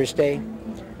through Thursday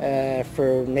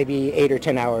for maybe 8 or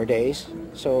 10 hour days.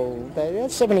 So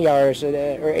that's 70 hours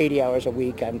or 80 hours a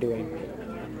week I'm doing.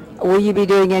 Will you be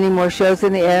doing any more shows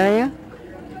in the area?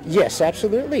 Yes,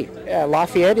 absolutely.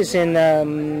 Lafayette is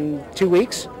in 2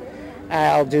 weeks.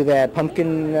 I'll do the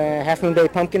pumpkin Half Moon Bay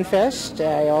Pumpkin Fest.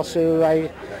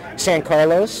 San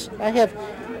Carlos.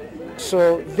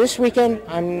 So this weekend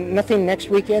I'm nothing next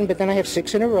weekend, but then I have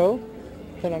 6 in a row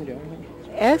that I'm doing.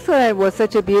 Excellent. Well,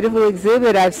 such a beautiful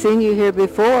exhibit. I've seen you here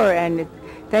before, and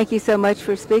thank you so much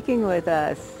for speaking with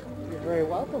us. You're very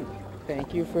welcome.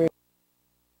 Thank you for.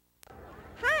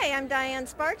 Hi, I'm Diane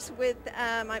Sparks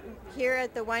I'm here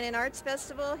at the Wine and Arts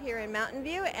Festival here in Mountain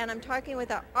View, and I'm talking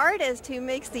with an artist who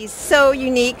makes these so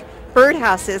unique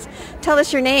birdhouses. Tell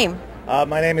us your name.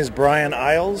 My name is Brian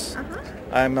Isles.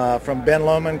 I'm from Ben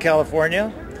Lomond,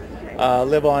 California.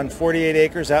 Live on 48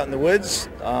 acres out in the woods.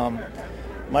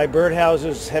 My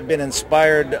birdhouses have been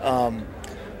inspired.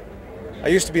 I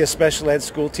used to be a special ed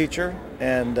school teacher,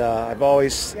 and I've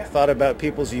always thought about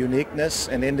people's uniqueness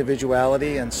and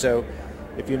individuality, and so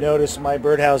if you notice, my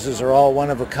birdhouses are all one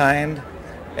of a kind,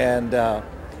 and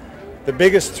the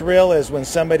biggest thrill is when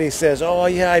somebody says, oh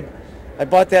yeah, I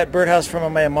bought that birdhouse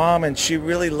from my mom and she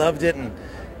really loved it, and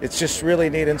it's just really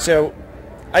neat. And so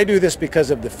I do this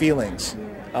because of the feelings.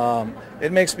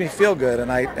 It makes me feel good, and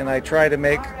I try to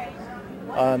make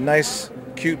nice,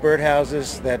 cute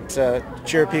birdhouses that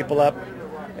cheer people up,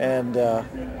 and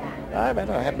I've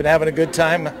been having a good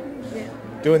time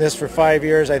doing this for 5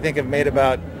 years. I think I've made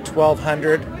about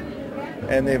 1,200,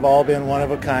 and they've all been one of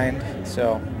a kind.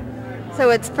 So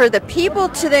it's for the people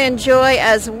to enjoy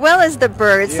as well as the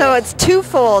birds. Yes. So it's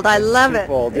twofold. I love it.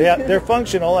 Yeah, they're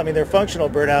functional. I mean, they're functional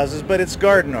birdhouses, but it's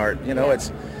garden art. You know,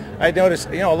 I notice,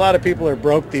 a lot of people are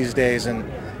broke these days,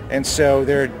 and so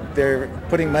they're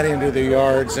putting money into their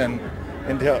yards and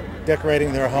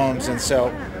decorating their homes, and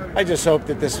so I just hope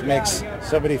that this makes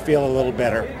somebody feel a little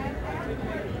better.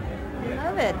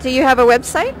 Love it. Do you have a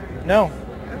website? No.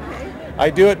 Okay. I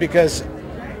do it because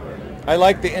I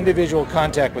like the individual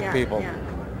contact with people. Yeah.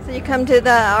 So you come to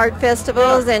the art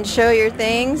festivals and show your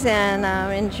things and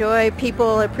enjoy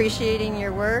people appreciating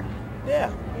your work?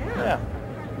 Yeah.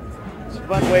 It's a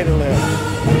fun way to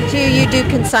live. Do you do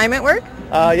consignment work?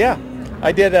 Yeah.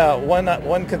 I did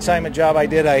one consignment job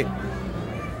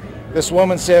this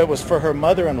woman said it was for her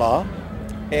mother-in-law,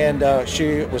 and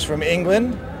she was from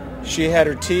England. She had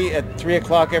her tea at 3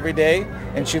 o'clock every day,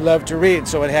 and she loved to read.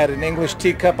 So it had an English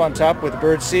teacup on top with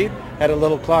birdseed, had a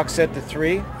little clock set to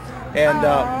 3, and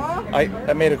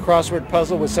I made a crossword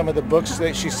puzzle with some of the books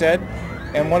that she said.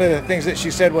 And one of the things that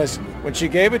she said was, when she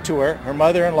gave it to her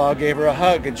mother-in-law gave her a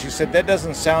hug, and she said, that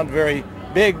doesn't sound very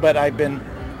big, but I've been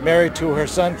married to her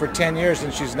son for 10 years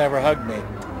and she's never hugged me.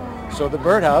 So the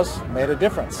birdhouse made a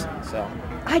difference. So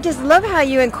I just love how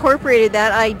you incorporated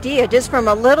that idea just from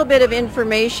a little bit of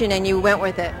information and you went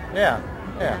with it. Yeah,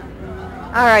 yeah.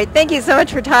 All right, thank you so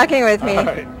much for talking with me. All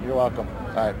right, you're welcome.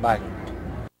 All right, bye.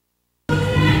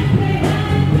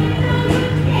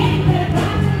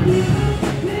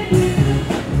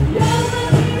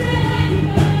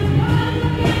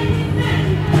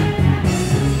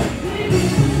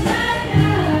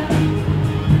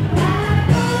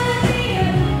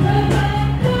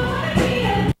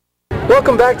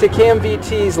 Welcome back to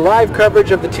KMVT's live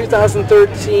coverage of the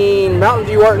 2013 Mountain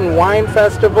View Art and Wine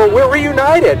Festival. We're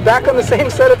reunited, back on the same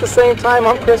set at the same time.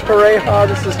 I'm Chris Pareja,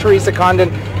 this is Teresa Condon,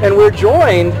 and we're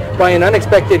joined by an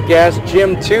unexpected guest,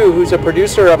 Jim Tu, who's a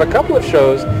producer of a couple of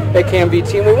shows at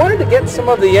KMVT, and we wanted to get some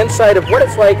of the insight of what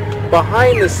it's like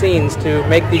behind the scenes to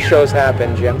make these shows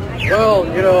happen, Jim. Well,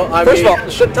 you know, First of all,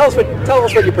 tell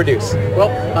us what you produce.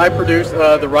 Well, I produce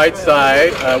The Right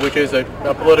Side, which is a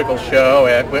political show,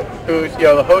 and who's, you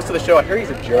know, the host of the show. I hear he's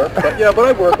a jerk, but you know, but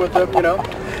I work with him, you know.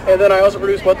 And then I also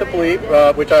produce What the Bleep,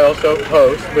 which I also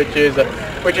host, which is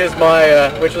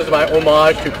my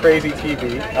homage to crazy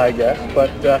TV, I guess.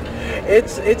 But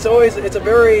it's a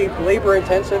very labor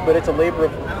intensive, but it's a labor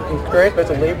of experience, but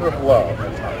it's a labor of love.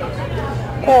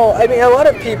 Well, I mean, a lot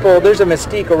of people, there's a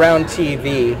mystique around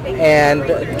TV, and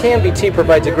KMVT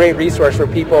provides a great resource for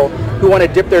people who want to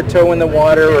dip their toe in the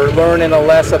water or learn in a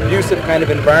less abusive kind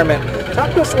of environment.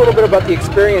 Talk to us a little bit about the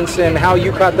experience and how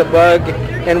you caught the bug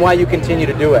and why you continue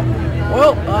to do it.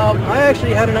 Well, I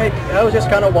actually had I was just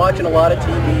kind of watching a lot of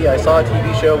TV. I saw a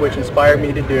TV show which inspired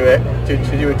me to do it, to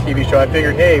do a TV show. I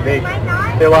figured, hey, they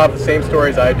a lot of the same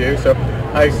stories I do, so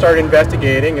I started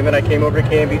investigating, and then I came over to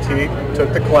KMVT,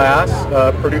 took the class,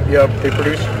 they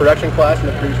produced production class and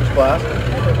the producers class.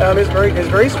 It's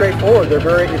very straightforward.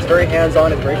 It's very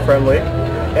hands-on. It's very friendly.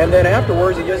 And then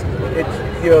afterwards, this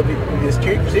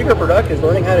secret production is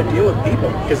learning how to deal with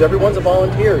people, because everyone's a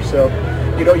volunteer. So,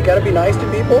 you know, you got to be nice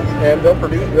to people, and they'll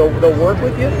work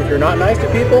with you. If you're not nice to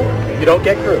people, you don't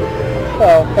get crew.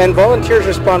 Well, and volunteers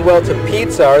respond well to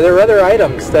pizza. Are there other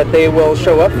items that they will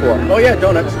show up for? Oh yeah,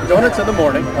 donuts in the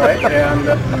morning, right? And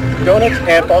donuts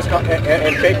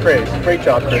and fake crepes, fake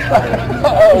chocolate crepes.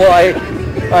 Oh, well,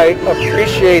 I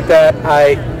appreciate that,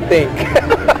 I think.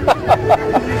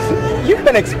 You've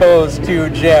been exposed to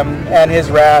Jim and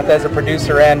his wrath as a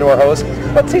producer and or host.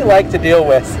 What's he like to deal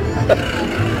with?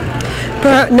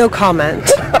 No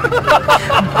comment.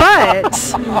 But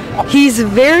he's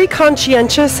very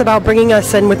conscientious about bringing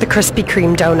us in with the Krispy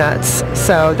Kreme donuts.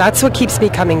 So that's what keeps me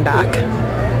coming back.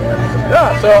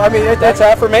 Yeah, so I mean, that's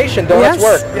affirmation. Donuts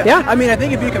work. Yeah. I mean, I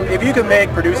think if you can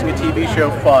make producing a TV show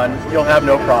fun, you'll have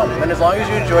no problem. And as long as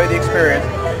you enjoy the experience,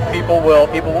 people will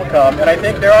come. And I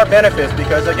think there are benefits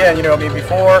because, again, you know, I mean,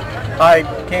 before I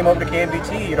came over to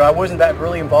KMVT, you know, I wasn't that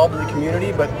really involved in the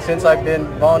community, but since I've been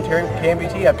volunteering for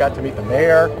KMVT, I've got to meet the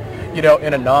mayor, you know,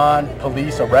 in a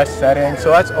non-police arrest setting, so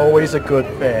that's always a good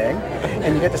thing.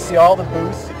 And you get to see all the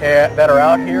booths that are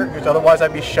out here, because otherwise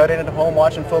I'd be shut in at home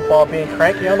watching football, being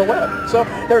cranky on the web. So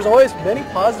there's always many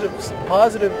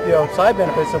positive, you know, side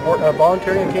benefits of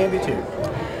volunteering in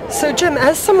KMVT. So Jim,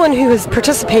 as someone who has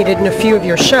participated in a few of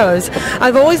your shows,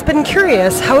 I've always been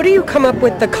curious, how do you come up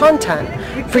with the content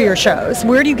for your shows?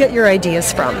 Where do you get your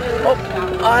ideas from? Well,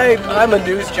 I'm a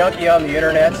news junkie on the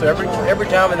internet, so every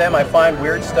time and then I find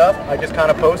weird stuff, I just kind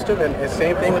of post them, and it's the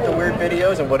same thing with the weird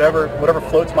videos and whatever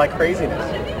floats my craziness.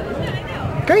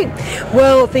 Great.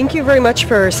 Well, thank you very much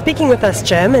for speaking with us,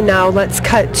 Jim, and now let's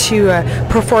cut to a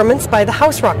performance by the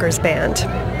House Rockers Band.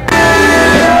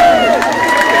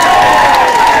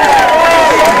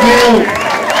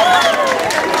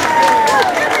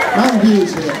 Mountain View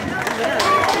is here.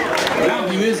 Mountain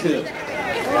View is here.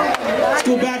 Let's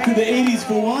go back to the 80s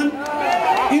for one.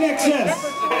 In Excess.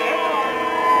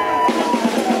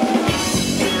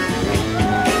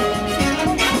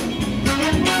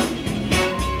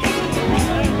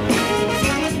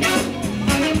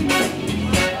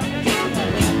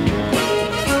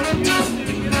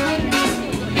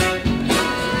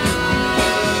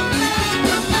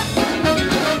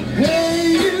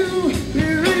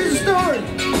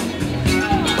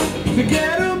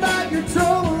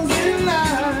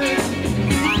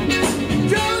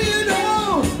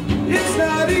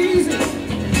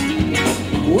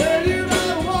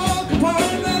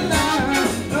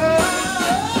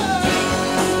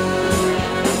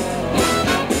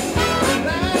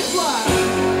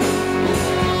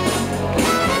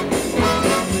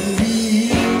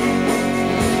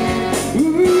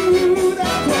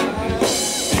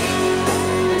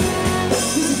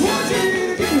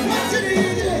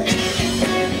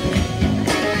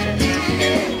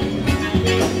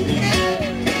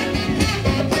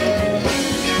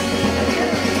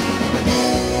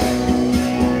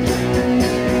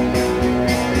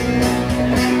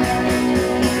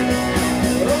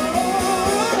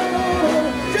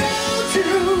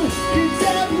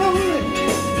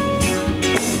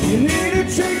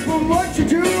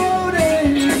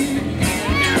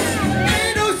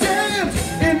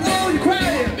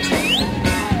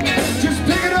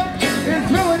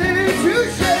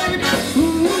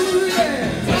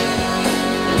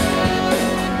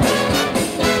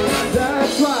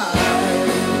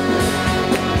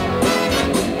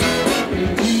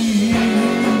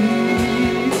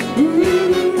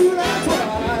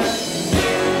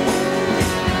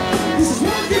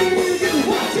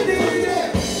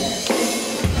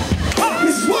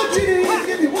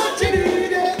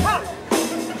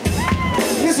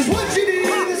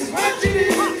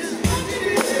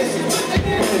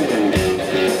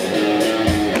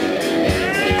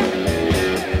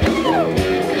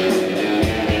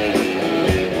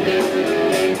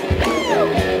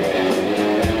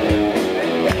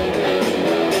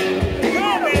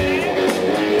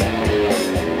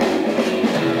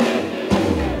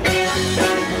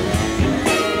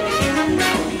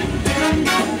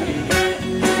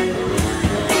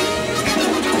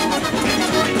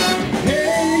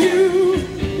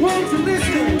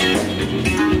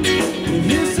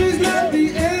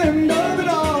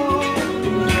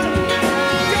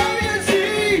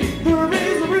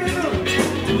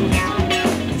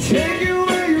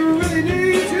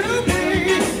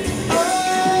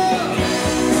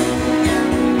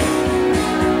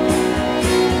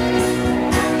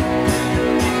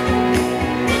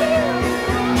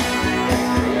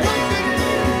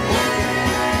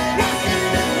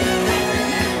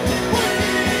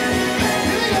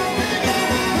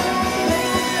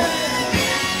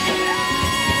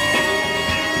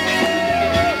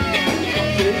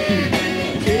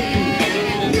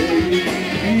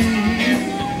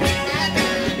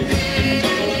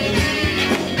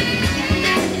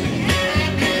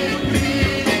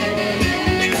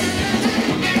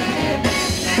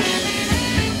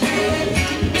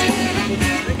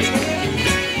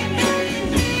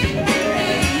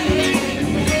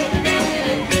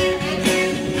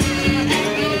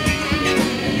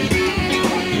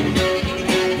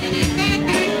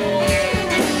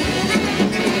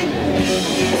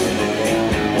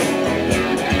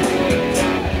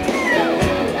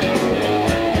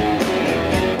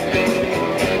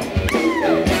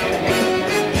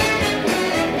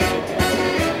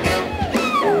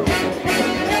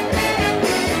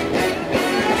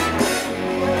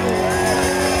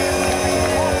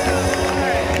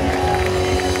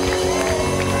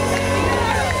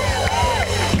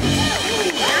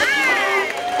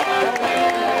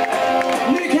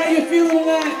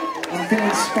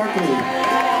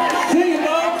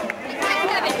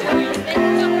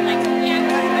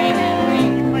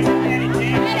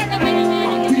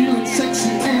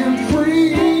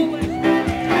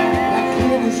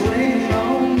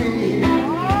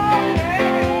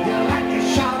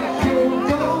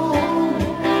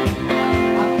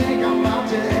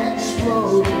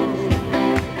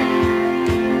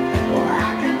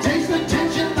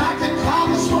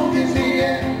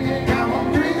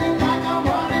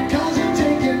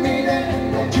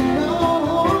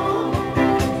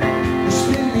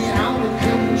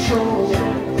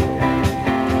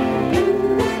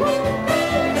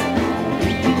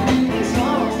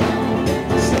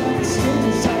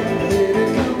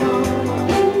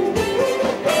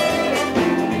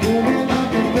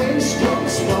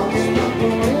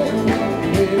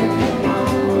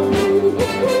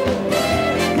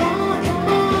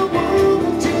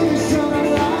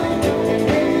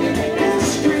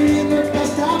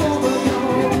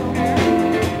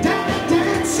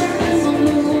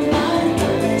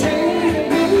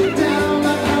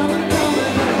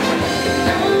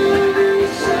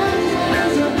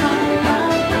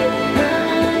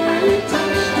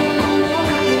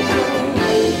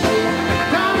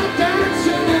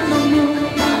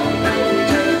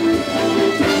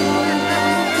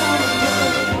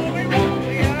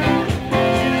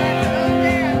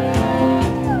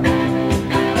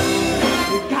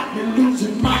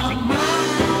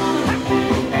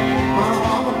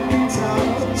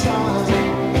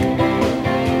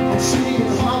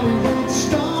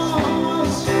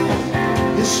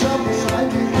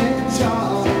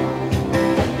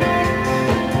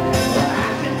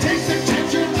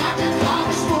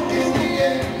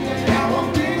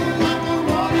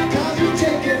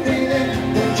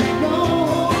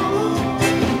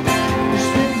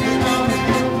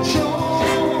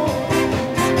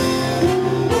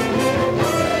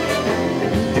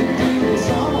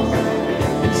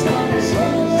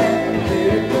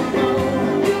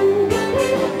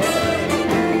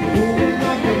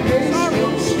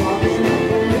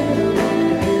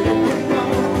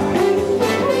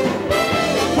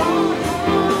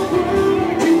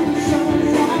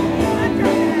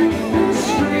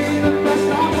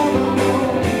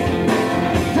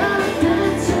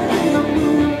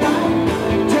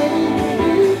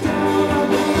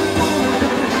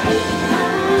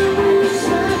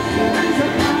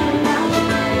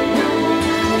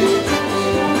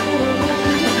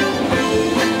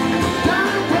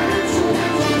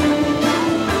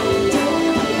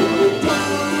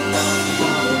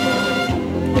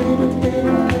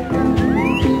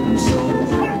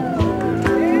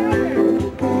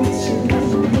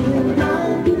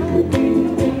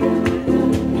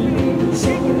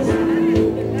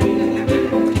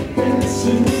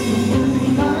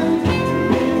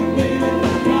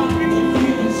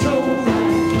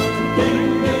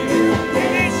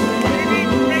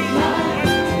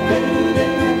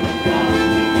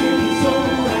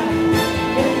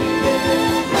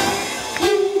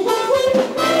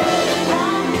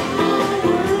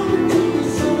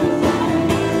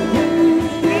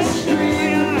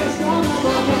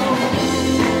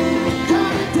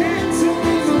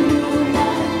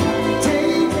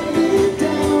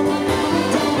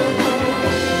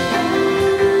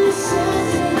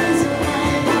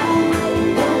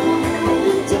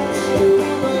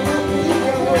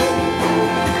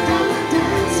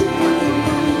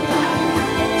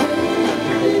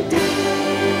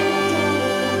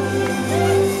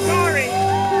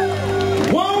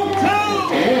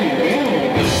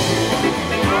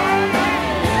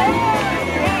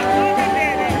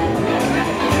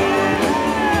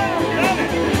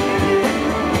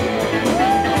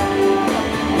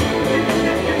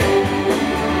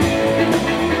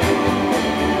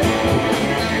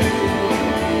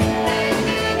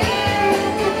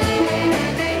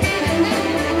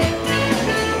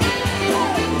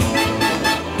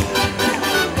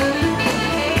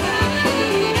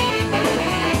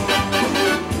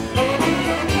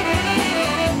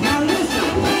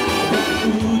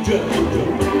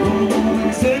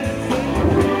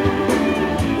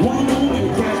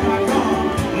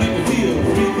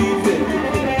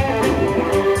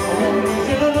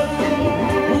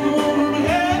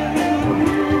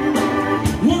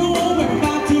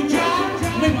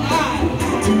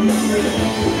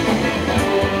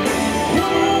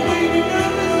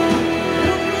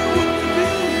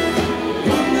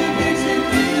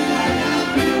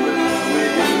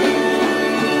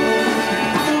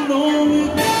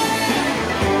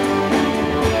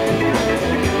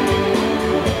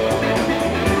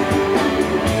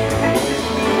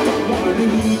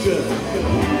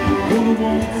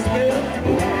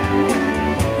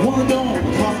 One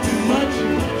don't cost too much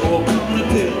or come in a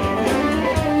pill.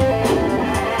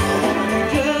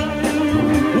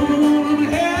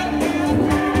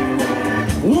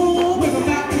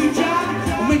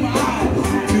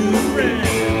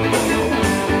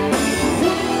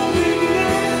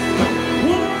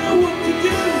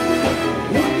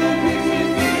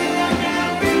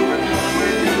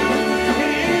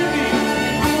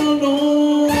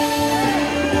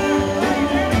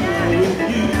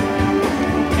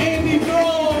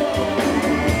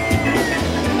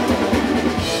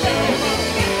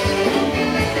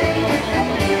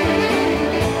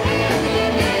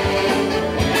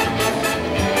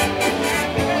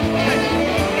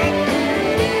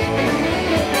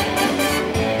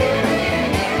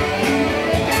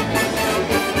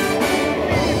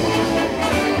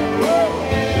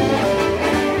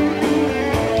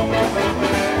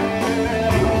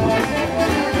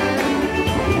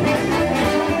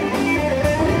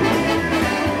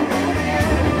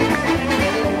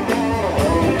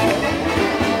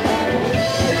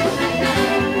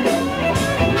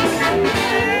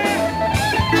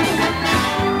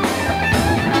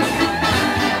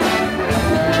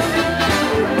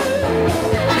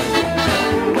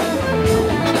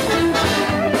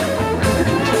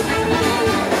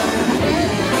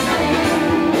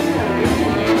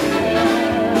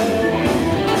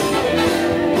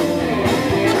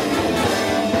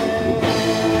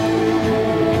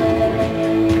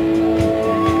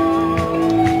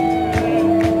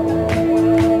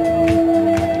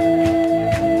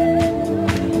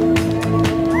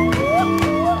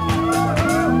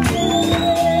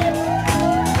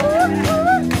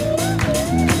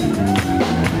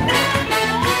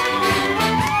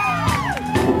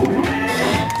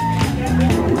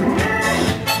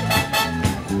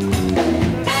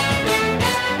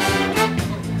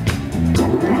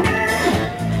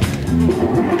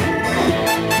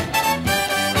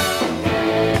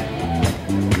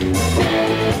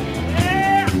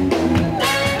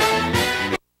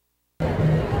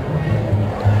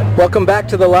 Welcome back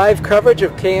to the live coverage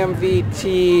of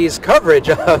KMVT's coverage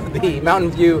of the Mountain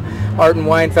View Art and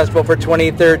Wine Festival for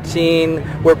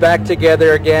 2013. We're back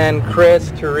together again,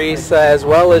 Chris, Teresa, as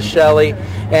well as Shelley.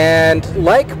 And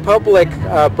like public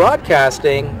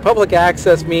broadcasting, public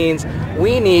access means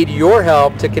we need your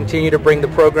help to continue to bring the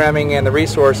programming and the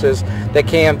resources that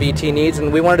KMVT needs.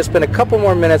 And we wanted to spend a couple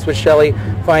more minutes with Shelley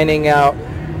finding out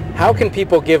how can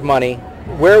people give money,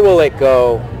 where will it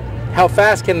go, how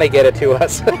fast can they get it to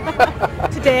us?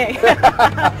 Today.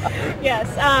 Yes,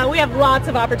 we have lots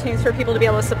of opportunities for people to be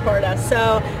able to support us.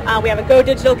 So we have a Go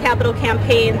Digital Capital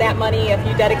campaign. That money, if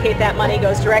you dedicate that money,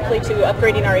 goes directly to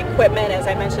upgrading our equipment. As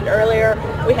I mentioned earlier,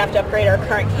 we have to upgrade our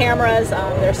current cameras.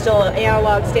 They're still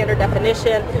analog standard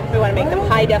definition. We want to make them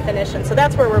high definition. So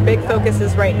that's where our big focus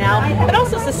is right now. But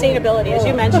also sustainability. As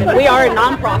you mentioned, we are a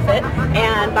nonprofit,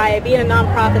 and by being a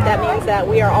nonprofit, that means that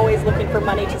we are always looking for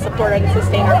money to support and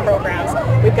sustain our programs.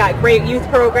 We've got great youth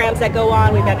programs that go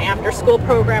on. We've got an after-school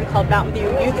program called Mountain View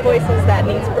Youth Voices that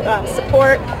needs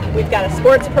support. We've got a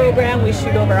sports program. We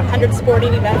shoot over 100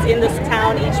 sporting events in this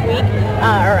town each week,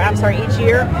 each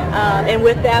year. And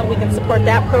with that, we can support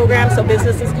that program so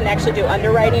businesses can actually do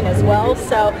underwriting as well.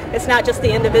 So it's not just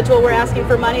the individual we're asking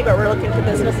for money, but we're looking to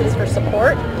businesses for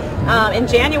support. In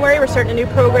January, we're starting a new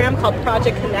program called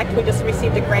Project Connect. We just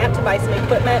received a grant to buy some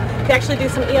equipment to actually do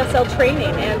some ESL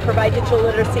training and provide digital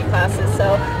literacy classes.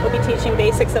 So we'll be teaching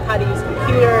basics of how to use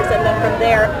computers, and then from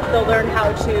there, they'll learn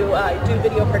how to do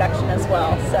video production as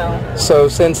well. So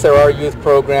since there are youth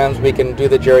programs, we can do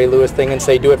the Jerry Lewis thing and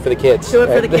say, do it for the kids. Do it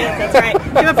for the kids, that's right.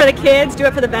 Do it for the kids, do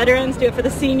it for the veterans, do it for the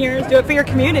seniors, do it for your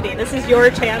community. This is your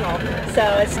channel. So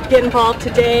it's get involved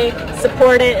today,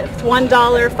 support it. It's $1,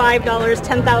 $5,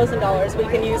 $10,000. We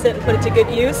can use it and put it to good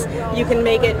use. You can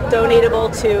make it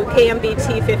donatable to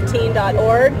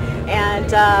KMVT15.org,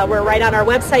 and we're right on our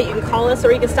website. You can call us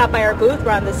or you can stop by our booth.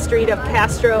 We're on the street of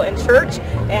Castro and Church,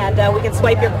 and we can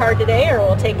swipe your card today, or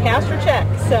we'll take cash or check.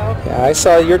 So yeah, I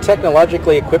saw you're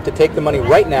technologically equipped to take the money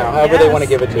right now, however they want to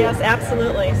give it to you. Yes,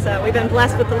 absolutely. So we've been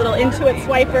blessed with the little Intuit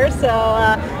swiper,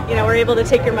 so you know, we're able to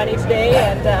take your money today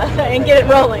and get it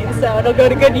rolling. So it'll go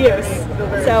to good use.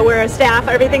 So we're a staff,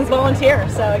 everything's volunteer.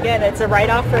 So again, it's a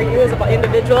write-off for you as an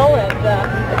individual, and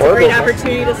it's a great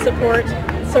opportunity to support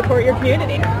your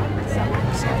community.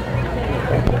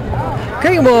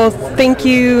 Great. Well, thank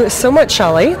you so much,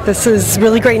 Shelley. This is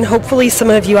really great, and hopefully some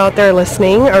of you out there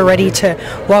listening are ready to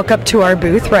walk up to our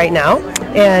booth right now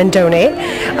and donate.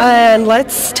 And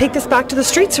let's take this back to the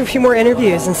streets for a few more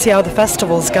interviews and see how the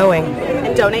festival's going.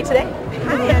 And donate today.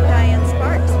 Hi, I'm Diane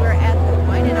Sparks. We're at the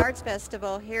Wine and Arts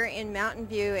Festival here in Mountain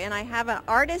View, and I have an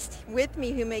artist with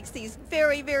me who makes these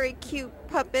very, very cute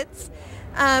puppets.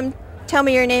 Tell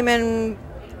me your name and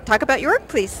talk about your work,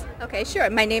 please. Okay, sure.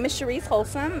 My name is Cherise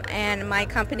Wholesome, and my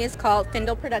company is called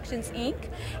Findle Productions, Inc.,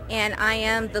 and I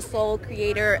am the sole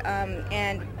creator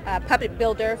and puppet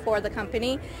builder for the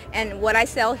company. And what I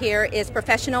sell here is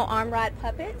professional arm rod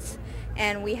puppets,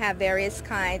 and we have various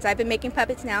kinds. I've been making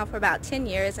puppets now for about 10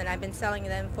 years, and I've been selling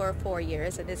them for 4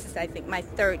 years, and this is, I think, my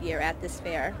 3rd year at this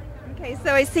fair. Okay,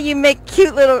 so I see you make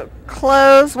cute little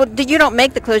clothes. Well, you don't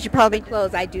make the clothes, you probably...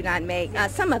 Clothes I do not make.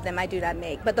 Some of them I do not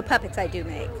make, but the puppets I do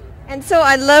make. And so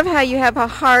I love how you have a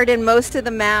heart in most of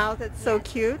the mouth. It's so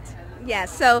cute.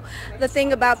 Yes, so the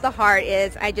thing about the heart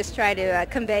is I just try to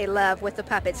convey love with the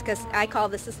puppets, because I call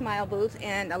this a smile booth,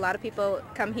 and a lot of people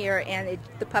come here and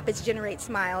the puppets generate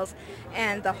smiles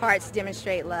and the hearts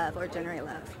demonstrate love or generate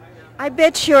love. I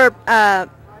bet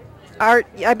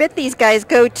I bet these guys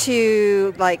go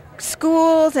to like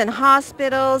schools and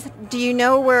hospitals. Do you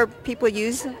know where people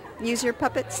use your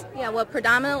puppets? Yeah, well,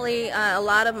 predominantly a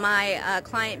lot of my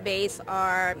client base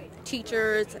are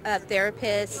teachers,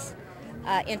 therapists,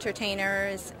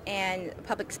 entertainers, and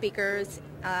public speakers,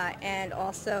 and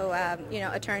also,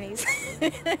 attorneys.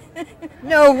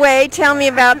 No way. Tell me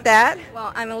about that.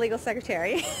 Well, I'm a legal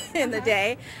secretary in the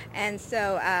day, and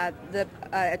so the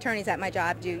attorneys at my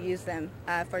job do use them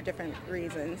for different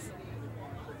reasons.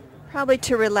 Probably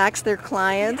to relax their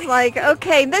clients. Like,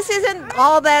 okay, this isn't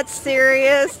all that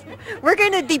serious. We're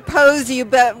going to depose you,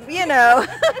 but, you know.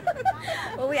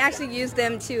 Well, we actually use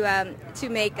them to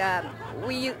make...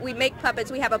 We make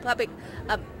puppets. We have a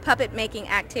puppet making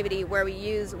activity where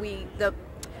the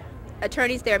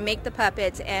attorneys there make the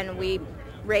puppets, and we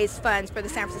raise funds for the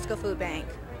San Francisco Food Bank.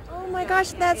 Oh my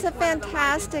gosh, that's a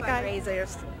fantastic idea.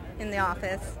 Fundraisers in the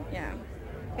office, yeah.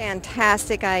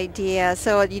 Fantastic idea.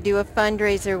 So you do a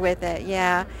fundraiser with it,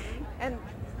 yeah. And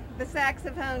the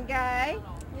saxophone guy.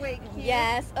 Wait,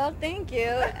 yes. Oh, thank you.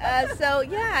 So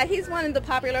yeah, he's one of the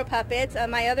popular puppets.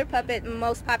 My other puppet,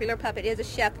 most popular puppet, is a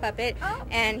chef puppet,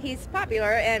 and he's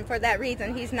popular. And for that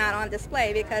reason, he's not on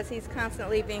display because he's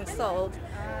constantly being sold.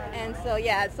 And so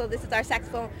yeah, so this is our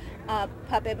saxophone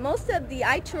puppet.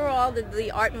 I tour all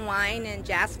the art and wine and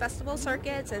jazz festival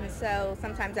circuits, and so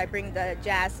sometimes I bring the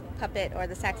jazz puppet or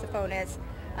the saxophonist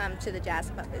to the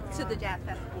jazz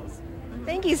festivals.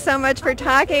 Thank you so much for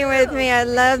talking with me. I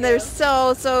love them. They're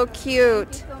so, so cute.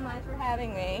 Thank you so much for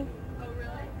having me.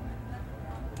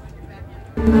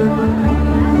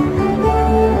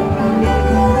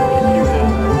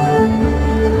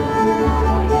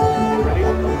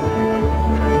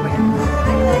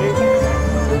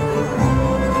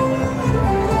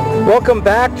 Welcome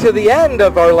back to the end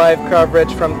of our live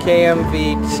coverage from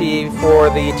KMVT for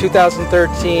the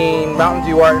 2013 Mountain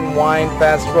View Art and Wine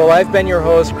Festival. I've been your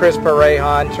host, Chris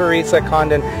Pareja, and Teresa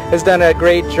Condon has done a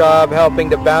great job helping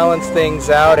to balance things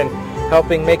out and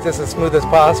helping make this as smooth as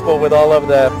possible with all of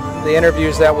the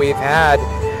interviews that we've had.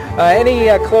 Any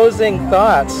closing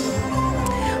thoughts?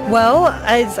 Well,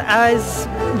 as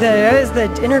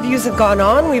the interviews have gone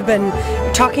on, we've been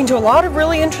talking to a lot of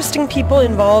really interesting people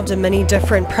involved in many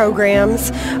different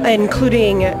programs,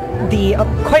 including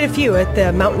quite a few at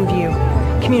the Mountain View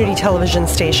community television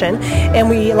station. And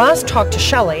we last talked to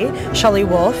Shelley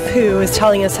Wolf, who is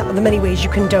telling us the many ways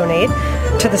you can donate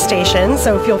to the station,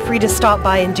 so feel free to stop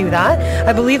by and do that.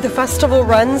 I believe the festival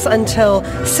runs until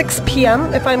 6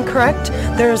 p.m. if I'm correct.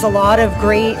 There's a lot of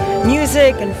great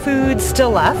music and food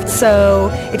still left, so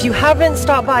if you haven't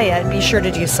stopped by yet, be sure to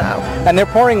do so. And they're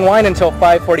pouring wine until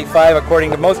 5:45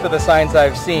 according to most of the signs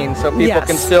I've seen, so people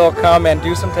can still come and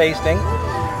do some tasting.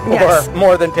 Or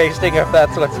more than tasting, if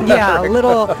that's what's necessary. Yeah, a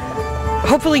little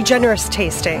hopefully generous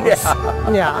tastings.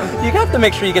 Yeah. You have to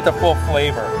make sure you get the full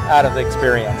flavor out of the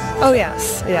experience. Oh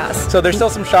yes, yes. So there's still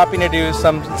some shopping to do,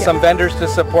 some vendors to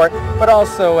support, but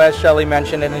also, as Shelley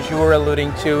mentioned and as you were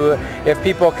alluding to, if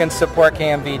people can support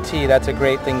KMVT, that's a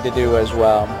great thing to do as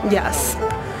well. Yes.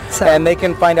 So. And they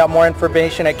can find out more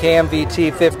information at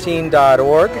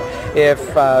kmvt15.org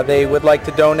if they would like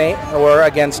to donate, or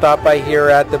again stop by here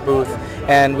at the booth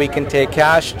and we can take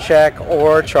cash, check,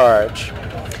 or charge.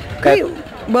 Great.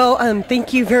 Well,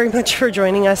 thank you very much for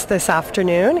joining us this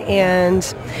afternoon, and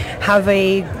have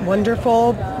a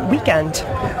wonderful weekend.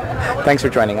 Thanks for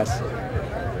joining us.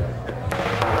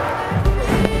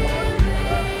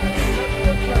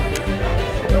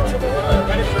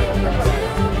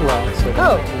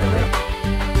 Oh.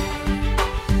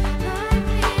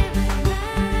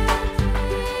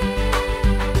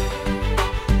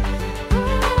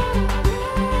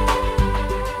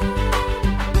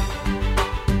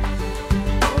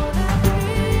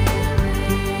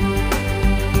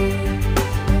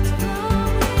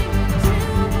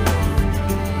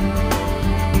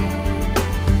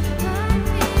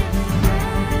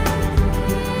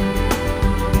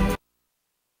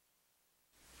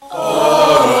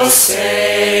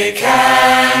 Say,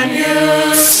 can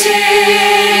you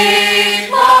see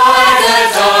by the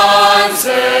dawn's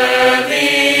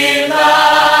early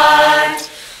light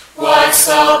what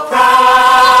so proud